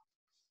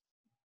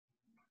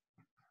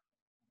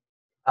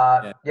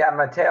 Yeah,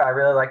 Matteo, I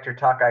really liked your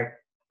talk. I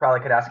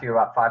probably could ask you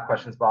about 5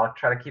 questions, but I'll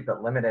try to keep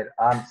it limited.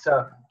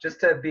 So just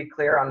to be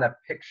clear on the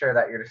picture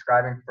that you're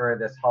describing for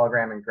this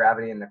hologram and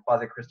gravity and the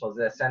quasicrystals,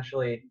 is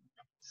essentially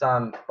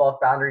some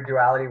bulk boundary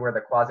duality where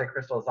the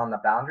quasicrystal is on the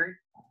boundary?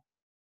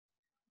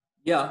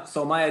 Yeah,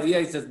 so my idea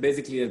is just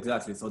basically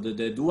exactly. So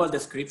the dual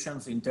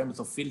descriptions in terms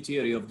of field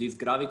theory of this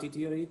gravity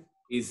theory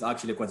is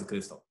actually a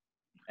quasicrystal.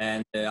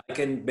 And I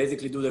can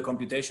basically do the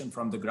computation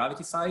from the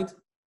gravity side.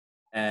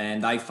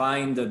 And I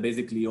find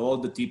basically all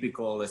the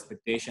typical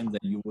expectations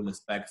that you will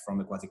expect from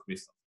a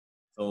quasicrystal.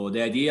 So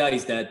the idea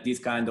is that these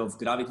kind of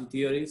gravity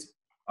theories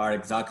are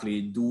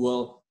exactly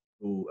dual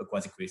to a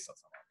quasicrystal.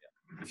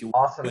 If you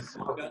awesome.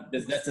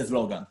 That's the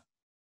slogan.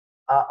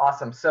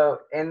 Awesome. So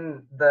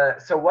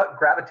what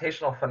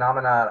gravitational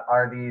phenomena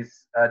are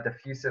these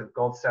diffusive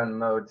Goldstone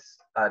modes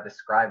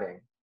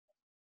describing?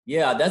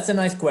 Yeah, that's a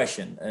nice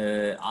question.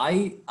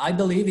 I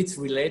believe it's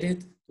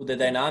related to the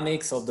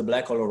dynamics of the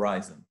black hole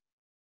horizon.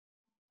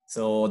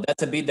 So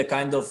that's a bit the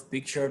kind of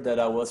picture that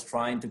I was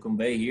trying to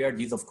convey here.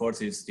 This, of course,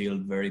 is still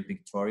very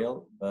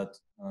pictorial, but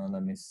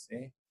let me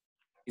see.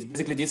 It's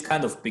basically this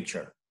kind of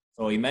picture.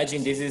 So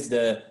imagine this is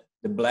the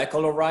black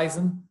hole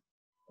horizon.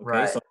 Okay,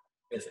 right. So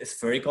it's a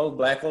spherical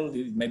black hole,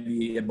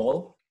 maybe a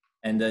ball.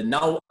 And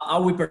now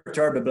how we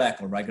perturb a black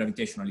hole, right,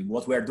 gravitationally?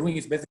 What we're doing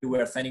is basically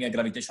we're sending a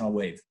gravitational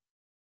wave,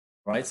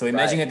 right? So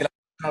imagine a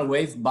gravitational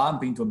wave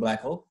bump into a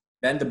black hole,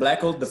 then the black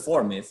hole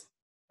deforms,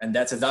 and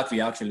that's exactly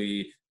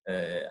actually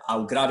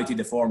how gravity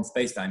deforms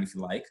space-time, if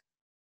you like.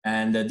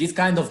 And these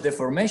kind of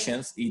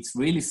deformations, it's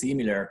really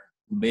similar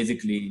to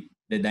basically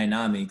the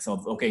dynamics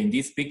of, okay, in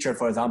this picture,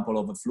 for example,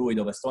 of a fluid,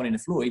 of a stone in a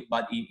fluid,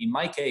 but in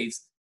my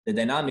case, the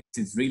dynamics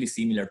is really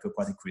similar to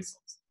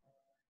quasicrystals.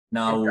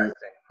 Now,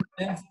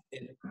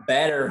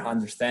 better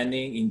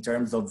understanding in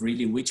terms of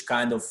really which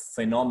kind of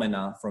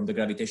phenomena from the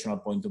gravitational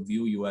point of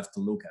view you have to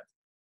look at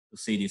to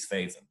see this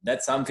phason.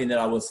 That's something that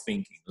I was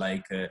thinking,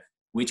 like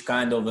which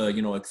kind of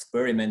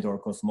experiment or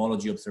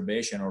cosmology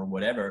observation or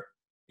whatever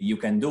you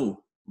can do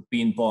to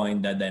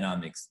pinpoint that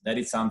dynamics. That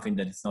is something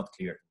that is not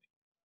clear to me.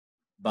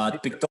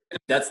 But pictorially,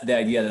 that's the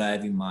idea that I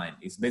have in mind.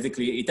 It's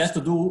basically, it has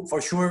to do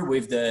for sure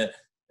with the,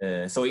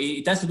 so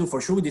it has to do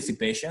for sure with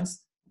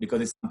dissipations,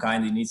 because it's some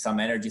kind, it needs some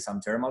energy, some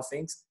thermal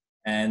things.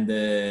 And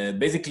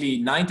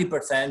basically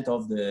 90%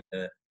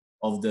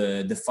 of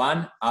the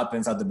fun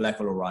happens at the black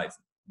hole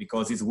horizon,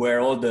 because it's where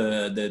all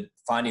the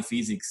funny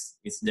physics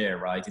is there,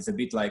 right? It's a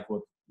bit like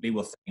what Lee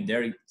was saying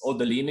there. All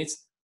the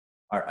limits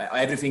are,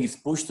 everything is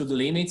pushed to the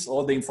limits.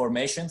 All the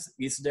information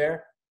is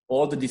there.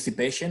 All the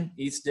dissipation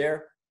is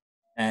there.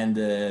 And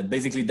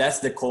basically that's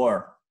the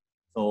core.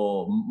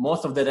 So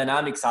most of the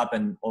dynamics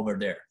happen over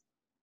there.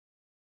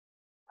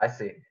 I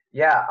see.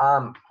 Yeah,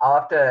 I'll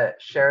have to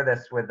share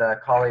this with a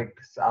colleague.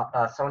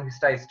 Someone who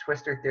studies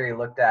twistor theory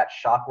looked at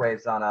shock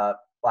waves on a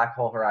black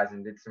hole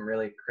horizon, did some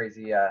really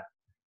crazy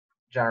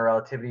general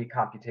relativity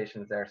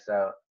computations there.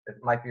 So it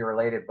might be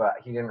related, but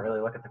he didn't really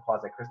look at the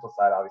quasi-crystal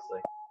side,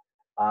 obviously.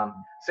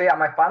 So yeah,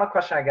 my final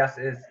question, I guess,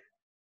 is,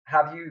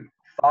 have you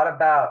thought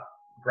about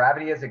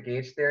gravity as a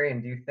gauge theory?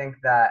 And do you think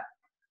that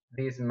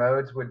these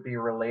modes would be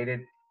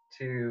related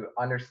to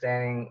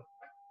understanding,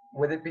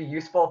 would it be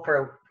useful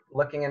for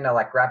looking into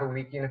like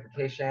gravity-weak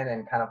unification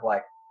and kind of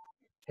like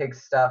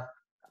Higgs stuff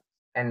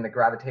and the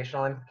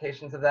gravitational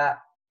implications of that?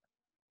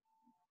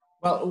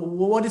 Well,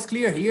 what is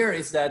clear here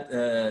is that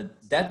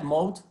that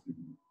mode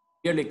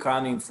clearly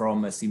coming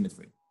from a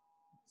symmetry.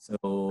 So,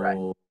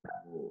 right.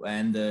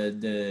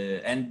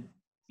 And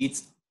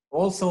it's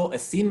also a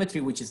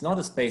symmetry which is not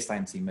a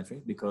space-time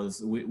symmetry,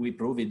 because we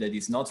prove it that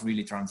it's not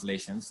really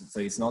translations. So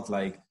it's not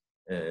like,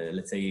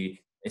 let's say,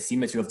 a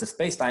symmetry of the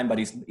space-time, but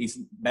it's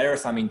better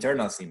some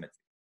internal symmetry.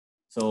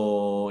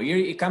 So here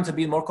it comes a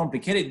bit more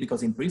complicated,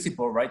 because in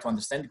principle, right, to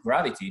understand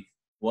gravity,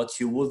 what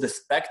you would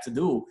expect to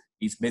do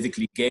is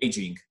basically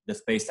gauging the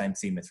space-time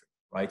symmetry,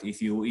 right?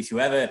 If you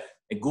have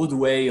a good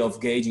way of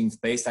gauging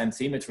space-time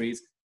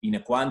symmetries in a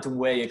quantum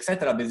way,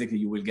 etc., basically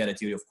you will get a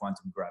theory of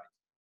quantum gravity.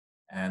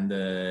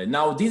 And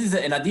now this is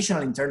an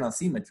additional internal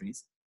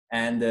symmetries.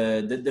 And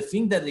the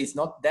thing that is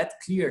not that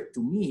clear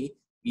to me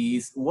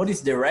is what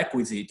is the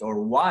requisite,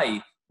 or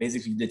why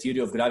basically the theory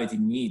of gravity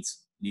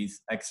needs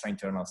these extra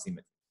internal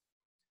symmetries.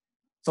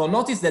 So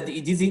notice that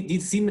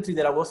this symmetry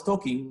that I was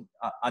talking,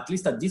 at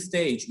least at this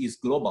stage, is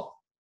global.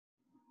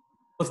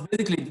 Because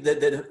basically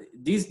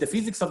the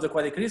physics of the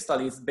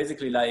quasicrystal is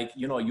basically like,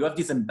 you have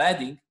this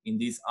embedding in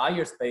this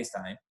higher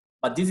space-time,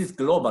 but this is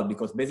global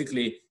because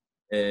basically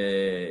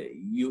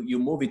you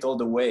move it all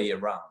the way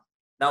around.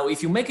 Now,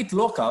 if you make it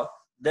local,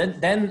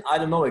 then I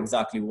don't know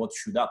exactly what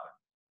should happen.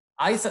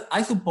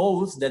 I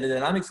suppose that the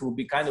dynamics will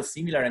be kind of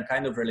similar and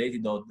kind of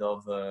related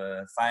of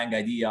Fang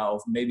idea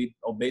of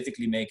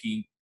basically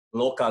making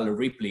local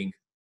rippling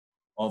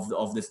of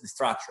the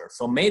structure.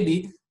 So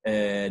maybe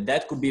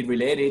that could be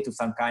related to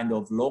some kind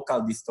of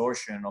local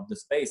distortion of the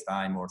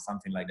space-time or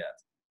something like that.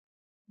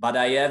 But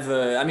I have,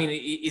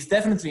 it's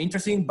definitely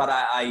interesting, but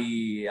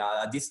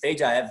at this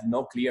stage, I have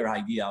no clear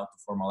idea how to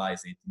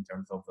formalize it in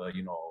terms of,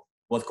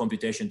 what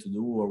computation to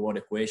do or what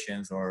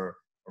equations or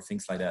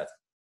things like that.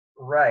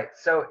 Right.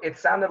 So it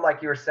sounded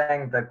like you were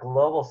saying the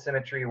global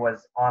symmetry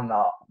was on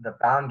the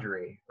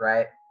boundary,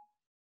 right?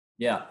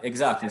 Yeah,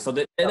 exactly. So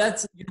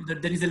that's,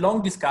 there is a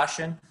long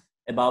discussion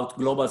about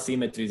global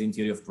symmetries in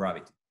theory of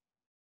gravity,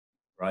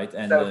 right?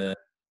 And so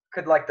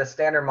could like the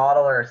standard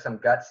model or some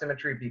gut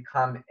symmetry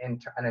become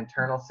an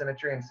internal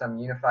symmetry in some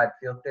unified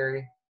field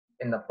theory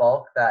in the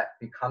bulk that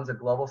becomes a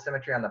global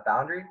symmetry on the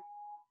boundary?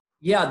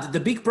 Yeah, the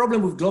big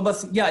problem with global,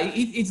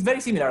 it's very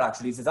similar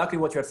actually. It's exactly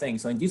what you're saying.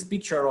 So in this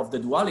picture of the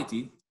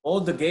duality,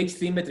 all the gauge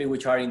symmetry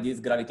which are in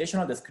these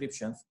gravitational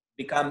descriptions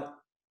become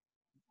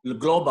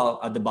global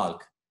at the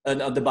bulk,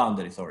 at the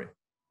boundary, sorry.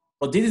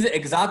 So this is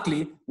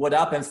exactly what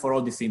happens for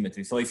all the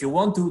symmetry. So if you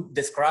want to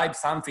describe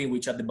something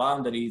which at the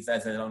boundary is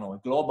as, a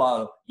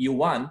global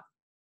U1,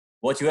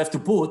 what you have to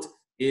put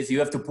is you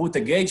have to put a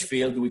gauge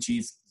field which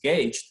is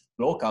gauged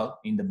local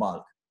in the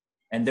bulk.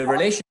 And the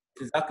relation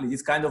is exactly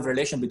this kind of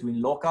relation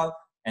between local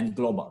and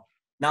global.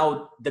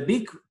 Now, the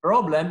big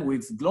problem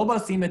with global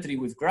symmetry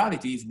with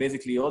gravity is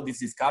basically all this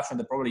discussion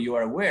that probably you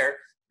are aware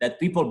that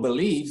people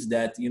believe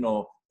that,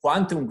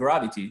 quantum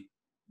gravity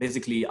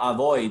basically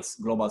avoids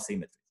global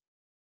symmetry.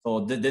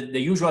 So the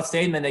usual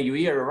statement that you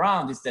hear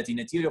around is that in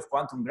a theory of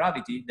quantum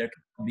gravity, there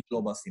can be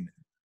global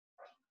symmetry.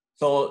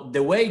 So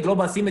the way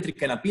global symmetry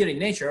can appear in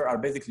nature are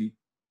basically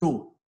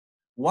two.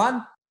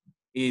 One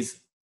is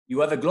you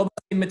have a global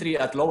symmetry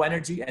at low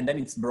energy and then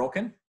it's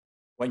broken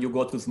when you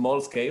go to small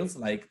scales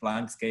like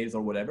Planck scales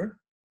or whatever.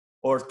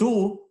 Or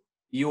two,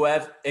 you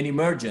have an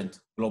emergent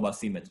global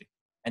symmetry.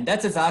 And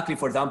that's exactly,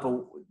 for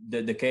example,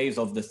 the case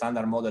of the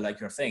standard model like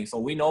you're saying. So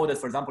we know that,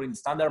 for example, in the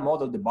standard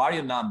model, the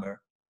baryon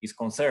number is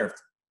conserved.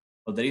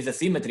 So there is a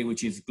symmetry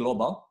which is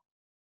global.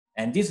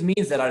 And this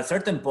means that at a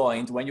certain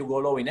point, when you go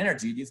low in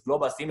energy, this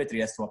global symmetry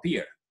has to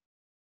appear.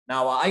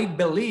 Now, I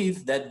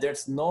believe that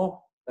there's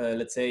no,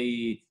 let's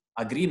say,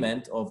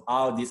 agreement of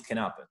how this can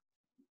happen.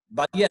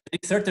 But yeah,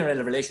 there's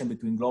certain relation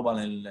between global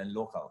and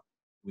local,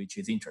 which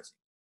is interesting.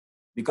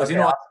 Because, okay,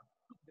 you know,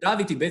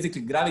 awesome.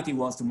 basically gravity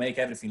wants to make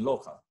everything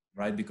local,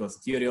 right? Because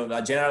theory of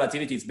general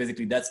relativity is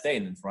basically that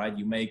statement, right?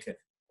 You make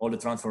all the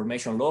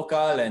transformation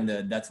local, and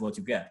that's what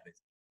you get,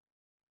 basically.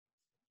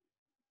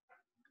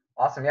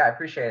 Awesome. Yeah, I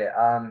appreciate it.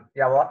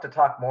 Yeah, we'll have to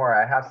talk more.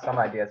 I have some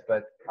ideas,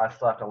 but I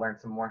still have to learn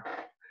some more.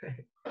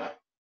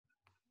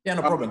 Yeah,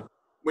 no problem.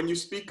 When you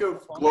speak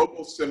of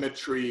global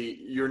symmetry,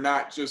 you're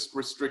not just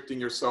restricting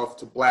yourself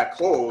to black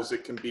holes.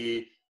 It can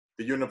be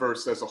the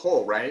universe as a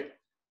whole, right?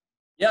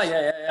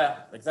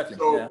 Yeah, exactly.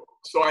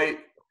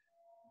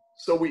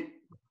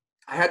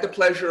 I had the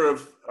pleasure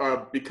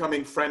of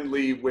becoming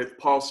friendly with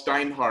Paul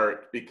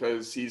Steinhardt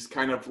because he's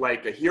kind of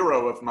like a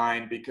hero of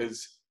mine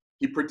because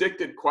he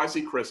predicted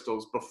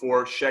quasicrystals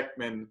before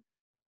Sheckman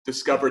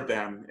discovered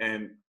them.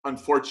 And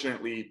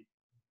unfortunately,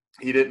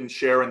 he didn't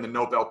share in the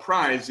Nobel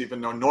Prize, even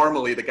though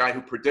normally the guy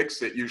who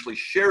predicts it usually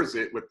shares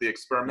it with the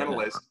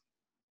experimentalist.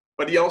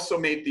 But he also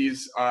made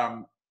these,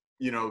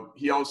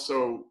 he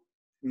also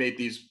made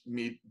these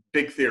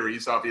big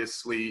theories,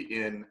 obviously,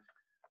 in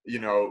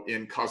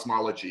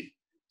cosmology.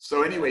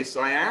 So anyway,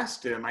 so I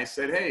asked him, I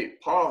said, hey,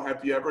 Paul,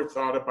 have you ever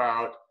thought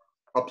about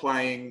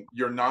applying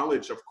your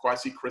knowledge of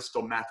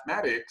quasicrystal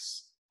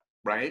mathematics,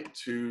 right,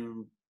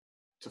 to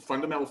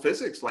fundamental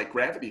physics like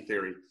gravity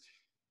theory?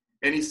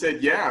 And he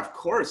said, yeah, of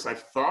course,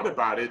 I've thought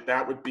about it.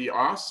 That would be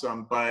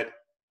awesome, but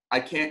I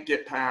can't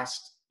get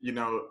past,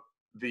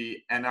 the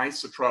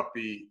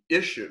anisotropy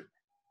issue,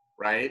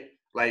 right?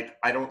 Like,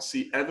 I don't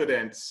see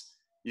evidence,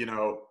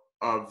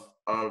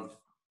 of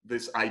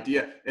this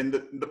idea. And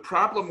the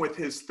problem with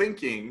his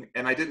thinking,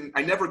 and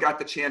I never got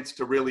the chance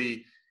to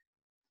really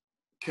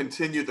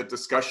continue the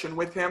discussion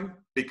with him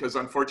because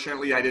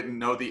unfortunately I didn't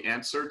know the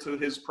answer to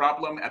his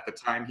problem at the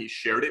time he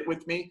shared it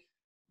with me.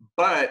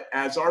 But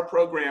as our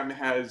program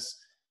has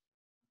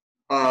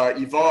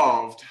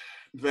evolved,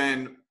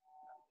 then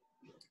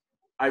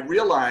I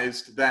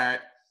realized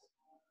that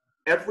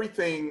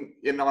everything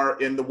in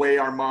the way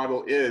our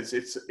model is,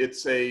 it's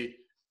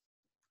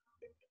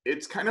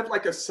kind of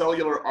like a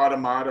cellular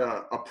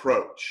automata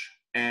approach.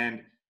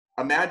 And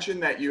imagine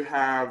that you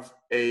have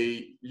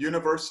a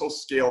universal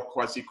scale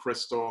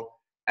quasicrystal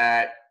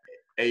at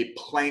a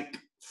Planck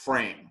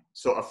frame.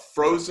 So a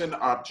frozen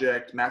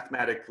object,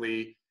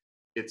 mathematically,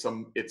 it's a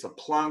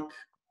Planck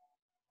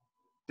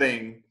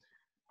thing,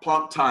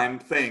 Planck time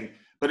thing.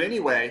 But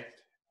anyway,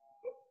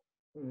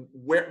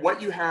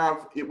 what you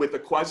have with a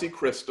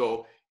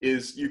quasicrystal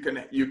is you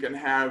can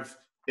have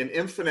an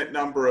infinite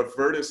number of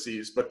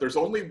vertices, but there's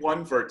only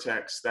one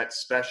vertex that's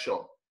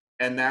special,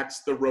 and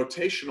that's the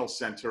rotational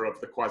center of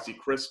the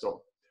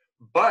quasicrystal.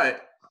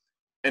 But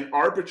an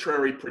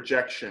arbitrary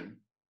projection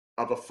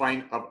of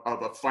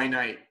a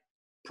finite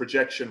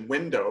projection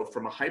window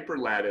from a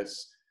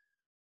hyperlattice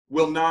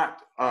will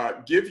not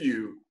give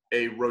you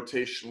a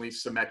rotationally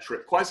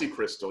symmetric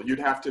quasicrystal. You'd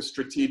have to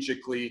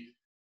strategically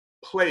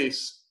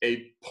place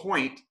a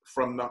point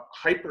from the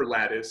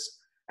hyperlattice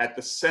at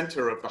the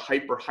center of the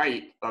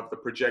hyperheight of the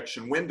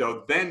projection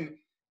window. Then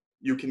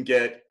you can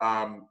get,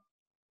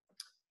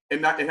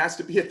 it has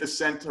to be at the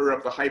center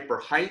of the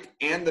hyperheight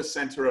and the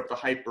center of the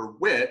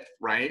hyperwidth,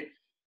 right?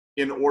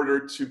 In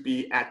order to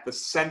be at the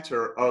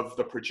center of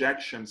the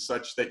projection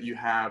such that you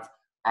have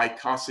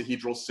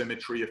icosahedral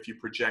symmetry if you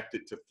project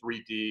it to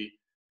 3D,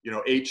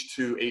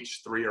 H2,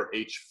 H3, or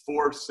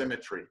H4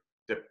 symmetry,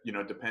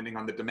 depending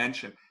on the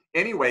dimension.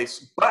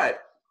 Anyways, but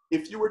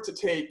if you were to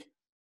take,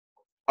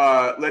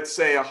 let's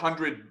say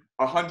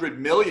 100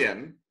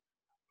 million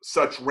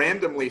such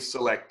randomly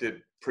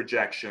selected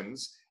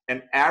projections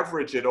and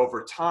average it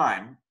over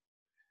time,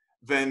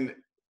 then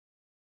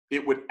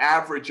it would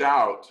average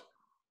out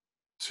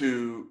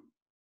to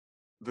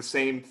the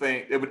same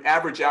thing. It would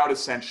average out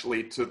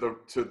essentially to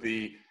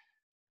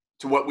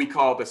what we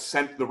call the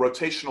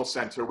rotational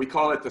center. We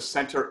call it the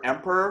center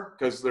emperor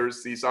because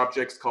there's these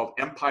objects called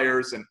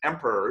empires and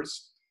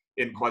emperors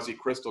in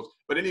quasicrystals.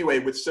 But anyway,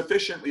 with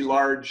sufficiently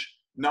large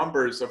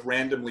numbers of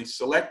randomly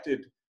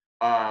selected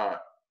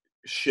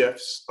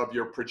shifts of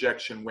your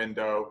projection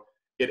window,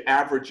 it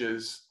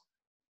averages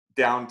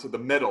down to the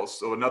middle.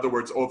 So in other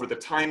words, over the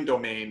time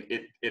domain,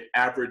 it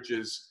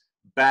averages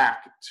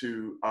back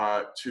to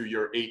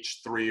your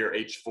H3 or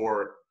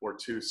H4 or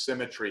 2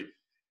 symmetry.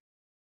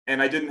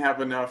 And I didn't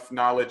have enough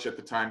knowledge at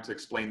the time to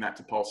explain that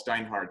to Paul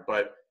Steinhardt,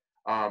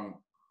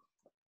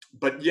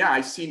 but yeah,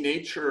 I see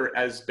nature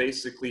as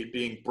basically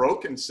being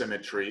broken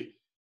symmetry,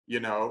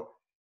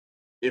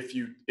 if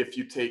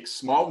you take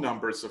small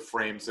numbers of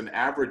frames and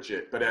average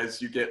it. But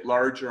as you get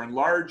larger and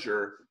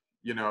larger,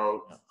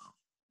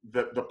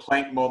 the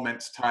Planck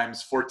moments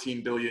times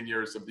 14 billion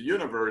years of the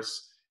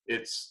universe,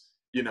 it's,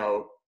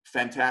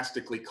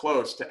 fantastically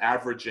close to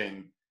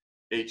averaging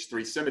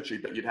H3 symmetry,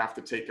 but you'd have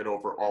to take it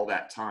over all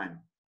that time.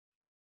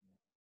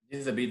 This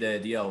is a bit the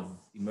idea of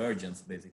emergence, basically.